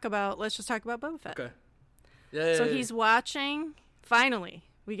 let's just talk about Boba Fett. Okay. Yay. So he's watching. Finally,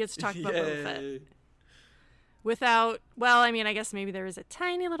 we get to talk about Boba Fett. Without, well, I mean, I guess maybe there is a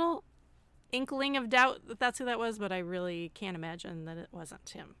tiny little inkling of doubt that that's who that was, but I really can't imagine that it wasn't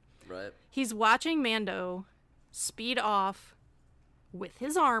him. Right. He's watching Mando speed off with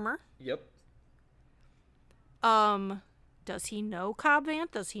his armor. Yep. Does he know Cobb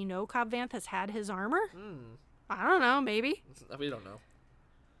Vanth? Does he know Cobb Vanth has had his armor? I don't know, maybe. We don't know.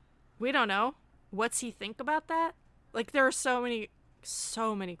 We don't know. What's he think about that? Like, there are so many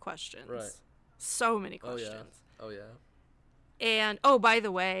questions. Right. So many questions. Oh, yeah. And, oh, by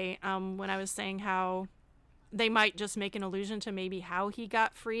the way, when I was saying how they might just make an allusion to maybe how he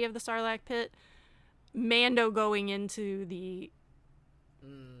got free of the Sarlacc pit, Mando going into the,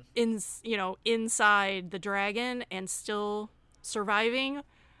 inside the dragon and still surviving,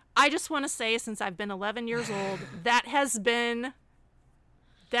 I just want to say, since I've been 11 years old, that has been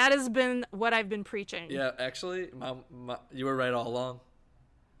what I've been preaching. Yeah, actually, Mom, you were right all along.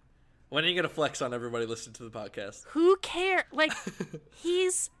 When are you going to flex on everybody listening to the podcast? Who cares? Like,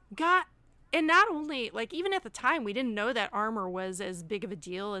 he's got... And not only... Like, even at the time, we didn't know that armor was as big of a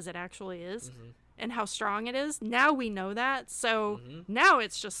deal as it actually is. And how strong it is. Now we know that. So, now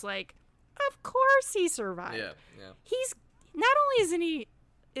it's just like, of course he survived. Yeah. He's... Not only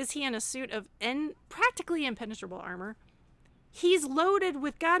is he in a suit of practically impenetrable armor, he's loaded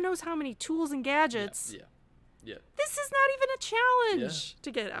with God knows how many tools and gadgets. Yeah. This is not even a challenge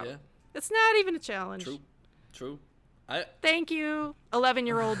to get out. Yeah. It's not even a challenge. True. Thank you,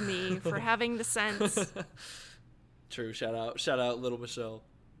 11-year-old me, for having the sense. True. Shout out, little Michelle.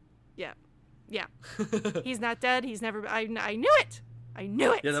 Yeah. He's not dead. He's never. I knew it.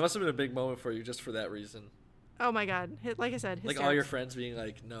 Yeah, that must have been a big moment for you, just for that reason. Oh my God! Like I said, like all your friends being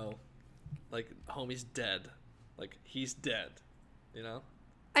like, "No, like homie's dead. Like he's dead." You know.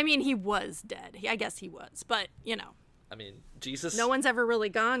 I mean, he was dead. I guess he was, but you know. I mean, Jesus... No one's ever really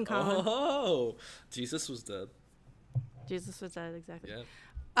gone, Colin. Oh, Jesus was dead. Jesus was dead, exactly.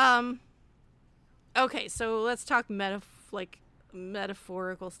 Yeah. Okay, so let's talk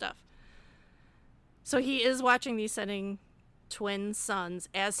metaphorical stuff. So he is watching these setting twin suns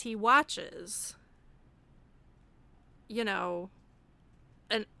as he watches, another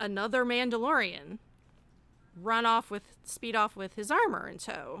Mandalorian speed off with his armor in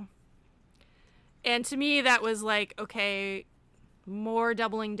tow. And to me, that was like, okay, more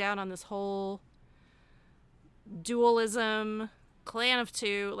doubling down on this whole dualism, clan of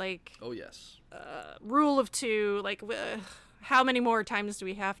two, like... Oh, yes. Rule of two, like, how many more times do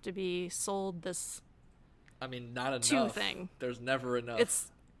we have to be sold this... I mean, not enough. Two thing. There's never enough.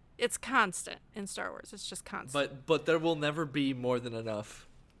 It's constant in Star Wars. It's just constant. But there will never be more than enough.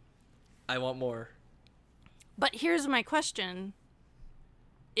 I want more. But here's my question.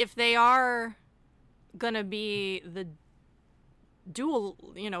 If they are going to be the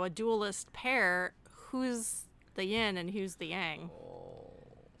a dualist pair, who's the yin and who's the yang?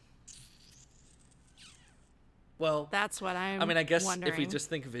 Well, that's what I guess wondering. If we just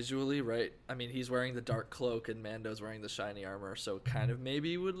think visually, right? I mean, he's wearing the dark cloak and Mando's wearing the shiny armor, so kind of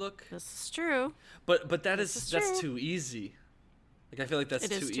maybe would look. This is true. But that's too easy. Like, I feel like that's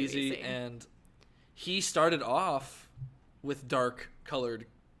too easy, and he started off with dark colored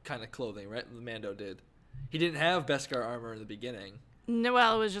kind of clothing, right? Mando did. He didn't have Beskar armor in the beginning. No,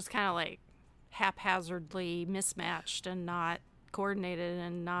 well, it was just kind of like haphazardly mismatched and not coordinated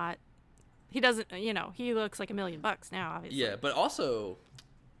and not. He doesn't, he looks like $1 million now, obviously. Yeah, but I also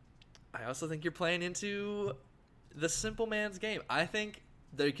think you're playing into the simple man's game. I think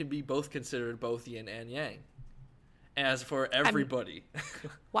they can be both considered both yin and yang. As for everybody.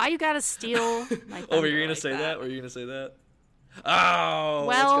 Why you gotta steal my Oh, were you gonna say that? Were you gonna say that? Oh,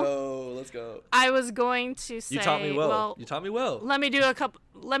 well, let's go. I was going to say. You taught me well. You taught me well. Let me do a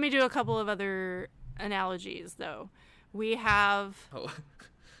couple of other analogies, though. We have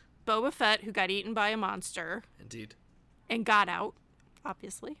Boba Fett, who got eaten by a monster. Indeed. And got out,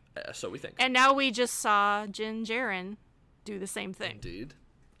 obviously. So we think. And now we just saw Din Djarin do the same thing.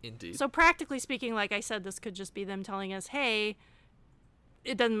 Indeed. So practically speaking, like I said, this could just be them telling us, hey,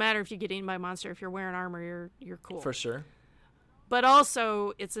 it doesn't matter if you get eaten by a monster. If you're wearing armor, you're cool. For sure. But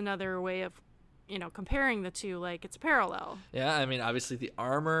also, it's another way of, comparing the two. Like, it's a parallel. Yeah, I mean, obviously the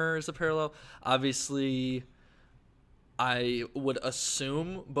armor is a parallel. Obviously, I would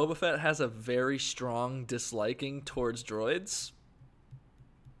assume Boba Fett has a very strong disliking towards droids.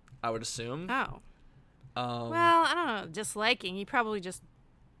 I would assume. Oh. Well, I don't know. Disliking. He probably just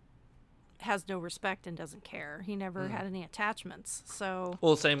has no respect and doesn't care. He never had any attachments. So.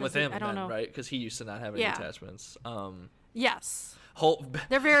 Well, same with him, I don't know. Right? Because he used to not have any attachments. Yes.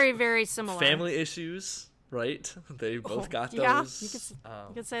 They're very, very similar. Family issues, right? They both got those. Yeah,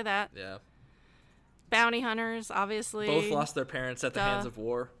 you could say that. Yeah. Bounty hunters, obviously. Both lost their parents at the hands of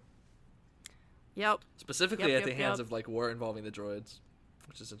war. Yep. Specifically at the hands of, war involving the droids,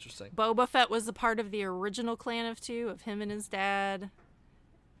 which is interesting. Boba Fett was a part of the original clan of two, of him and his dad.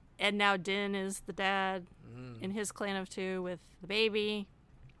 And now Din is the dad in his clan of two with the baby.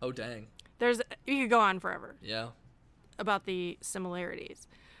 Oh, dang. You could go on forever. Yeah. About the similarities.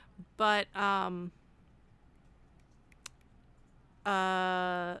 But, so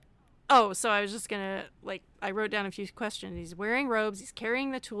I was just gonna, I wrote down a few questions. He's wearing robes. He's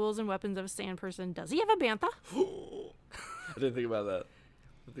carrying the tools and weapons of a sand person. Does he have a bantha? I didn't think about that.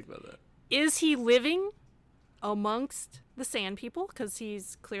 Is he living amongst the sand people? Because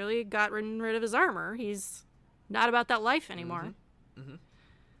he's clearly gotten rid of his armor. He's not about that life anymore. Mm-hmm.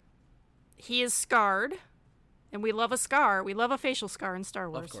 He is scarred. And we love a scar. We love a facial scar in Star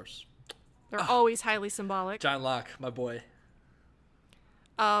Wars. Of course. They're always highly symbolic. John Locke, my boy.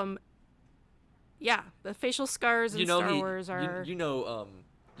 Yeah, the facial scars in Star Wars are... You know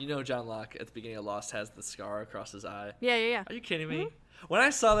John Locke at the beginning of Lost has the scar across his eye. Yeah. Are you kidding me? Mm-hmm. When I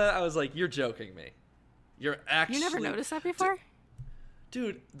saw that, I was like, you're joking me. You're actually... You never noticed that before?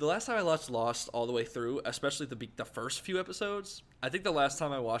 Dude, the last time I watched Lost all the way through, especially the first few episodes, I think the last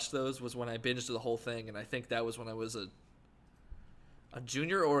time I watched those was when I binged the whole thing, and I think that was when I was a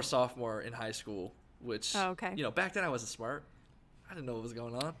junior or a sophomore in high school, which, back then I wasn't smart. I didn't know what was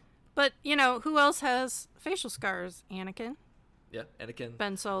going on. But, who else has facial scars? Anakin. Yeah, Anakin.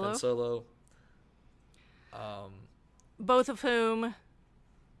 Ben Solo. Both of whom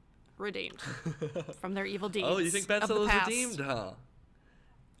redeemed from their evil deeds. Oh, you think Ben Solo's redeemed, huh?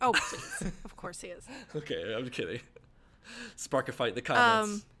 Oh, please. Of course he is. Okay, I'm kidding. Spark a fight in the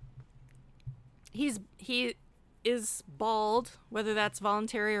comments. He is bald, whether that's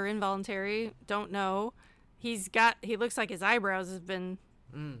voluntary or involuntary, don't know. He looks like his eyebrows have been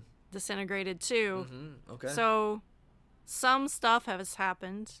disintegrated too. Mm-hmm. Okay. So some stuff has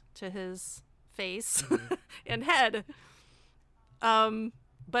happened to his face and head.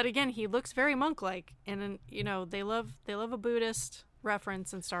 But again, he looks very monk-like, and they love a Buddhist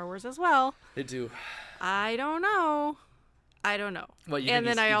reference in Star Wars as well. They do. I don't know. What, you and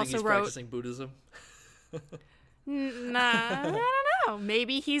think then I also he's wrote practicing Buddhism? Nah, I don't know.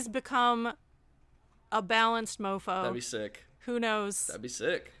 Maybe he's become a balanced mofo. That'd be sick. Who knows? That'd be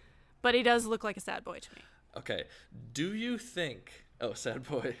sick. But he does look like a sad boy to me. Okay. Do you think... Oh, sad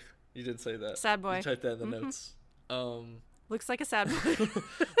boy. You did say that. Sad boy. You typed that in the notes. Looks like a sad boy.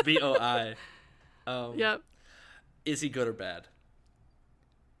 BOI. Yep. Is he good or bad?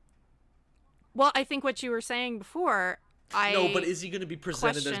 Well, I think what you were saying before, No, but is he going to be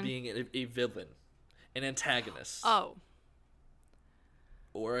presented as being a villain, an antagonist? Oh.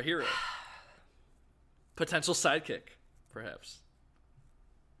 Or a hero? Potential sidekick, perhaps.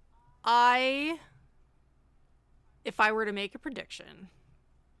 If I were to make a prediction,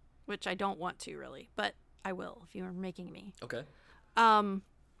 which I don't want to really, but I will if you are making me. Okay.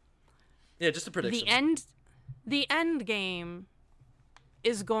 Yeah, just a prediction. The end game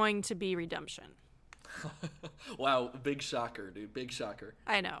is going to be redemption. Wow, big shocker, dude. Big shocker.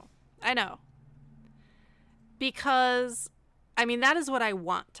 I know. Because, I mean, that is what I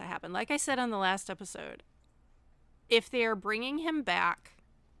want to happen. Like I said on the last episode, if they are bringing him back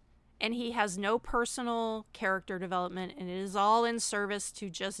and he has no personal character development and it is all in service to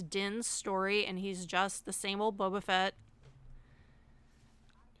just Din's story and he's just the same old Boba Fett,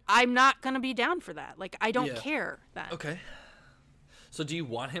 I'm not going to be down for that. Like, I don't care then. Okay. So do you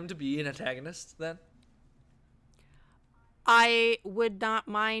want him to be an antagonist then? I would not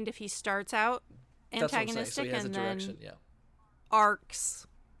mind if he starts out antagonistic so and then arcs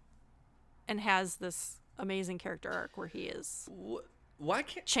and has this amazing character arc where he is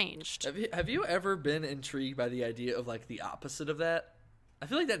changed. Have you ever been intrigued by the idea of like the opposite of that? I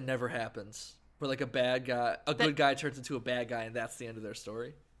feel like that never happens. Where like a good guy turns into a bad guy and that's the end of their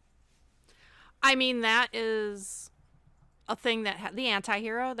story. I mean, that is a thing that the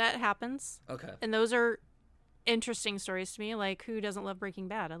anti-hero that happens. Okay. And those are interesting stories to me. Like, who doesn't love Breaking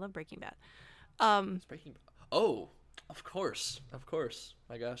Bad? I love Breaking Bad. Oh, of course.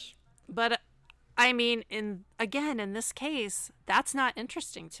 My gosh. But I mean, in this case, that's not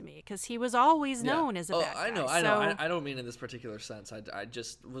interesting to me because he was always known as a bad guy. I know. I don't mean in this particular sense. I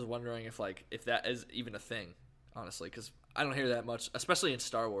just was wondering if that is even a thing, honestly, because I don't hear that much, especially in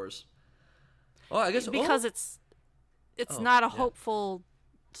Star Wars. Oh, I guess because it's not a hopeful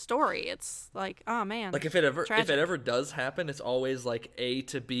story. It's like, oh man, like if it ever does happen, it's always like A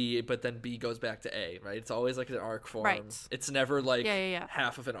to B, but then B goes back to A, right? It's always like an arc form. Right. It's never like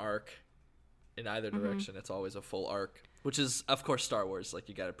half of an arc in either direction. It's always a full arc, which is of course Star Wars. Like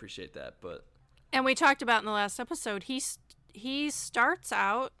you got to appreciate that. But and we talked about in the last episode, he starts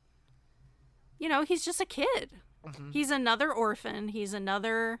out, he's just a kid. Mm-hmm. He's another orphan. He's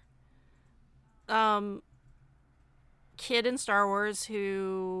another kid in Star Wars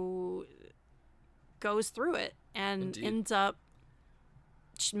who goes through it and ends up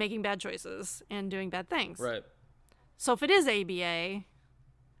making bad choices and doing bad things. Right. So if it is ABA,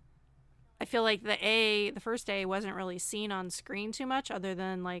 I feel like the first A wasn't really seen on screen too much other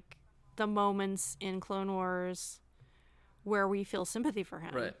than like the moments in Clone Wars where we feel sympathy for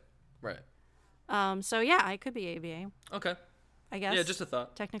him. Right. So yeah, it could be ABA. Okay. I guess. Yeah, just a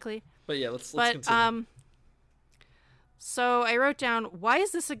thought. Technically. But yeah, let's continue. So I wrote down, why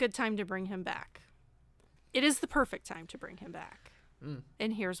is this a good time to bring him back? It is the perfect time to bring him back. Mm.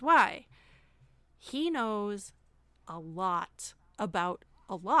 And here's why. He knows a lot about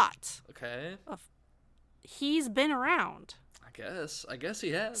a lot. Okay. He's been around. I guess he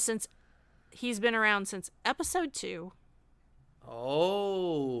has. He's been around since episode 2.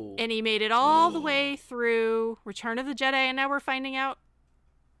 Oh. And he made it all the way through Return of the Jedi, and now we're finding out,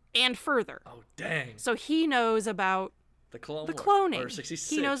 and further. Oh, dang. So he knows about the cloning. Or 66.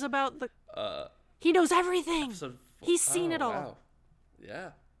 He knows about he knows everything. He's seen it all. Wow. Yeah,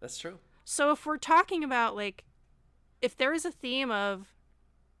 that's true. So if we're talking about, like, if there is a theme of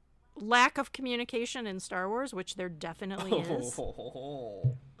lack of communication in Star Wars, which there definitely is.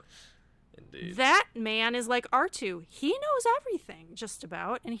 Indeed. That man is like R2. He knows everything, just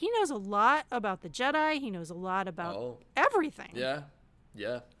about. And he knows a lot about the Jedi. He knows a lot about everything.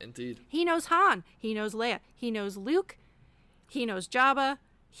 Yeah, indeed. He knows Han. He knows Leia. He knows Luke. He knows Jabba.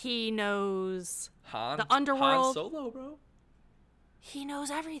 He knows the underworld. Han Solo, bro. He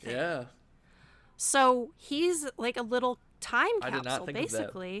knows everything. Yeah. So he's like a little time capsule, I did not think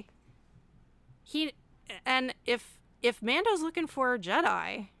basically. If Mando's looking for a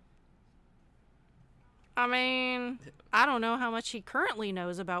Jedi, I mean, I don't know how much he currently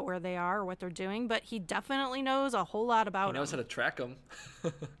knows about where they are or what they're doing, but he definitely knows a whole lot about them. He knows how to track them.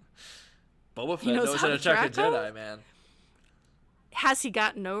 Boba Fett knows how to track a Jedi, man. Has he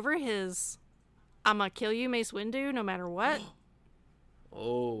gotten over his "I'm gonna kill you, Mace Windu, no matter what"?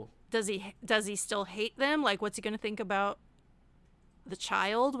 Oh. Does he still hate them? Like, what's he gonna think about the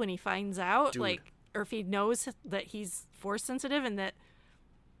child when he finds out? Dude. Like, or if he knows that he's Force sensitive and that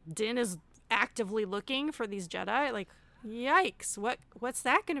Din is actively looking for these Jedi? Like, yikes! What's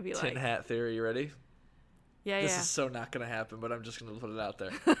that gonna be like? Tin hat theory. You ready? Yeah. This is so not gonna happen, but I'm just gonna put it out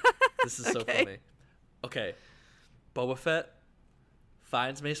there. This is so funny. Okay, Boba Fett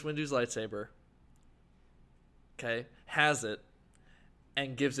finds Mace Windu's lightsaber, okay, has it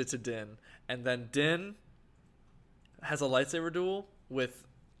and gives it to Din. And then Din has a lightsaber duel with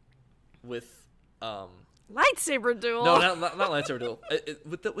lightsaber duel. No, not lightsaber duel.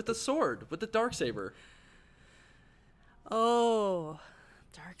 With the sword, with the dark saber. Oh,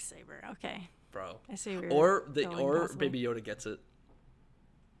 dark saber. Okay, bro. I see. Or Baby Yoda gets it,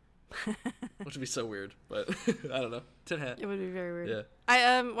 which would be so weird. But I don't know. Tin hat. It would be very weird. Yeah.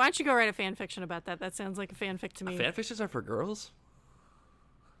 Why don't you go write a fan fiction about that? That sounds like a fanfic to me. Fan fictions are for girls.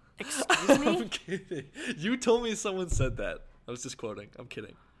 Excuse me. I'm kidding. You told me someone said that. I was just quoting. I'm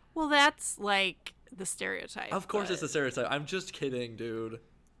kidding. Well, that's like the stereotype. Of course, it's the stereotype. I'm just kidding, dude.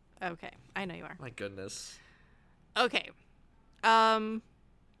 Okay, I know you are. My goodness. Okay.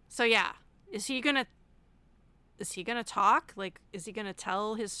 So yeah, is he gonna talk? Like, is he gonna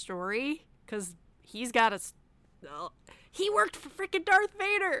tell his story? Because he's got he worked for freaking Darth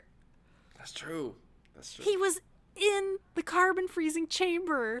Vader. That's true. He was in the carbon freezing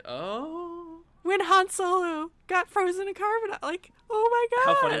chamber. Oh. When Han Solo got frozen in carbonite. Like, oh my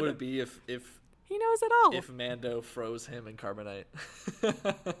god. How funny would it be if he knows it all? If Mando froze him in carbonite.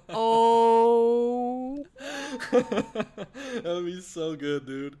 Oh. That would be so good,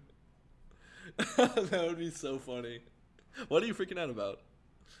 dude. That would be so funny. What are you freaking out about?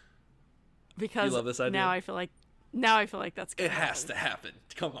 Because you love this idea? Now I feel like that's gonna It has to happen.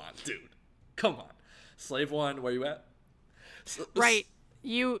 Come on, dude. Come on. Slave One, where you at? Right.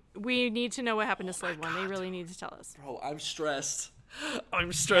 We need to know what happened to Slave One. They really need to tell us. Bro, I'm stressed.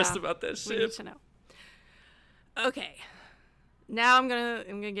 I'm stressed about that shit. We need to know. Okay. Now I'm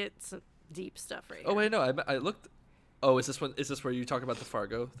gonna get some deep stuff right here. Oh wait, no, I looked. Oh, is this where you talk about the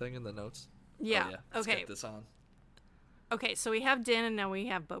Fargo thing in the notes? Yeah. Oh, yeah. Let's okay. get this on. Okay, so we have Din and now we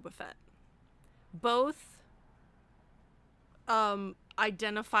have Boba Fett. Both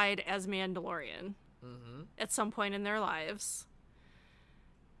identified as Mandalorian at some point in their lives.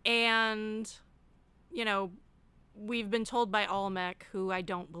 And, you know, we've been told by Olmec, who I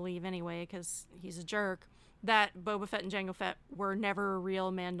don't believe anyway because he's a jerk, that Boba Fett and Jango Fett were never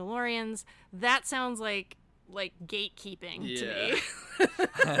real Mandalorians. That sounds like gatekeeping to me.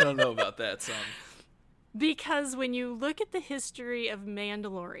 I don't know about that, son. Because when you look at the history of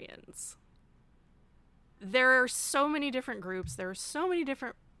Mandalorians, there are so many different groups. There are so many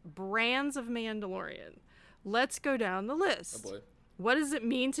different brands of Mandalorian. Let's go down the list. Oh boy. What does it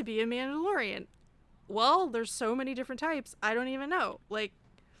mean to be a Mandalorian? Well, there's so many different types. I don't even know. Like,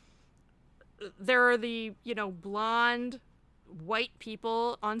 there are the, blonde white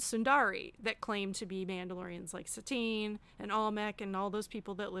people on Sundari that claim to be Mandalorians, like Satine and Olmec and all those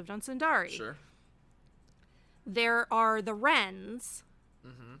people that lived on Sundari. Sure. There are the Wrens,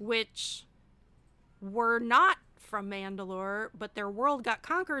 which were not from Mandalore, but their world got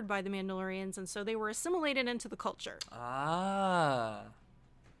conquered by the Mandalorians, and so they were assimilated into the culture. Ah.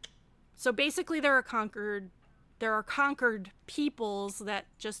 So basically, there are conquered peoples that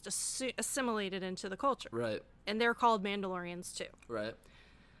just assimilated into the culture. Right. And they're called Mandalorians too. Right.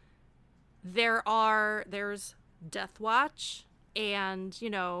 There's Death Watch and,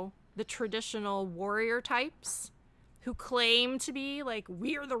 the traditional warrior types who claim to be like,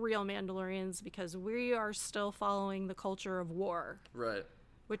 we're the real Mandalorians because we are still following the culture of war. Right.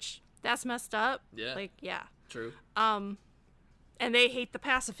 Which, that's messed up. Yeah. Like, yeah. True. And they hate the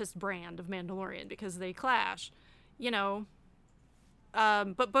pacifist brand of Mandalorian because they clash, But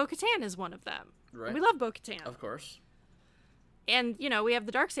Bo-Katan is one of them. Right. We love Bo-Katan. Of course. And, we have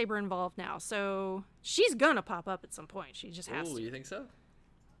the Darksaber involved now, so she's gonna pop up at some point. She just has to. Oh, you think so?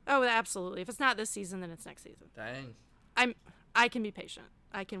 Oh, absolutely. If it's not this season, then it's next season. Dang. I can be patient.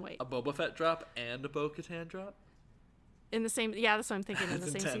 I can wait. A Boba Fett drop and a Bo-Katan drop? In the same... Yeah, that's what I'm thinking. In the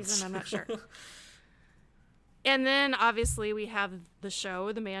same intense. season, I'm not sure. And then, obviously, we have the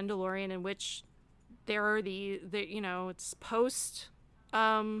show, The Mandalorian, in which there are it's post...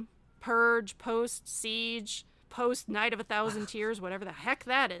 Purge, post-Siege, post-Night of a Thousand Tears, whatever the heck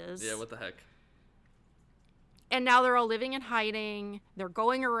that is. Yeah, what the heck? And now they're all living in hiding. They're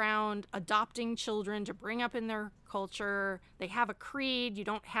going around adopting children to bring up in their culture. They have a creed. You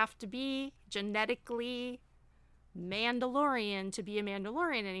don't have to be genetically Mandalorian to be a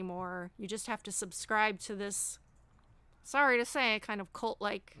Mandalorian anymore. You just have to subscribe to this, sorry to say, kind of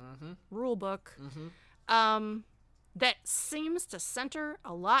cult-like rule book. That seems to center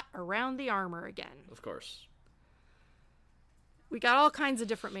a lot around the armor again. Of course. We got all kinds of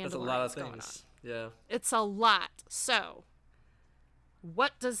different Mandalorians. That's a lot of going on. things. Yeah. It's a lot. So,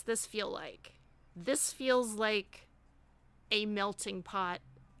 what does this feel like? This feels like a melting pot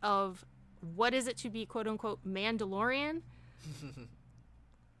of what is it to be quote-unquote Mandalorian?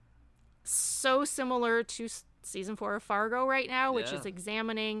 So similar to season 4 of Fargo right now, which Yeah. is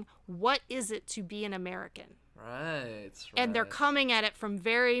examining what is it to be an American. Right. And they're coming at it from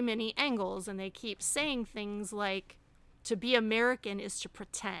very many angles, and they keep saying things like, to be American is to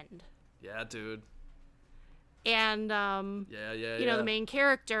pretend. Yeah, dude. And, you know, the main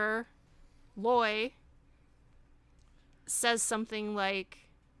character, Loy, says something like,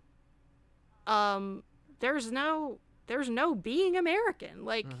 there's no being American.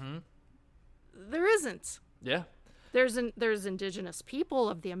 Like, there isn't. Yeah. There's indigenous people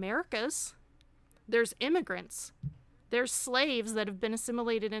of the Americas. There's immigrants. There's slaves that have been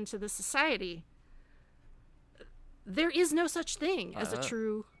assimilated into the society. There is no such thing as a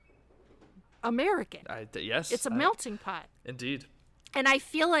true American. Yes. It's a melting pot. Indeed. And I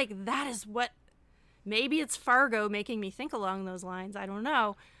feel like that is what, maybe it's Fargo making me think along those lines. I don't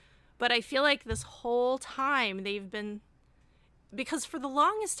know. But I feel like this whole time they've been, because for the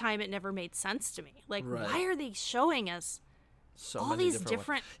longest time it never made sense to me. Like, why are they showing us all these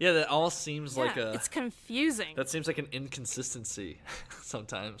different Yeah, that all seems like it's confusing. That seems like an inconsistency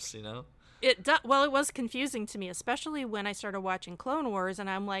sometimes, you know? Well, it was confusing to me, especially when I started watching Clone Wars, and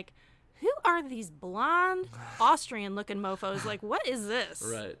I'm like, who are these blonde Austrian-looking mofos? Like, what is this?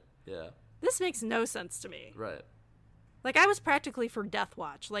 Right, yeah. This makes no sense to me. Right. Like, I was practically for Death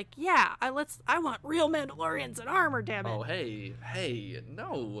Watch. Like, yeah, I want real Mandalorians in armor, damn it. Oh, hey,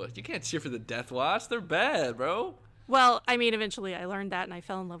 no. You can't cheer for the Death Watch. They're bad, bro. Well, I mean, eventually I learned that, and I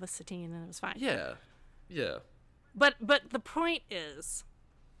fell in love with Satine, and it was fine. Yeah. But the point is,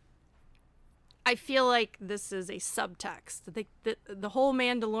 I feel like this is a subtext. The whole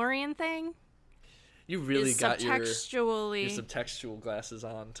Mandalorian thing. You really got your subtextually subtextual glasses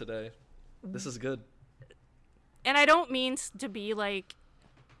on today. This is good. And I don't mean to be like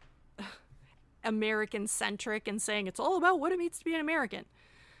American centric and saying it's all about what it means to be an American.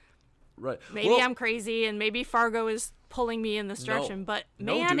 Right. Maybe I'm crazy, and maybe Fargo is pulling me in this direction, but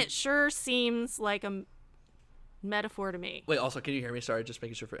man, it sure seems like a metaphor to me. Wait, also, can you hear me? Sorry, just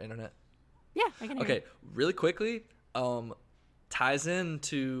making sure for internet. Yeah, I can hear you. Okay, really quickly, ties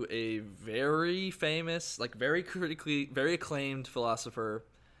into a very famous, like very acclaimed philosopher,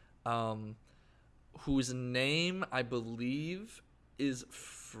 whose name I believe is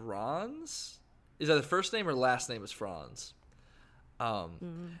Franz. Is that the first name or last name is Franz?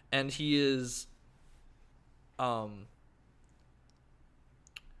 And he is, I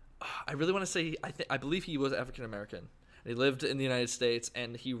really want to say, I believe he was African American. He lived in the United States,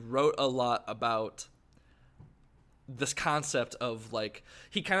 and he wrote a lot about this concept of, like,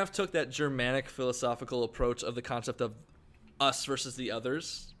 he kind of took that Germanic philosophical approach of the concept of us versus the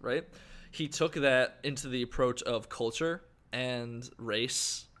others, right? He took that into the approach of culture and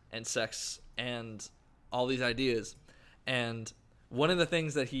race and sex and all these ideas. And one of the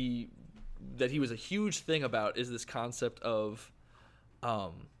things that he was a huge thing about is this concept of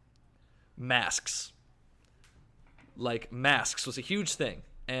masks. Like, masks was a huge thing,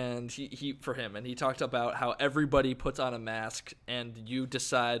 and he for him, and he talked about how everybody puts on a mask, and you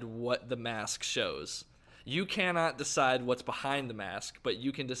decide what the mask shows. You cannot decide what's behind the mask, but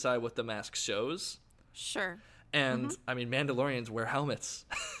you can decide what the mask shows. Sure. And I mean, Mandalorians wear helmets.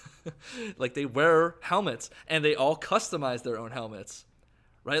 Like, they wear helmets, and they all customize their own helmets,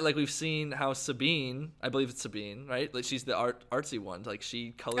 right? Like, we've seen how Sabine, I believe it's Sabine, right? Like, she's the artsy one. Like,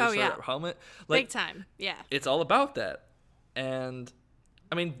 she colors her helmet. Like, big time, yeah. It's all about that. And,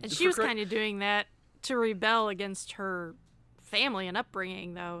 I mean... And she was kind of doing that to rebel against her family and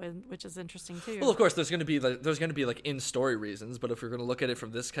upbringing, though, which is interesting, too. Well, of course, there's going to be in-story reasons, but if you're going to look at it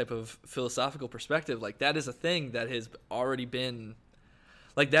from this type of philosophical perspective, like, that is a thing that has already been...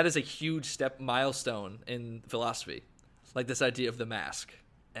 Like, that is a huge milestone in philosophy. Like, this idea of the mask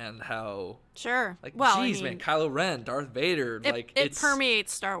and how... Sure. Like, well, geez, man, Kylo Ren, Darth Vader, it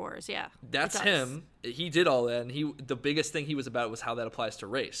permeates Star Wars, yeah. That's him. He did all that, and the biggest thing he was about was how that applies to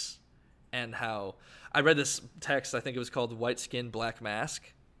race. And how... I read this text, I think it was called White Skin, Black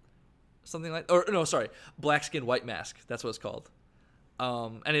Mask. Something like... Or, no, sorry. Black Skin, White Mask. That's what it's called.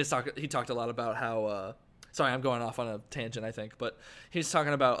 And he talked a lot about how... Sorry, I'm going off on a tangent, I think, but he's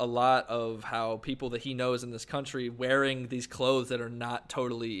talking about a lot of how people that he knows in this country wearing these clothes that are not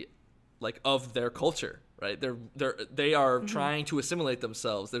totally, like, of their culture, right? They are trying to assimilate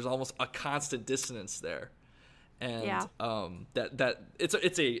themselves. There's almost a constant dissonance there, and that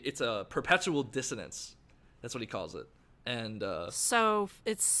it's a perpetual dissonance. That's what he calls it, and so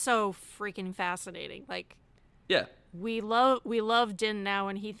it's so freaking fascinating, like. Yeah. We love Din now,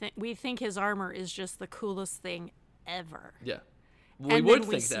 and we think his armor is just the coolest thing ever. Yeah, we would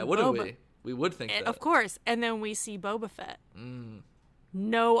think that, wouldn't we? We would think that, of course. And then we see Boba Fett,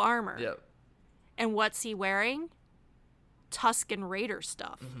 no armor. Yep. And what's he wearing? Tusken Raider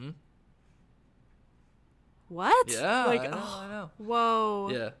stuff. Mm-hmm. What? Yeah, I know. Whoa.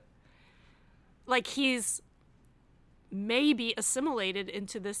 Yeah. Like he's maybe assimilated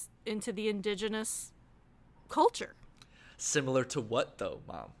into the indigenous culture. Similar to what though,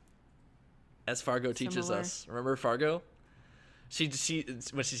 Mom? As Fargo teaches us. Remember Fargo? She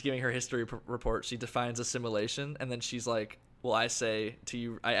when she's giving her history report, she defines assimilation, and then she's like, "Well, I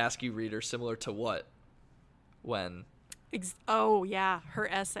ask you, reader, similar to what? When?" Oh yeah, her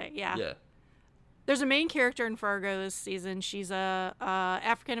essay. Yeah. Yeah. There's a main character in Fargo this season. She's a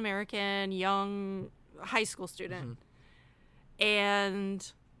African American young high school student,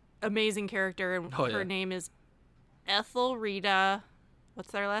 and amazing character. And her name is Ethel Rita.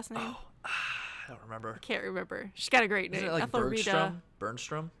 What's their last name? Oh, I don't remember. I can't remember. She's got a great name. Isn't it like Ethel Rita.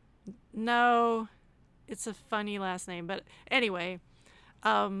 Bernstrom? No, it's a funny last name. But anyway,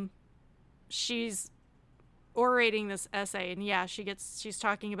 she's orating this essay, and yeah, she's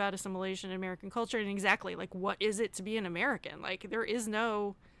talking about assimilation in American culture, and exactly like what is it to be an American? Like there isn't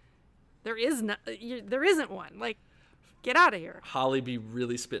one. Like, get out of here. Holly be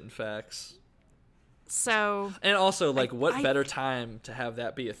really spitting facts. So, and also like what better time to have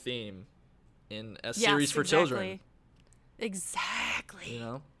that be a theme in a series for children. Exactly. You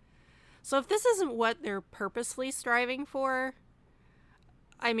know? So if this isn't what they're purposely striving for,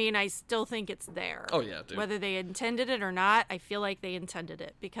 I mean, I still think it's there. Oh, yeah, dude. Whether they intended it or not, I feel like they intended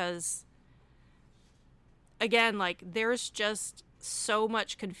it because, again, like, there's just so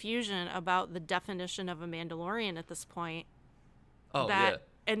much confusion about the definition of a Mandalorian at this point. Oh, yeah.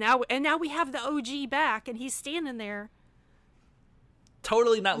 And now we have the OG back, and he's standing there.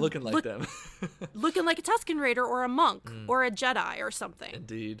 Totally not looking like them. Looking like a Tusken Raider or a monk or a Jedi or something.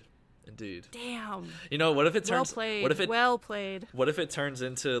 Indeed. Damn. You know, what if it turns... Well played. What if it turns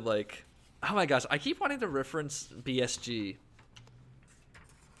into, like... Oh, my gosh. I keep wanting to reference BSG.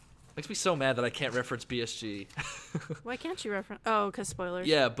 Makes me so mad that I can't reference BSG. Why can't you reference... Oh, because spoilers.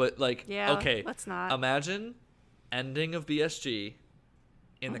 Yeah, but, like... Yeah, okay, let's not. Imagine ending of BSG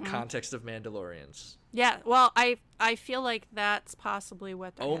in the context of Mandalorians. Yeah, well, I feel like that's possibly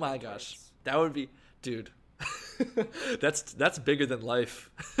what they're... Oh, my gosh. That would be... Dude... that's bigger than life.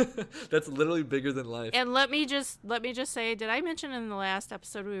 That's literally bigger than life. And let me just say, did I mention in the last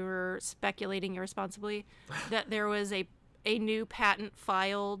episode we were speculating irresponsibly that there was a new patent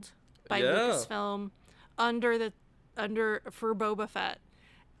filed by Lucasfilm for Boba Fett,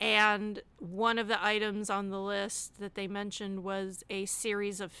 and one of the items on the list that they mentioned was a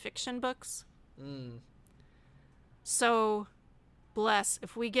series of fiction books. So, bless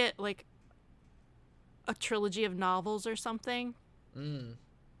if we get like a trilogy of novels or something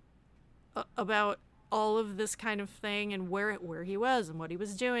about all of this kind of thing and where he was and what he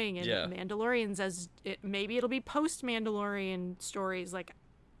was doing and Mandalorians maybe it'll be post Mandalorian stories. Like,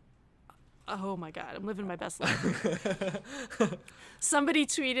 oh my god, I'm living my best life. Somebody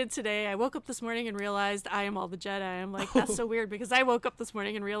tweeted today, I woke up this morning and realized I am all the Jedi. I'm like, that's so weird because I woke up this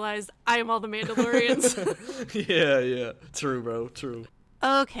morning and realized I am all the Mandalorians. yeah true, bro, true.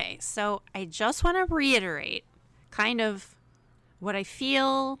 Okay, so I just want to reiterate kind of what I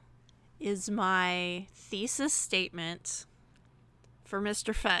feel is my thesis statement for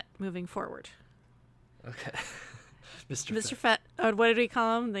Mr. Fett moving forward. Okay. Mr. Fett. What did we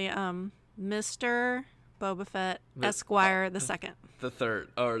call him? The Mr. Boba Fett Esquire the second. The third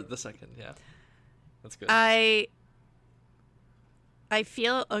or the second, yeah. That's good. I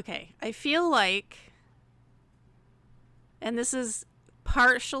feel like, and this is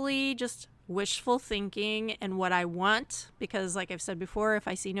partially just wishful thinking and what I want, because like I've said before, if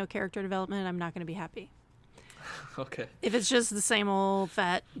I see no character development, I'm not going to be happy. Okay. If it's just the same old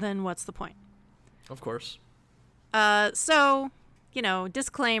Fett, then what's the point? Of course. So, you know,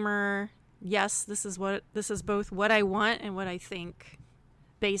 disclaimer, yes, this is both what I want and what I think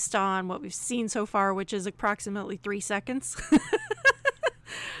based on what we've seen so far, which is approximately 3 seconds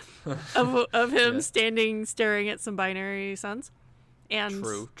of him standing staring at some binary suns. And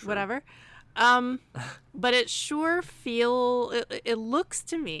true. Whatever. But it sure it looks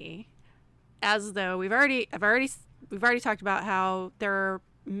to me as though we've already talked about how there are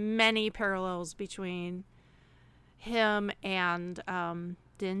many parallels between him and Din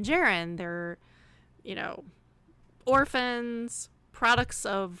Djarin. They're, you know, orphans, products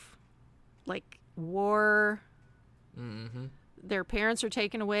of like war. Mm-hmm. Their parents are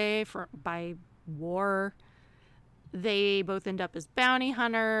taken away by war. They both end up as bounty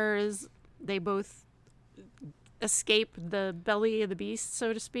hunters. They both escape the belly of the beast,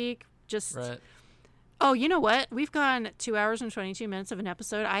 so to speak. Just right. Oh, you know what? We've gone 2 hours and 22 minutes of an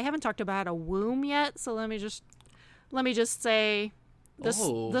episode. I haven't talked about a womb yet, so let me just say the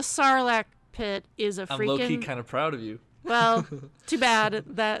Sarlacc pit is a freaking... I'm low-key kind of proud of you. Well, too bad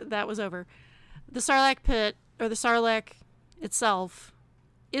that was over. The Sarlacc pit, or the Sarlacc itself,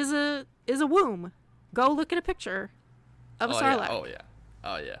 is a womb. Go look at a picture of a Sarlacc. Yeah.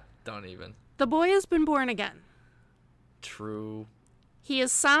 Oh yeah. Don't even. The boy has been born again. True. He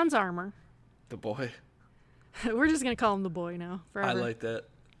is sans armor. The boy. We're just going to call him the boy now forever. I like that.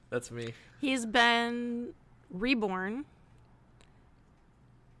 That's me. He's been reborn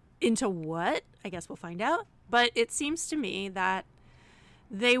into what? I guess we'll find out. But it seems to me that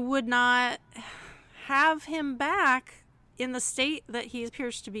they would not have him back in the state that he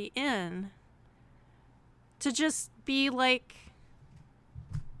appears to be in to just be like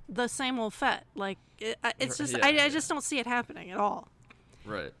the same old FETT. Like, it's just, I just don't see it happening at all.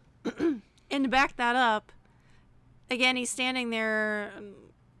 Right. And to back that up, again, he's standing there,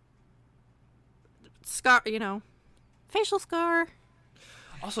 scar, facial scar.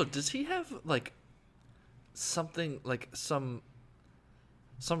 Also, does he have like something like some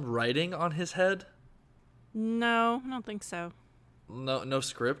writing on his head? No, I don't think so. No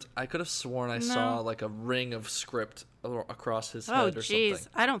script. I could have sworn I saw like a ring of script across his head or something. Oh, jeez,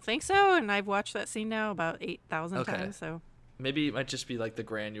 I don't think so. And I've watched that scene now about 8,000 times. So maybe it might just be like the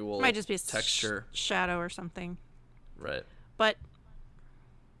granule. It might just be a texture, shadow or something. Right. But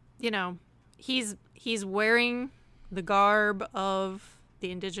he's wearing the garb of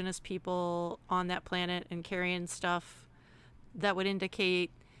the indigenous people on that planet and carrying stuff that would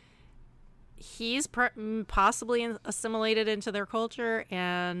indicate he's possibly assimilated into their culture,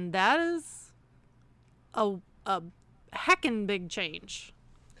 and that is a heckin' big change.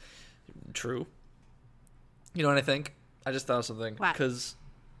 True. You know what I think? I just thought of something. Because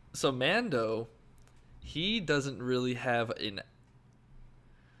so Mando, he doesn't really have a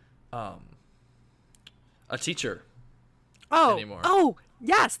teacher anymore. Oh,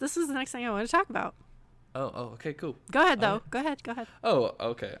 yes, this is the next thing I want to talk about. Oh, okay, cool. Go ahead, though. Go ahead. Oh,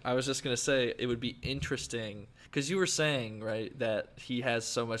 okay. I was just going to say it would be interesting, because you were saying, right, that he has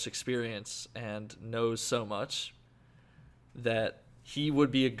so much experience and knows so much that he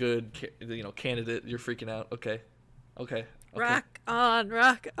would be a good, candidate. You're freaking out. Okay. Rock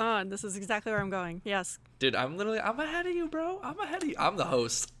on. This is exactly where I'm going. Yes. Dude, I'm ahead of you, bro. I'm ahead of you. I'm the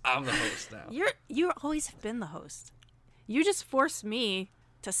host now. You always have been the host. You just force me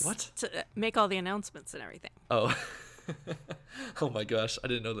to make all the announcements and everything. Oh. Oh my gosh, I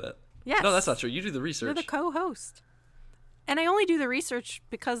didn't know that. Yes. No, that's not true. You do the research. You're the co-host. And I only do the research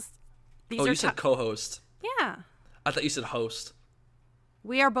because these are... Oh, you said co-host. Yeah. I thought you said host.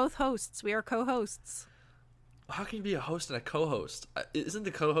 We are both hosts. We are co-hosts. How can you be a host and a co-host? Isn't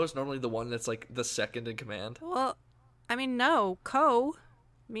the co-host normally the one that's like the second in command? Well, I mean, no. Co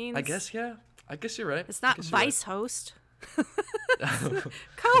means... I guess, yeah. I guess you're right. It's not vice host.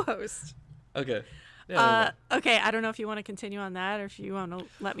 Co-host. Okay. Yeah, okay, I don't know if you want to continue on that or if you want to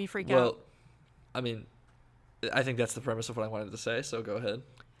let me freak out. Well, I mean, I think that's the premise of what I wanted to say, so go ahead.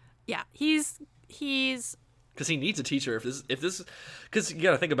 Yeah, he's because he needs a teacher. If this, because you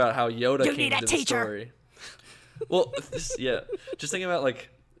got to think about how Yoda came into the story. Well, just think about like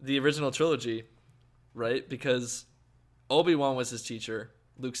the original trilogy, right? Because Obi-Wan was his teacher,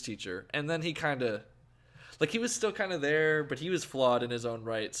 Luke's teacher, and then he kind of, like, he was still kind of there, but he was flawed in his own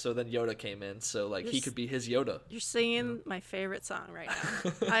right. So then Yoda came in, so like he could be his Yoda. You're singing my favorite song right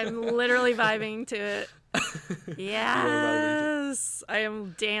now. I'm literally vibing to it. Yes, I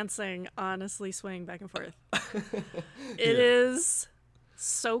am dancing, honestly swaying back and forth. It is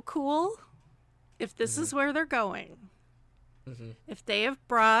so cool. If this is where they're going, if they have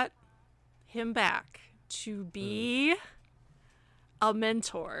brought him back to be a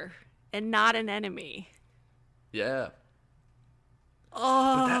mentor and not an enemy. Yeah.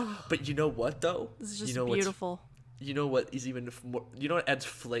 Oh. But you know what, though? This is just beautiful. You know what is even more... You know what adds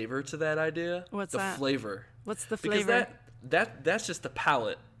flavor to that idea? What's that? The flavor. What's the flavor? Because that's just the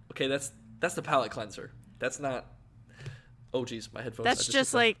palate. Okay, that's the palate cleanser. That's not... Oh, geez, my headphones... That's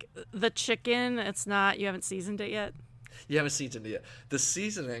just like the chicken. It's not... You haven't seasoned it yet? You haven't seasoned it yet. The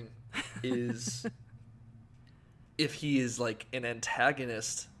seasoning is... if he is like an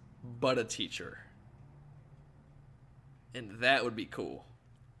antagonist, but a teacher. And that would be cool.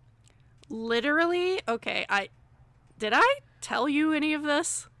 Literally? Okay, Did I tell you any of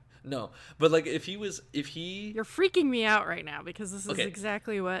this? No, but like if he... You're freaking me out right now because this is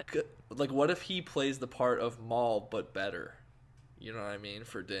exactly what... Like, what if he plays the part of Maul, but better? You know what I mean?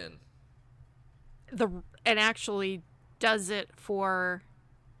 For Din. And actually does it for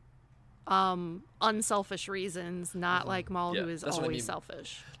unselfish reasons, not like Maul, who is always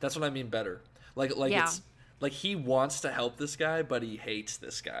selfish. That's what I mean better. Like it's like he wants to help this guy, but he hates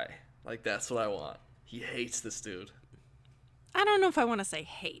this guy. Like, that's what I want. He hates this dude. I don't know if I want to say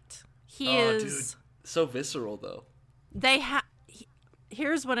hate. He is dude, so visceral though.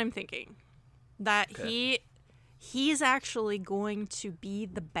 Here's what I'm thinking. That he's actually going to be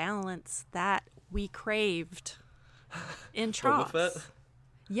the balance that we craved in Tross. Boba Fett?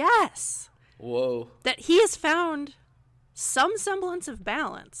 Yes. Whoa. That he has found some semblance of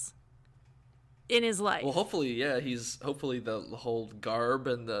balance in his life. Well, hopefully the whole garb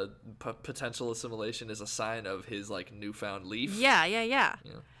and the potential assimilation is a sign of his like newfound leaf. Yeah.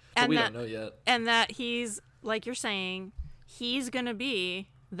 But we don't know yet. And that he's, like you're saying, he's gonna be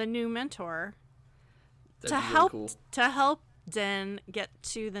the new mentor to help Den get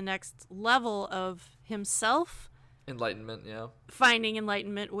to the next level of himself. Enlightenment, yeah. Finding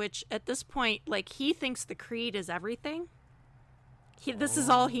enlightenment, which at this point, like, he thinks the creed is everything. This is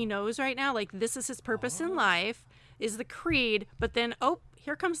all he knows right now. Like, this is his purpose in life, is the creed. But then,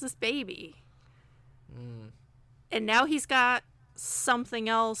 here comes this baby. And now he's got something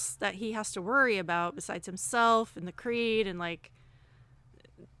else that he has to worry about besides himself and the creed. And, like,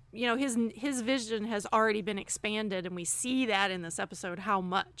 you know, his vision has already been expanded. And we see that in this episode, how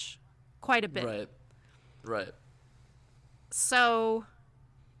much. Quite a bit. Right. So,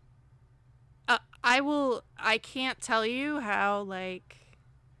 I can't tell you how, like,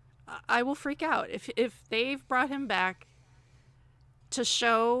 I will freak out if they've brought him back to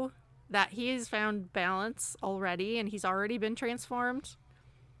show that he has found balance already and he's already been transformed,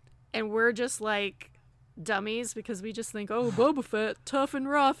 and we're just like dummies because we just think, Boba Fett, tough and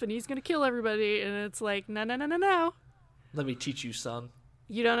rough, and he's gonna kill everybody, and it's like, no. Let me teach you, son.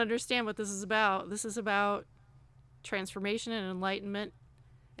 You don't understand what this is about. This is about transformation and enlightenment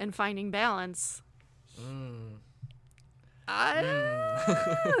and finding balance. I'm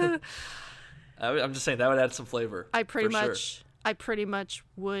just saying that would add some flavor. I pretty much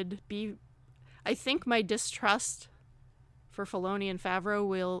would be. I think my distrust for Filoni and Favreau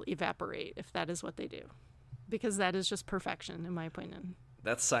will evaporate if that is what they do, because that is just perfection in my opinion.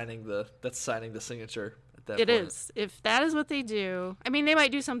 That's signing the signature at that point. It is. If that is what they do, I mean, they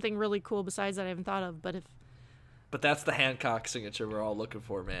might do something really cool besides that I haven't thought of, But that's the Hancock signature we're all looking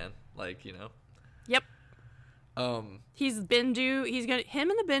for, man. Like, you know. Yep. Him and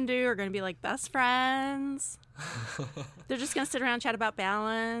the Bendu are gonna be like best friends. They're just gonna sit around and chat about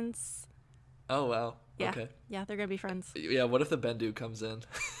balance. Oh wow. Yeah. Okay. Yeah, they're gonna be friends. Yeah, what if the Bendu comes in?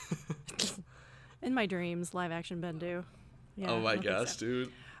 In my dreams, live action Bendu. Yeah, oh my gosh,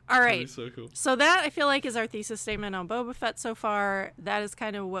 dude. All right. So cool. So that, I feel like, is our thesis statement on Boba Fett so far. That is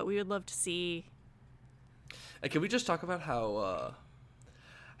kind of what we would love to see. And can we just talk about how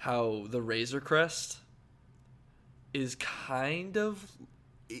the Razor Crest is kind of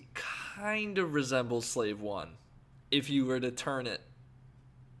resembles Slave One if you were to turn it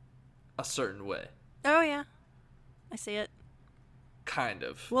a certain way. Oh yeah, I see it. Kind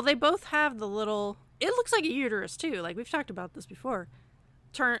of. Well, they both have the little. It looks like a uterus too. Like, we've talked about this before.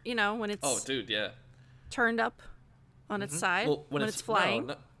 When it's. Oh, dude, yeah. Turned up on its side. Well, when it's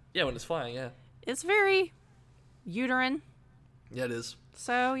flying. Yeah, when it's flying, yeah. It's very uterine. Yeah, it is.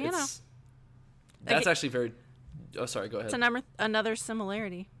 So that's actually very. Oh, sorry. Go ahead. It's another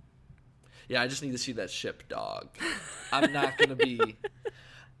similarity. Yeah, I just need to see that ship, dog. I'm not gonna be.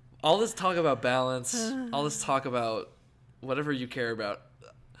 All this talk about balance, all this talk about whatever you care about.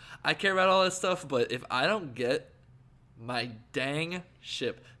 I care about all that stuff, but if I don't get my dang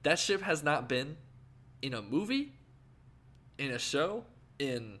ship, that ship has not been in a movie, in a show,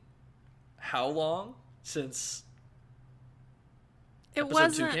 in how long since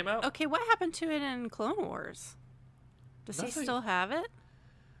episode 2 came out? Okay, what happened to it in Clone Wars? Does he still have it?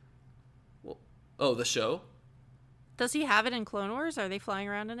 Well, the show? Does he have it in Clone Wars? Are they flying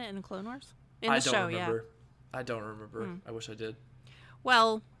around in it in Clone Wars? I don't remember. I don't remember. I wish I did.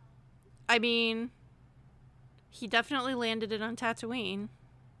 Well, I mean, he definitely landed it on Tatooine.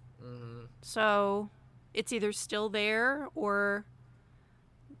 Mm-hmm. So it's either still there or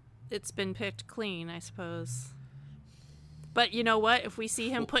it's been picked clean, I suppose. But you know what? If we see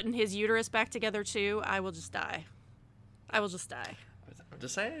him putting his uterus back together too, I will just die. I'm just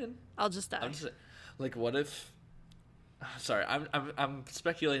saying. I'll just die. Like, what if? Sorry, I'm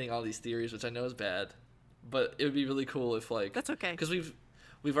speculating all these theories, which I know is bad, but it would be really cool if, like, that's okay, because we've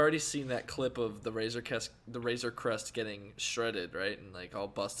already seen that clip of the Razor Crest getting shredded, right, and like all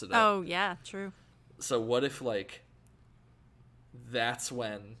busted up. Oh yeah, true. So what if, like, that's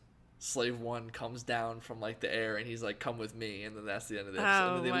when Slave 1 comes down from like the air and he's like, come with me, and then that's the end of the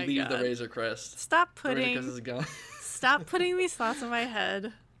episode. And then they leave the Razor Crest. Stop putting these thoughts in my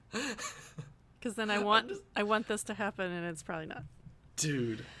head, because then I want this to happen, and it's probably not.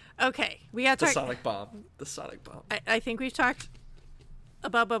 Dude. Okay, we got the sonic bomb. I think we've talked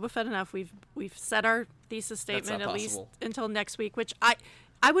about Boba Fett enough. We've said our thesis statement at least until next week, which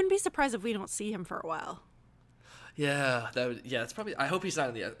I wouldn't be surprised if we don't see him for a while. Yeah, it's probably. I hope he's not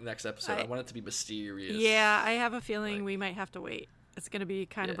in the next episode. I want it to be mysterious. Yeah, I have a feeling we might have to wait. It's going to be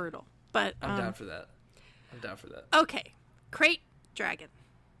kind of brutal, but I'm down for that. Okay, krayt dragon.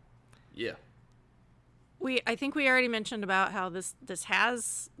 Yeah. I think we already mentioned about how this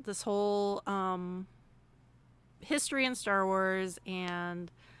has this whole history in Star Wars,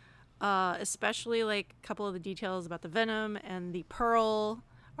 and especially like a couple of the details about the venom and the pearl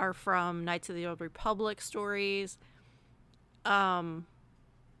are from Knights of the Old Republic stories. Oh,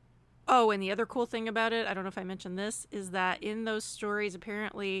 and the other cool thing about it, I don't know if I mentioned this, is that in those stories,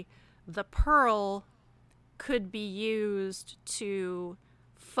 apparently the pearl could be used to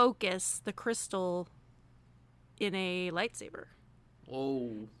focus the crystal in a lightsaber.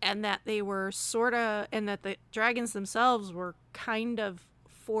 Oh. And that they were and that the dragons themselves were kind of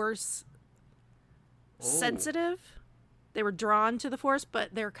force sensitive. They were drawn to the force,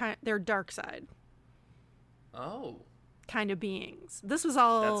 but they're dark side. Oh. Kind of beings. This was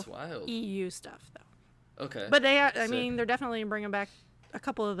all That's wild. EU stuff, though. Okay. But they're definitely bringing back a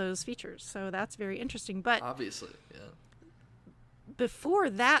couple of those features, so that's very interesting. But obviously, yeah. Before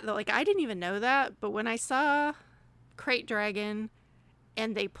that, though, like, I didn't even know that, but when I saw krayt dragon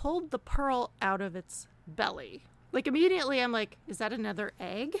and they pulled the pearl out of its belly, like, immediately I'm like, is that another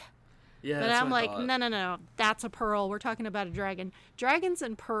egg? Yeah, but I'm like, no, that's a pearl. We're talking about a dragon. Dragons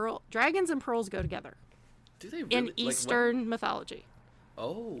and pearls go together. Do they really? In Eastern mythology.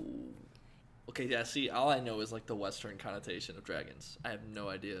 Oh. Okay, yeah, see, all I know is like the Western connotation of dragons. I have no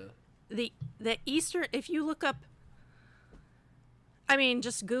idea. The Eastern, if you look up, I mean,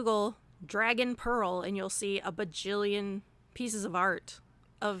 just Google dragon pearl and you'll see a bajillion pieces of art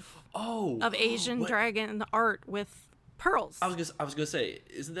of Asian dragon art with pearls. I was gonna say,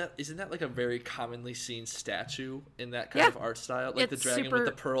 isn't that like a very commonly seen statue in that kind of art style, like it's the dragon with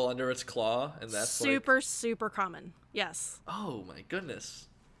the pearl under its claw, and that's super common. Yes. Oh my goodness.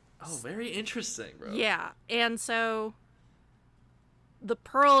 Oh, very interesting, bro. Yeah, and so the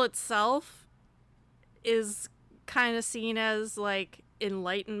pearl itself is kind of seen as like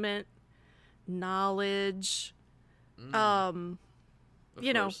enlightenment, knowledge, that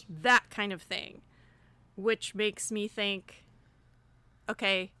kind of thing. Which makes me think,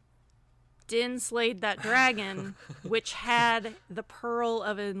 okay, Din slayed that dragon, which had the pearl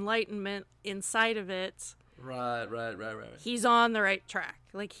of enlightenment inside of it. Right. He's on the right track.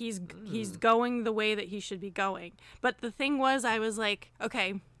 Like, he's going the way that he should be going. But the thing was, I was like,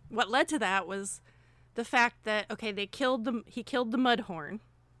 okay, what led to that was the fact that, okay, he killed the Mudhorn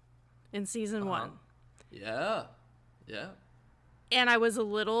in season 1. Yeah. And I was a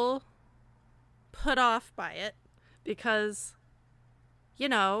little put off by it because,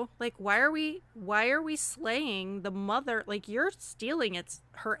 like, why are we slaying the mother? Like, you're stealing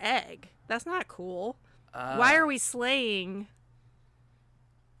her egg. That's not cool. Why are we slaying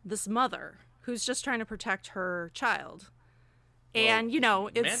this mother who's just trying to protect her child? Well, and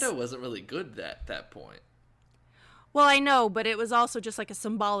Mando wasn't really good at that point. Well, I know, but it was also just like a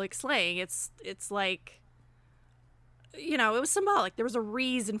symbolic slaying. It's like, it was symbolic. There was a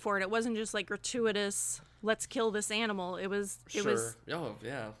reason for it. It wasn't just like gratuitous, let's kill this animal. It was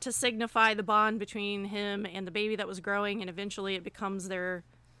to signify the bond between him and the baby that was growing, and eventually it becomes their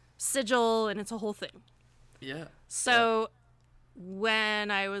sigil, and it's a whole thing. Yeah. So when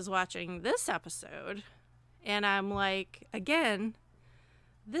I was watching this episode, and I'm like, again,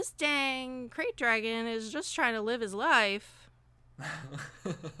 this dang krayt dragon is just trying to live his life.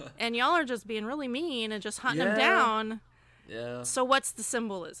 And y'all are just being really mean and just hunting him down. Yeah. So what's the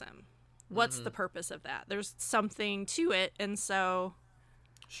symbolism? What's the purpose of that? There's something to it, and so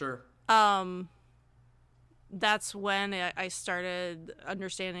sure. That's when I started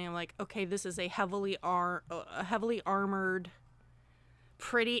understanding, like, okay, this is a heavily armored,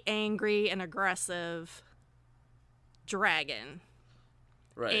 pretty angry and aggressive dragon.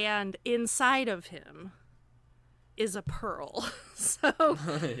 Right. And inside of him is a pearl. So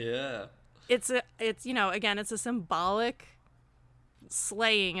yeah. It's again, it's a symbolic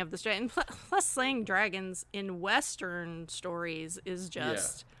slaying of this dragon. Plus, slaying dragons in Western stories is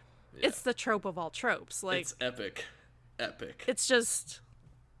just it's the trope of all tropes. Like, it's epic. It's just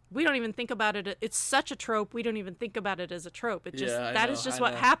we don't even think about it. It's such a trope. We don't even think about it as a trope. It just Yeah, that is just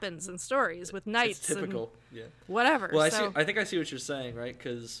what happens in stories with knights. It's typical. And whatever. Well, I think I see what you're saying, right?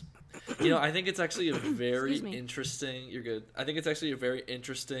 Because, I think it's actually a very interesting. You're good. I think it's actually a very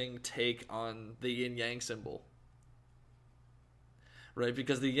interesting take on the yin yang symbol, right?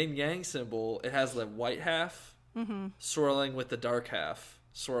 Because the yin yang symbol, it has the white half swirling with the dark half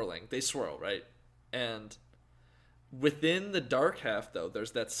swirling. They swirl, right? And within the dark half, though,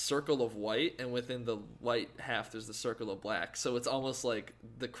 there's that circle of white, and within the white half, there's the circle of black. So it's almost like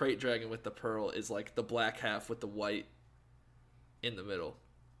the krayt dragon with the pearl is like the black half with the white in the middle.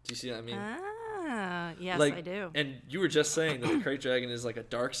 Do you see what I mean? Ah, yes, like, I do. And you were just saying that the krayt dragon is like a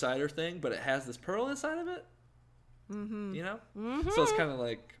dark sider thing, but it has this pearl inside of it. Mm-hmm. So it's kind of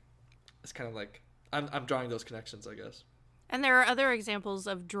like I'm drawing those connections, I guess. And there are other examples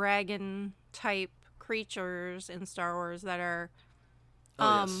of dragon type creatures in Star Wars that are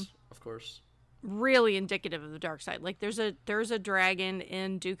yes, of course, really indicative of the dark side. Like there's a dragon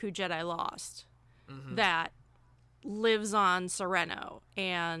in Dooku Jedi Lost that lives on Sereno,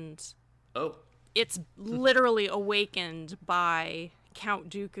 and it's literally awakened by Count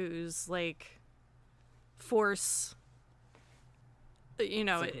Dooku's like force.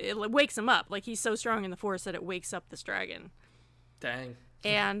 It wakes him up. Like he's so strong in the force that it wakes up this dragon. Dang.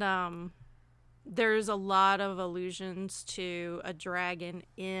 And there's a lot of allusions to a dragon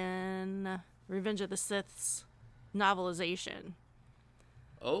in Revenge of the Sith's novelization.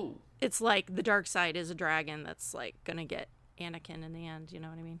 Oh. It's like the dark side is a dragon that's like gonna get Anakin in the end, you know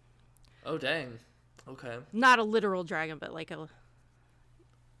what I mean? Oh, dang. Okay. Not a literal dragon, but like a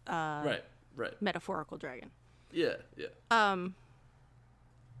right. metaphorical dragon. Yeah.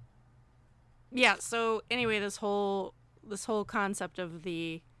 Yeah, so anyway, this whole concept of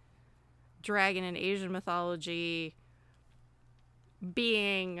the dragon in Asian mythology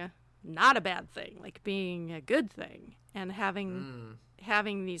being not a bad thing, like being a good thing, and having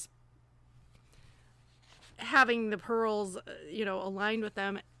the pearls, aligned with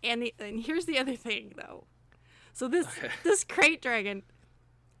them. And here's the other thing, though. So this krayt dragon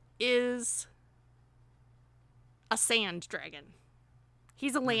is a sand dragon.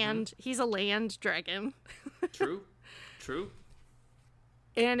 He's a land dragon. True.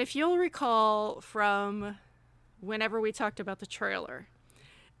 And if you'll recall from whenever we talked about the trailer,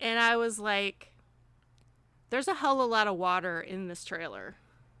 and I was like, there's a hell of a lot of water in this trailer.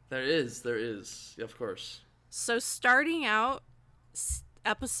 There is. Of course. So starting out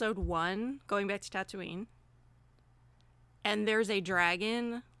episode 1, going back to Tatooine, and there's a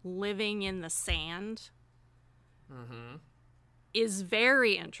dragon living in the sand, is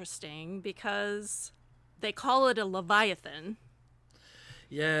very interesting because they call it a Leviathan.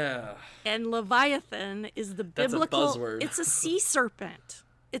 Yeah. And Leviathan is the biblical... That's a buzzword. It's a sea serpent.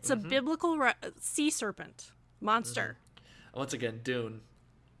 It's a biblical sea serpent monster. Once again, Dune.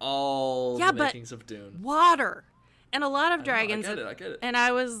 All the makings of Dune. Water. And a lot of dragons... I get it. And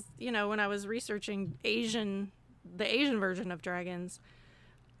I was, when I was researching the Asian version of dragons,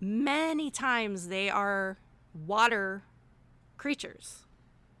 many times they are water creatures.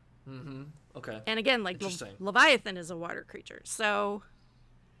 Okay. And again, like Leviathan is a water creature. So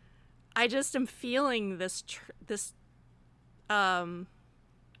I just am feeling this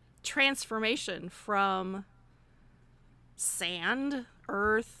transformation from sand,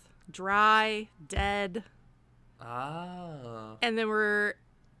 earth, dry, dead. And then we're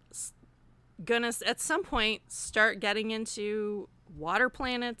gonna at some point start getting into water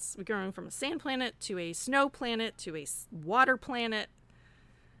planets. We're going from a sand planet to a snow planet to a water planet.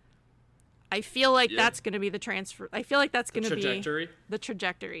 I feel like that's going to be the transfer. I feel like that's going to be the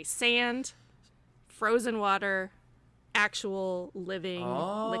trajectory. Sand, frozen water, actual living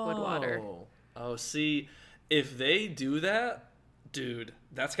liquid water. Oh, see, if they do that, dude,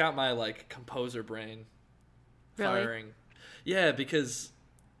 that's got my like composer brain firing. Really? Yeah, because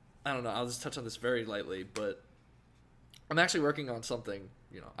I don't know. I'll just touch on this very lightly, but I'm actually working on something.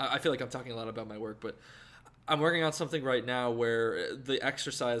 I feel like I'm talking a lot about my work, but I'm working on something right now where the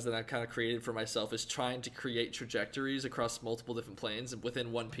exercise that I've kind of created for myself is trying to create trajectories across multiple different planes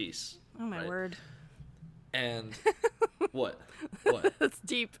within one piece. Oh, my word. And what? That's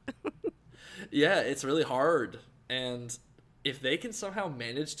deep. Yeah, it's really hard. And if they can somehow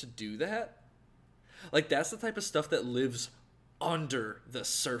manage to do that, like that's the type of stuff that lives under the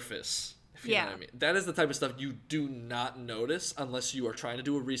surface. If you know what I mean. That is the type of stuff you do not notice unless you are trying to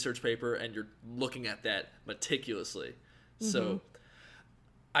do a research paper and you're looking at that meticulously. So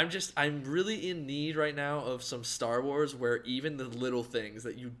I'm really in need right now of some Star Wars where even the little things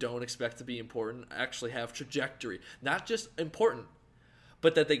that you don't expect to be important actually have trajectory. Not just important,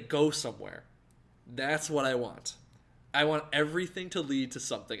 but that they go somewhere. That's what I want. I want everything to lead to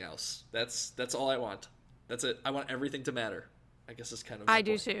something else. That's all I want. That's it. I want everything to matter. I guess it's kind of I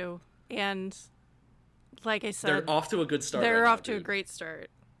do too. And like I said, they're off to a good start. They're off to a great start.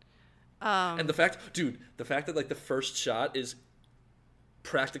 And the fact that like the first shot is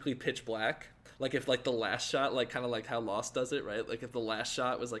practically pitch black. Like if like the last shot, like kind of like how Lost does it, right? Like if the last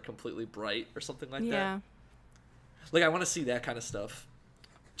shot was like completely bright or something like that. Like I want to see that kind of stuff.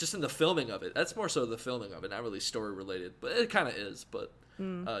 Just in the filming of it. That's more so the filming of it, not really story related, but it kind of is. But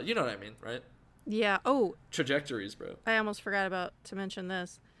you know what I mean, right? Yeah. Oh, trajectories, bro. I almost forgot to mention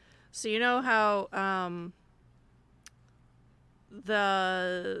this. So you know how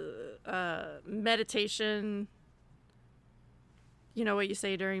the meditation, you know what you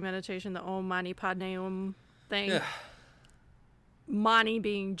say during meditation, the Om Mani Padme Hum thing? Yeah. Mani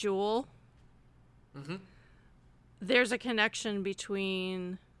being jewel. Mm-hmm. There's a connection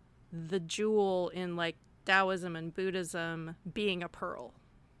between the jewel in like Taoism and Buddhism being a pearl.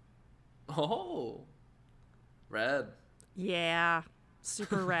 Oh. Rad. Yeah.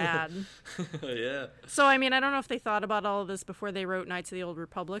 Super rad. Yeah. So, I mean, I don't know if they thought about all of this before they wrote Knights of the Old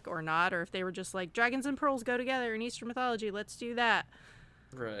Republic or not, or if they were just like, dragons and pearls go together in Eastern mythology, let's do that.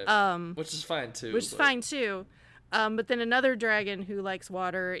 Right. Which is fine, too. But then another dragon who likes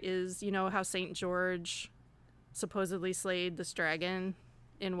water is, you know, how St. George supposedly slayed this dragon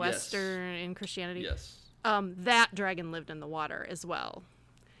in Western, in Christianity. Yes. That dragon lived in the water as well.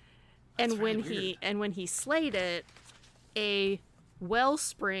 That's and when he slayed it, a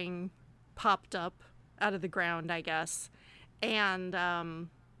wellspring popped up out of the ground, I guess, and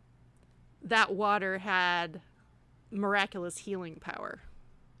that water had miraculous healing power.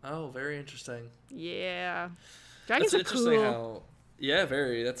 Oh, very interesting. Yeah, dragons That's are interesting cool.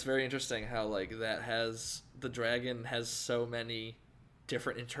 That's very interesting how like the dragon has so many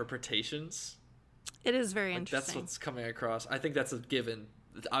different interpretations. It is very interesting. That's what's coming across. I think that's a given,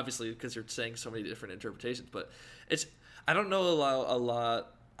 obviously, because you're saying so many different interpretations. But I don't know a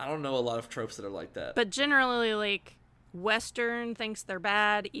lot. I don't know a lot of tropes that are like that. But generally, like Western thinks they're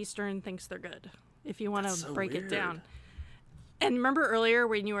bad, Eastern thinks they're good. If you want to break it down. And remember earlier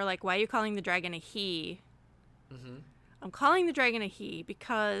when you were like, "Why are you calling the dragon a he?" Mm-hmm. I'm calling the dragon a he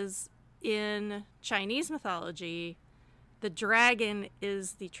because in Chinese mythology, the dragon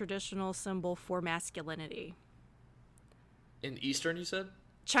is the traditional symbol for masculinity. In Eastern, you said?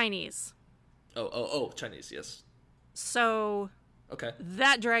 Chinese. Oh, Chinese, yes. So, okay,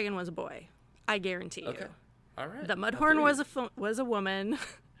 that dragon was a boy. I guarantee you. Okay, all right. The Mudhorn was a woman,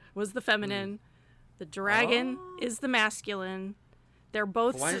 was the feminine. The dragon is the masculine. They're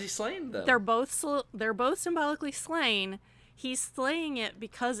both. Why is he slaying them? They're both symbolically slain. He's slaying it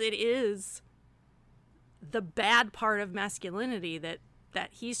because it is the bad part of masculinity that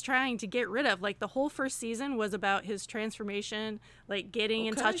he's trying to get rid of. Like the whole first season was about his transformation, like getting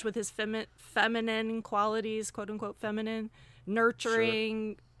in touch with his feminine qualities, quote unquote feminine,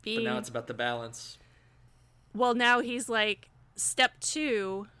 nurturing, being. But now it's about the balance. Well, now he's like, step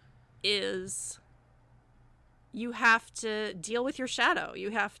 2 is you have to deal with your shadow.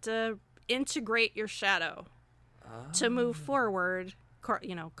 You have to integrate your shadow to move forward.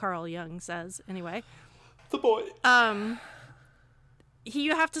 Carl Jung says, anyway. The boy.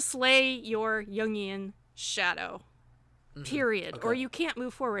 You have to slay your Jungian shadow, period. Okay. Or you can't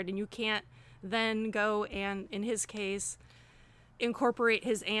move forward, and you can't then go and, in his case, incorporate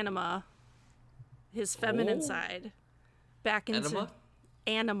his anima, his feminine side, back into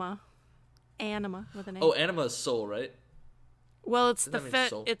anima with an A. Oh, anima is soul, right? Well, it's the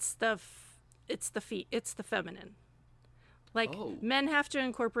feminine. Like men have to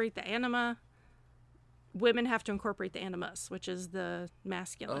incorporate the anima. Women have to incorporate the animus, which is the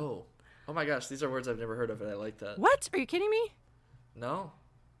masculine. Oh my gosh, these are words I've never heard of, and I like that. What? Are you kidding me? No.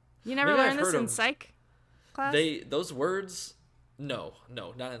 You never learned this in psych class? Those words, no,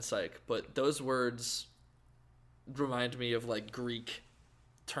 not in psych, but those words remind me of like Greek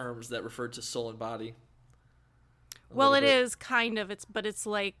terms that referred to soul and body. Well, it is kind of. It's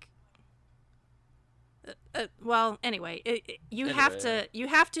like. Well, anyway, you have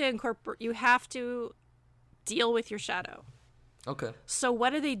to incorporate. You have to deal with your shadow. Okay. So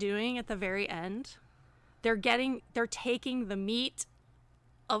what are they doing at the very end? They're taking the meat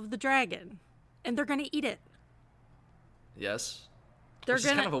of the dragon, and they're gonna eat it. Yes. Which is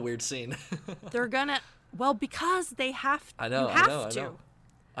kind of a weird scene. Because they have. I know. You have to.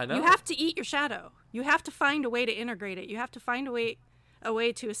 I know. You have to eat your shadow. You have to find a way to integrate it. You have to find a way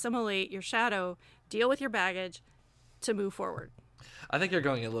to assimilate your shadow, deal with your baggage, to move forward. I think you're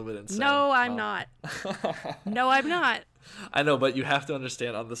going a little bit insane. No, I'm not. No, I'm not. I know, but you have to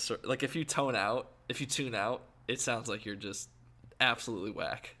understand on the like if you tune out, it sounds like you're just absolutely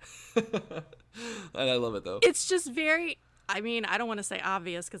whack. And I love it though. It's just very. I mean, I don't want to say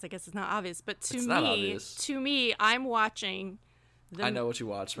obvious because I guess it's not obvious, but to me, I'm watching. I know what you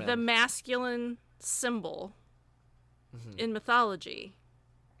watch, man. The masculine symbol in mythology,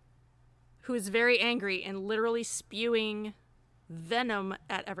 who is very angry and literally spewing venom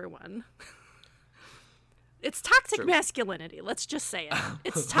at everyone. It's toxic masculinity. Let's just say it.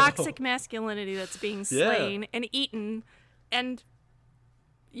 It's toxic masculinity that's being slain and eaten, and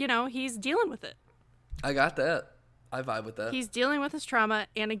he's dealing with it. I got that. I vibe with that. He's dealing with his trauma,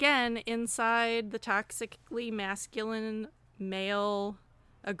 and again, inside the toxically masculine, male,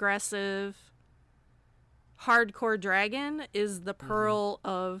 aggressive, hardcore dragon is the pearl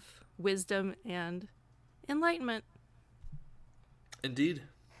of wisdom and enlightenment. Indeed.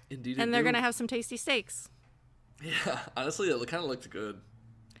 And they're going to have some tasty steaks. Yeah, honestly, it kind of looked good.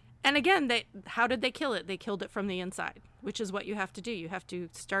 And again, how did they kill it? They killed it from the inside, which is what you have to do. You have to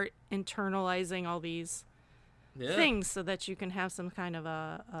start internalizing all these things so that you can have some kind of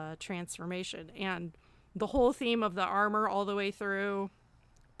a transformation. And the whole theme of the armor all the way through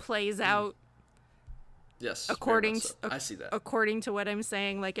plays out. Yes, I see that. According to what I'm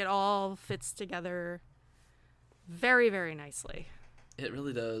saying, like it all fits together very, very nicely. It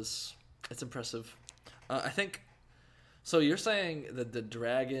really does. It's impressive. I think. So you're saying that the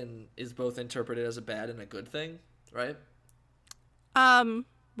dragon is both interpreted as a bad and a good thing, right? Well,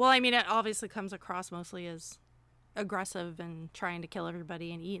 I mean, it obviously comes across mostly as aggressive and trying to kill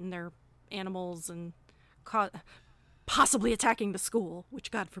everybody and eating their animals and possibly attacking the school, which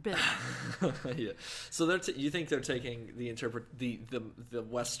God forbid. Yeah. So you think they're taking the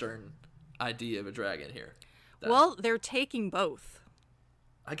Western idea of a dragon here? Well, they're taking both.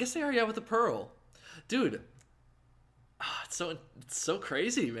 I guess they are, with the pearl, dude. It's so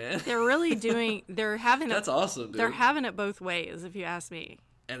crazy, man. They're really doing. They're having. That's awesome, dude. They're having it both ways, if you ask me.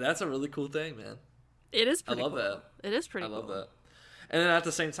 And that's a really cool thing, man. It is pretty. I love cool. that. It is pretty. I love that. And then at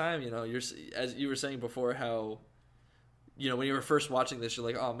the same time, you're as you were saying before, how, when you were first watching this, you're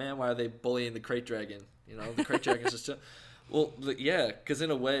like, oh man, why are they bullying the krayt dragon? The krayt dragon is just. Well, yeah, because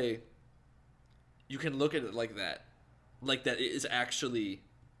in a way, you can look at it like that it is actually,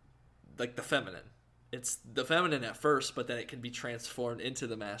 like the feminine. It's the feminine at first, but then it can be transformed into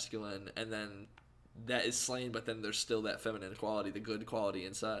the masculine, and then that is slain, but then there's still that feminine quality, the good quality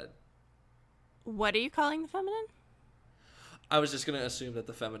inside. What are you calling the feminine? I was just going to assume that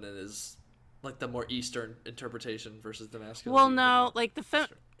the feminine is like the more Eastern interpretation versus the masculine. Well, no, like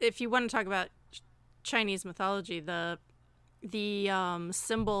if you want to talk about Chinese mythology, the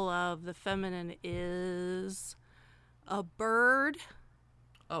symbol of the feminine is a bird.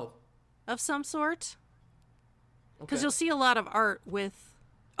 Oh. Of some sort. Because Okay. you'll see a lot of art with...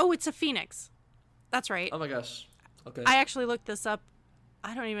 Oh, it's a phoenix. That's right. Oh my gosh. Okay. I actually looked this up.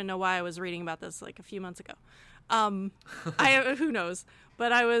 I don't even know why I was reading about this like a few months ago. Who knows?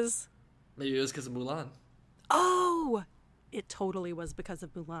 But I was... Maybe it was because of Mulan. Oh! It totally was because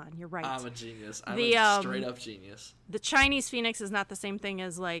of Mulan. You're right. I'm a genius. I'm a straight up genius. The Chinese phoenix is not the same thing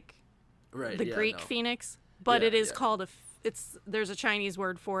as like the Greek phoenix, but it is called there's a Chinese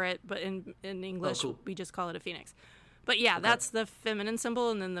word for it, but in English we just call it a phoenix. But yeah, that's the feminine symbol,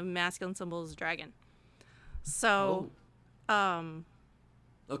 and then the masculine symbol is dragon. So,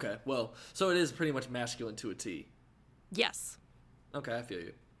 okay, well, so it is pretty much masculine to a T. Yes. Okay, I feel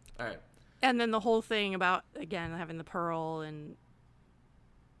you. All right. And then the whole thing about, again, having the pearl and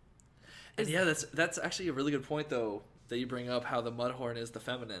yeah, that's actually a really good point, though, that you bring up, how the Mudhorn is the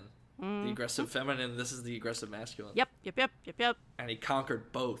feminine. The aggressive feminine, this is the aggressive masculine. Yep. And he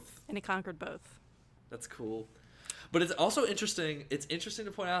conquered both. That's cool. But it's also interesting. It's interesting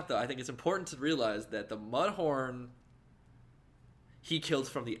to point out, though. I think it's important to realize that the Mudhorn, he killed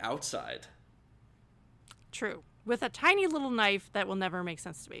from the outside. True. With a tiny little knife that will never make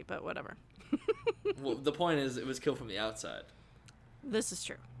sense to me, but whatever. Well, the point is, it was killed from the outside. This is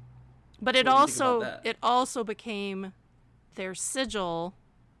true. But it also became their sigil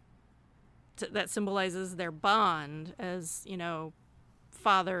that symbolizes their bond as,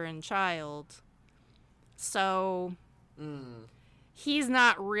 father and child. So he's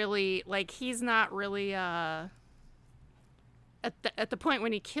not really at the point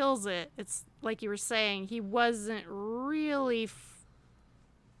when he kills it, it's like you were saying, he wasn't really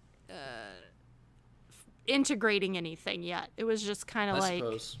integrating anything yet. It was just kind of like,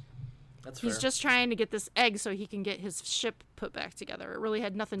 suppose. That's he's fair. just trying to get this egg so he can get his ship put back together. It really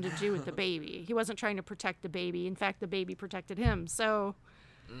had nothing to do with the baby. He wasn't trying to protect the baby. In fact, the baby protected him. So,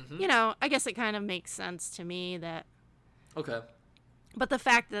 I guess it kind of makes sense to me that Okay. But the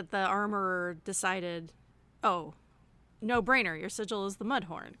fact that the armorer decided, oh, no brainer, your sigil is the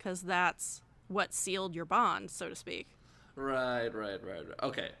Mudhorn, because that's what sealed your bond, so to speak. Right.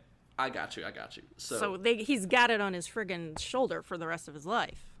 Okay. I got you. So he's got it on his friggin' shoulder for the rest of his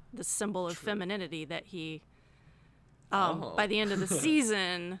life. The symbol of femininity that he, by the end of the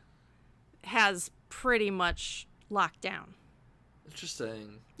season, has pretty much locked down.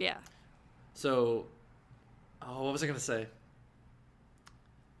 Interesting. Yeah. So, what was I going to say?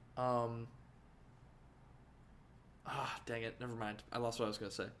 Dang it. Never mind. I lost what I was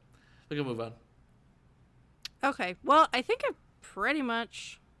going to say. We can move on. Okay. Well, I think I've pretty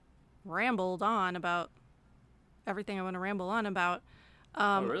much rambled on about everything I want to ramble on about.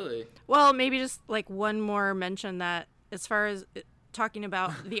 Oh, really? Well, maybe just like one more mention that as far as talking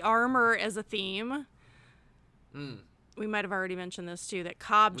about the armor as a theme, we might have already mentioned this too, that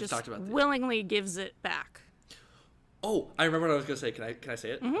Cobb just willingly gives it back. Oh, I remember what I was going to say. Can I say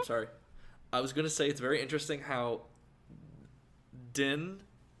it? Mm-hmm. I'm sorry. I was going to say it's very interesting how Din,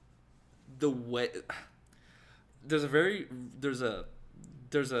 the way there's a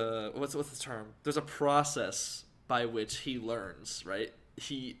what's the term? There's a process by which he learns, right?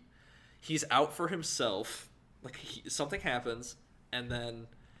 He's out for himself. Like something happens, and then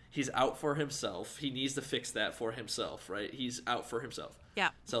he's out for himself. He needs to fix that for himself, right? He's out for himself.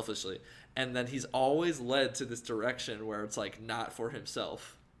 Yeah. Selfishly. And then he's always led to this direction where it's like not for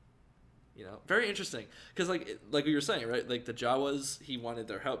himself. You know, very interesting. Because like you were saying, right? Like the Jawas, he wanted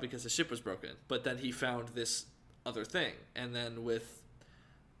their help because his ship was broken, but then he found this other thing. And then with,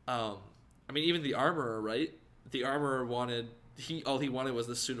 even the armorer, right? The armorer all he wanted was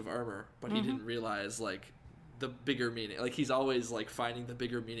this suit of armor, but he didn't realize like the bigger meaning. Like he's always like finding the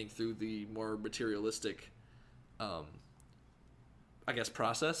bigger meaning through the more materialistic, I guess,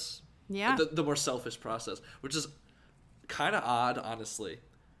 process. Yeah. The more selfish process, which is kind of odd, honestly,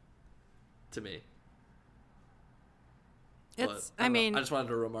 to me. I just wanted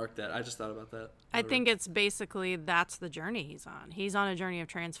to remark that. I just thought about that. I think it's basically that's the journey he's on. He's on a journey of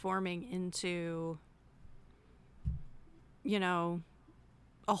transforming into, a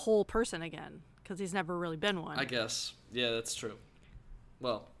whole person again, because he's never really been one. I guess. Yeah, that's true.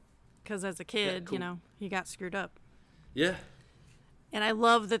 Well. Because as a kid, cool. He got screwed up. Yeah. And I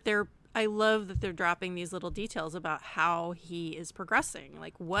love that they're dropping these little details about how he is progressing.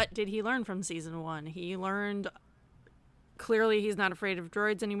 Like, what did he learn from season 1? He learned, clearly he's not afraid of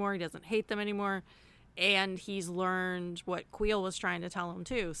droids anymore. He doesn't hate them anymore. And he's learned what Queel was trying to tell him,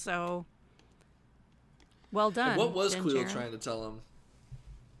 too. So, well done. And what was Queel trying to tell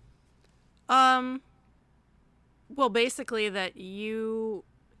him? Well, basically that he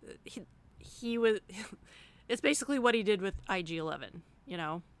was... It's basically what he did with IG-11,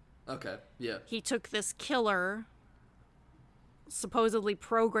 Okay, yeah. He took this killer, supposedly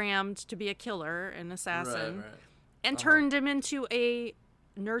programmed to be a killer, an assassin, right. And turned him into a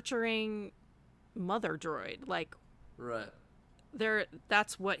nurturing mother droid. Like, right.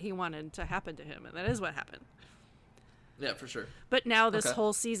 That's what he wanted to happen to him, and that is what happened. Yeah, for sure. But now this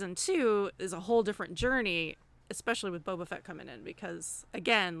whole season 2 is a whole different journey, especially with Boba Fett coming in, because,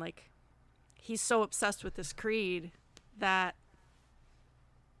 again, like, he's so obsessed with this creed that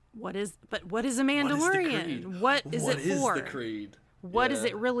what is a Mandalorian? What is it for? What is the creed? What does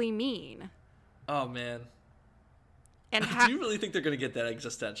it really mean? Oh, man. And do you really think they're going to get that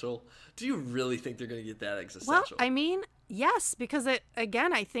existential? Well, yes, because I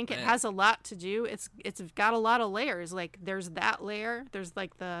think it has a lot to do. It's got a lot of layers. Like, there's that layer. There's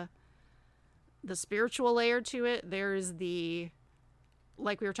like the spiritual layer to it. There's the,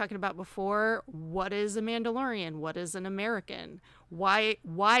 like we were talking about before, what is a Mandalorian? What is an American? Why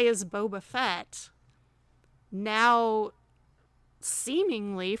is Boba Fett now,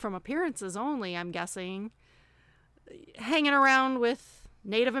 seemingly from appearances only, I'm guessing, hanging around with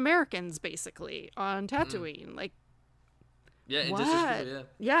Native Americans, basically, on Tatooine? Like, yeah,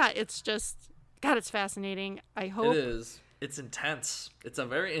 yeah, it's just, God, it's fascinating. I hope it is. It's intense. It's a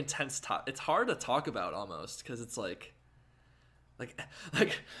very intense it's hard to talk about almost, because it's like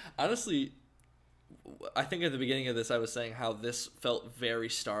honestly, I think at the beginning of this I was saying how this felt very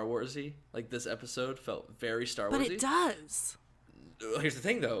Star Warsy. Like, this episode felt very Star Warsy. But it does. Here's the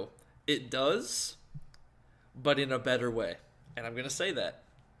thing, though. It does, but in a better way. And I'm going to say that.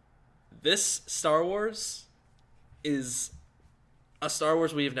 This Star Wars is a Star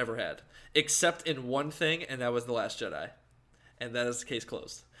Wars we have never had. Except in one thing, and that was The Last Jedi. And that is the case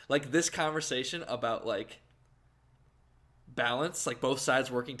closed. Like, this conversation about, like, balance, like both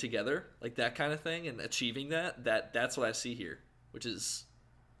sides working together, like that kind of thing, and achieving that's what I see here, which is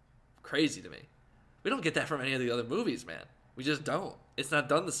crazy to me. We don't get that from any of the other movies, man. We just don't. It's not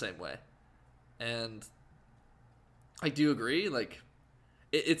done the same way. And I do agree, like,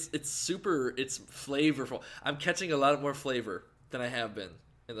 it's super, it's flavorful. I'm catching a lot more flavor than I have been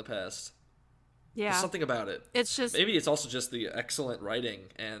in the past. Yeah. There's something about it. It's just... Maybe it's also just the excellent writing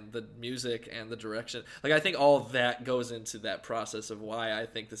and the music and the direction. Like, I think all of that goes into that process of why I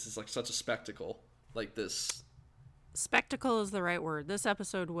think this is, like, such a spectacle. Like, this... Spectacle is the right word. This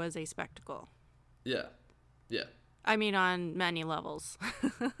episode was a spectacle. Yeah. Yeah. I mean, on many levels.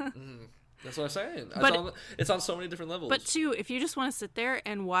 That's what I'm saying. But it's on so many different levels. But, too, if you just want to sit there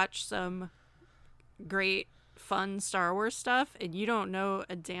and watch some great, fun Star Wars stuff and you don't know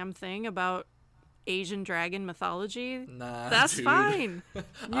a damn thing about Asian dragon mythology, that's dude. Fine.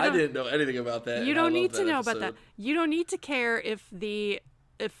 I didn't know anything about that. You don't need to know about that. You don't need to care if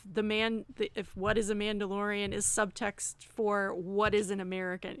what is a Mandalorian is subtext for what is an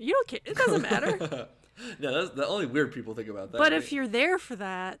American. You don't care. It doesn't matter. No, that's the only weird people think about that. But if you're there for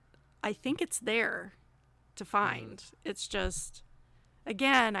that, I think it's there to find. It's just,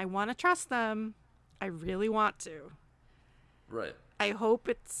 again, I want to trust them. I really want to. Right. I hope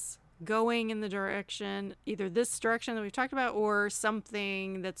it's going in the direction, either this direction that we've talked about or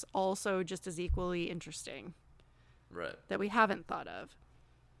something that's also just as equally interesting. Right. That we haven't thought of.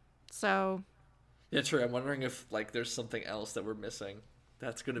 So. Yeah, true. I'm wondering if, like, there's something else that we're missing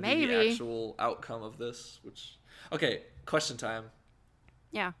that's going to be Maybe. the actual outcome of this, which... Okay, question time.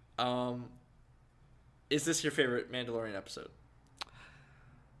 Yeah. Is this your favorite Mandalorian episode?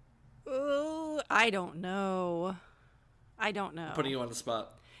 I don't know. I'm putting you on the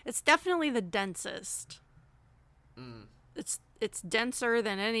spot. It's definitely the densest. It's denser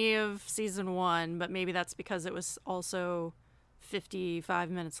than any of season 1, but maybe that's because it was also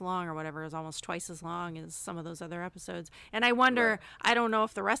 55 minutes long or whatever. It was almost twice as long as some of those other episodes. And I wonder, right. I don't know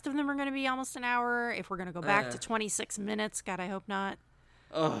if the rest of them are going to be almost an hour, if we're going to go back to 26 minutes. God, I hope not.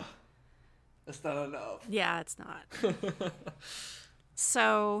 Oh, that's not enough. Yeah, it's not.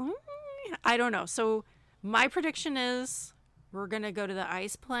 So, I don't know. So, my prediction is we're going to go to the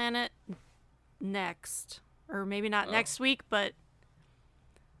ice planet next. Or maybe not next week, but...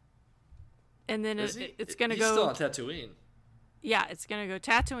 And then it's going to go... He's still on Tatooine. Yeah, it's going to go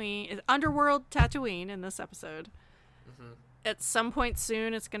Tatooine. It's underworld Tatooine in this episode. Mm-hmm. At some point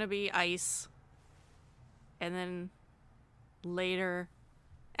soon, it's going to be ice. And then later,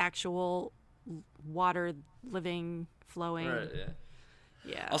 actual water living, flowing. Right, yeah.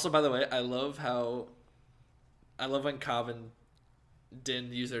 Yeah. Also, by the way, I love when Cobb and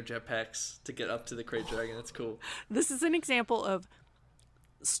Din use their jetpacks to get up to the krayt dragon. That's cool. This is an example of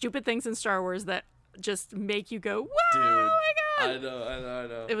stupid things in Star Wars that just make you go, wow, dude, oh my God. I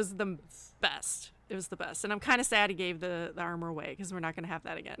know. It was the best. And I'm kind of sad he gave the armor away because we're not going to have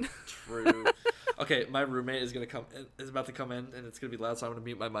that again. True. Okay, my roommate is about to come in, and it's going to be loud, so I'm going to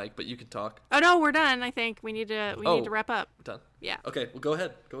mute my mic, but you can talk. Oh, no, we're done, I think. We need to wrap up. We're done. Yeah. Okay, well, go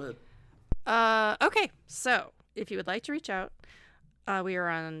ahead. Okay, so if you would like to reach out, we are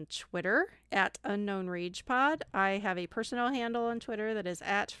on Twitter at UnknownRagePod. I have a personal handle on Twitter that is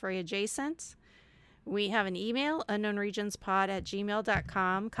at FreyAdjacent. We have an email,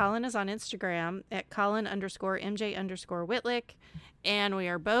 unknownregionspod@gmail.com. Colin is on Instagram at Colin_MJ_Whitlick. And we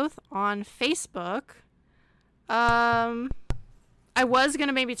are both on Facebook. I was going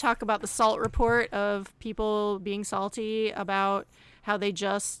to maybe talk about the salt report of people being salty about how they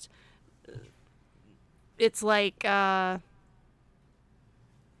just... It's like...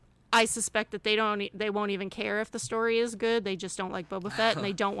 I suspect that they won't even care if the story is good. They just don't like Boba Fett and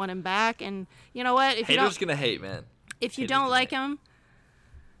they don't want him back. And you know what? Haters gonna hate, man. If you don't like him,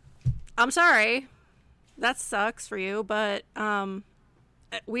 I'm sorry. That sucks for you. But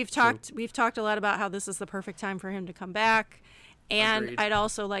we've talked a lot about how this is the perfect time for him to come back. And Agreed. I'd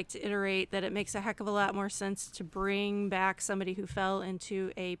also like to iterate that it makes a heck of a lot more sense to bring back somebody who fell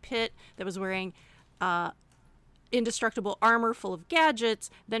into a pit that was wearing indestructible armor full of gadgets,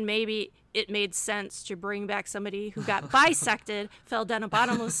 then maybe it made sense to bring back somebody who got bisected, fell down a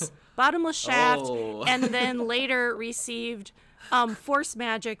bottomless shaft, and then later received force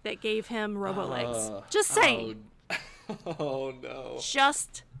magic that gave him robo legs. Just saying. Oh no.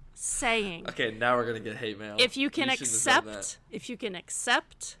 Just saying. Okay, now we're gonna get hate mail. If you can accept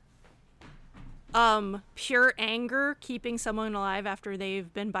pure anger keeping someone alive after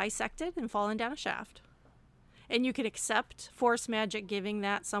they've been bisected and fallen down a shaft, and you could accept force magic giving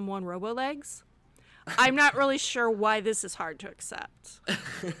that someone robo-legs, I'm not really sure why this is hard to accept.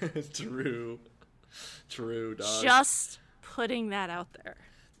 True, dog. Just putting that out there.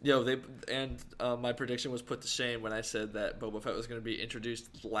 My prediction was put to shame when I said that Boba Fett was going to be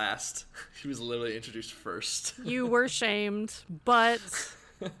introduced last. He was literally introduced first. You were shamed, but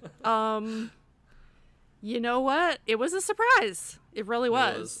you know what? It was a surprise. It really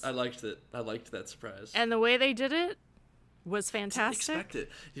was. I liked it. I liked that surprise. And the way they did it was fantastic. Didn't expect it.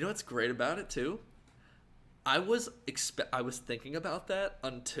 You know what's great about it too? I was thinking about that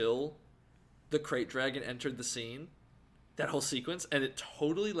until the krayt dragon entered the scene. That whole sequence, and it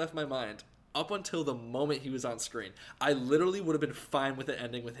totally left my mind up until the moment he was on screen. I literally would have been fine with it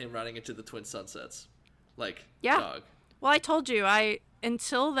ending with him running into the twin sunsets. Like, yeah. Dog. Well, I told you,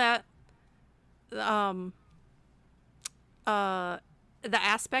 until that the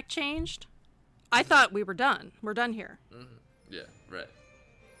aspect changed, I thought we were done. We're done here. Mm-hmm. Yeah, right.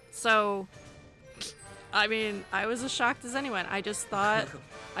 So, I mean, I was as shocked as anyone. I just thought,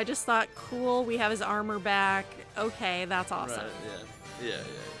 cool, we have his armor back. Okay, that's awesome. Right, yeah.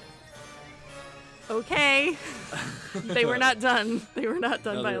 Okay. They were not done. They were not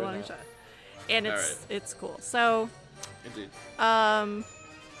done by a long shot. And it's cool. So, indeed. I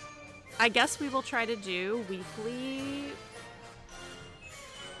guess we will try to do weekly.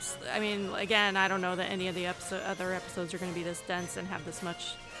 I mean, again, I don't know that any of the other episodes are going to be this dense and have this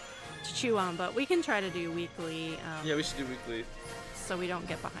much to chew on, but we can try to do weekly. Yeah, we should do weekly. So we don't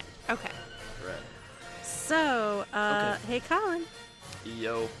get behind. Okay. Right. So, Hey, Colin.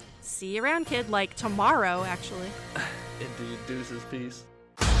 Yo. See you around, kid. Like tomorrow, actually. Indeed. Deuces. Peace.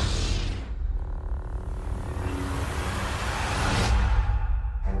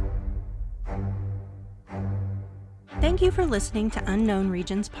 Thank you for listening to Unknown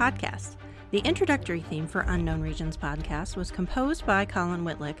Regions Podcast. The introductory theme for Unknown Regions Podcast was composed by Colin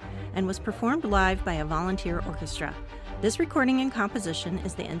Whitlick and was performed live by a volunteer orchestra. This recording and composition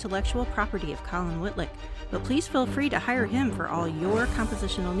is the intellectual property of Colin Whitlick, but please feel free to hire him for all your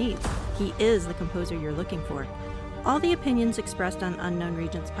compositional needs. He is the composer you're looking for. All the opinions expressed on Unknown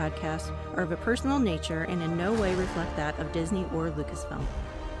Regions Podcast are of a personal nature and in no way reflect that of Disney or Lucasfilm.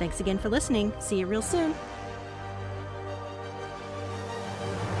 Thanks again for listening. See you real soon.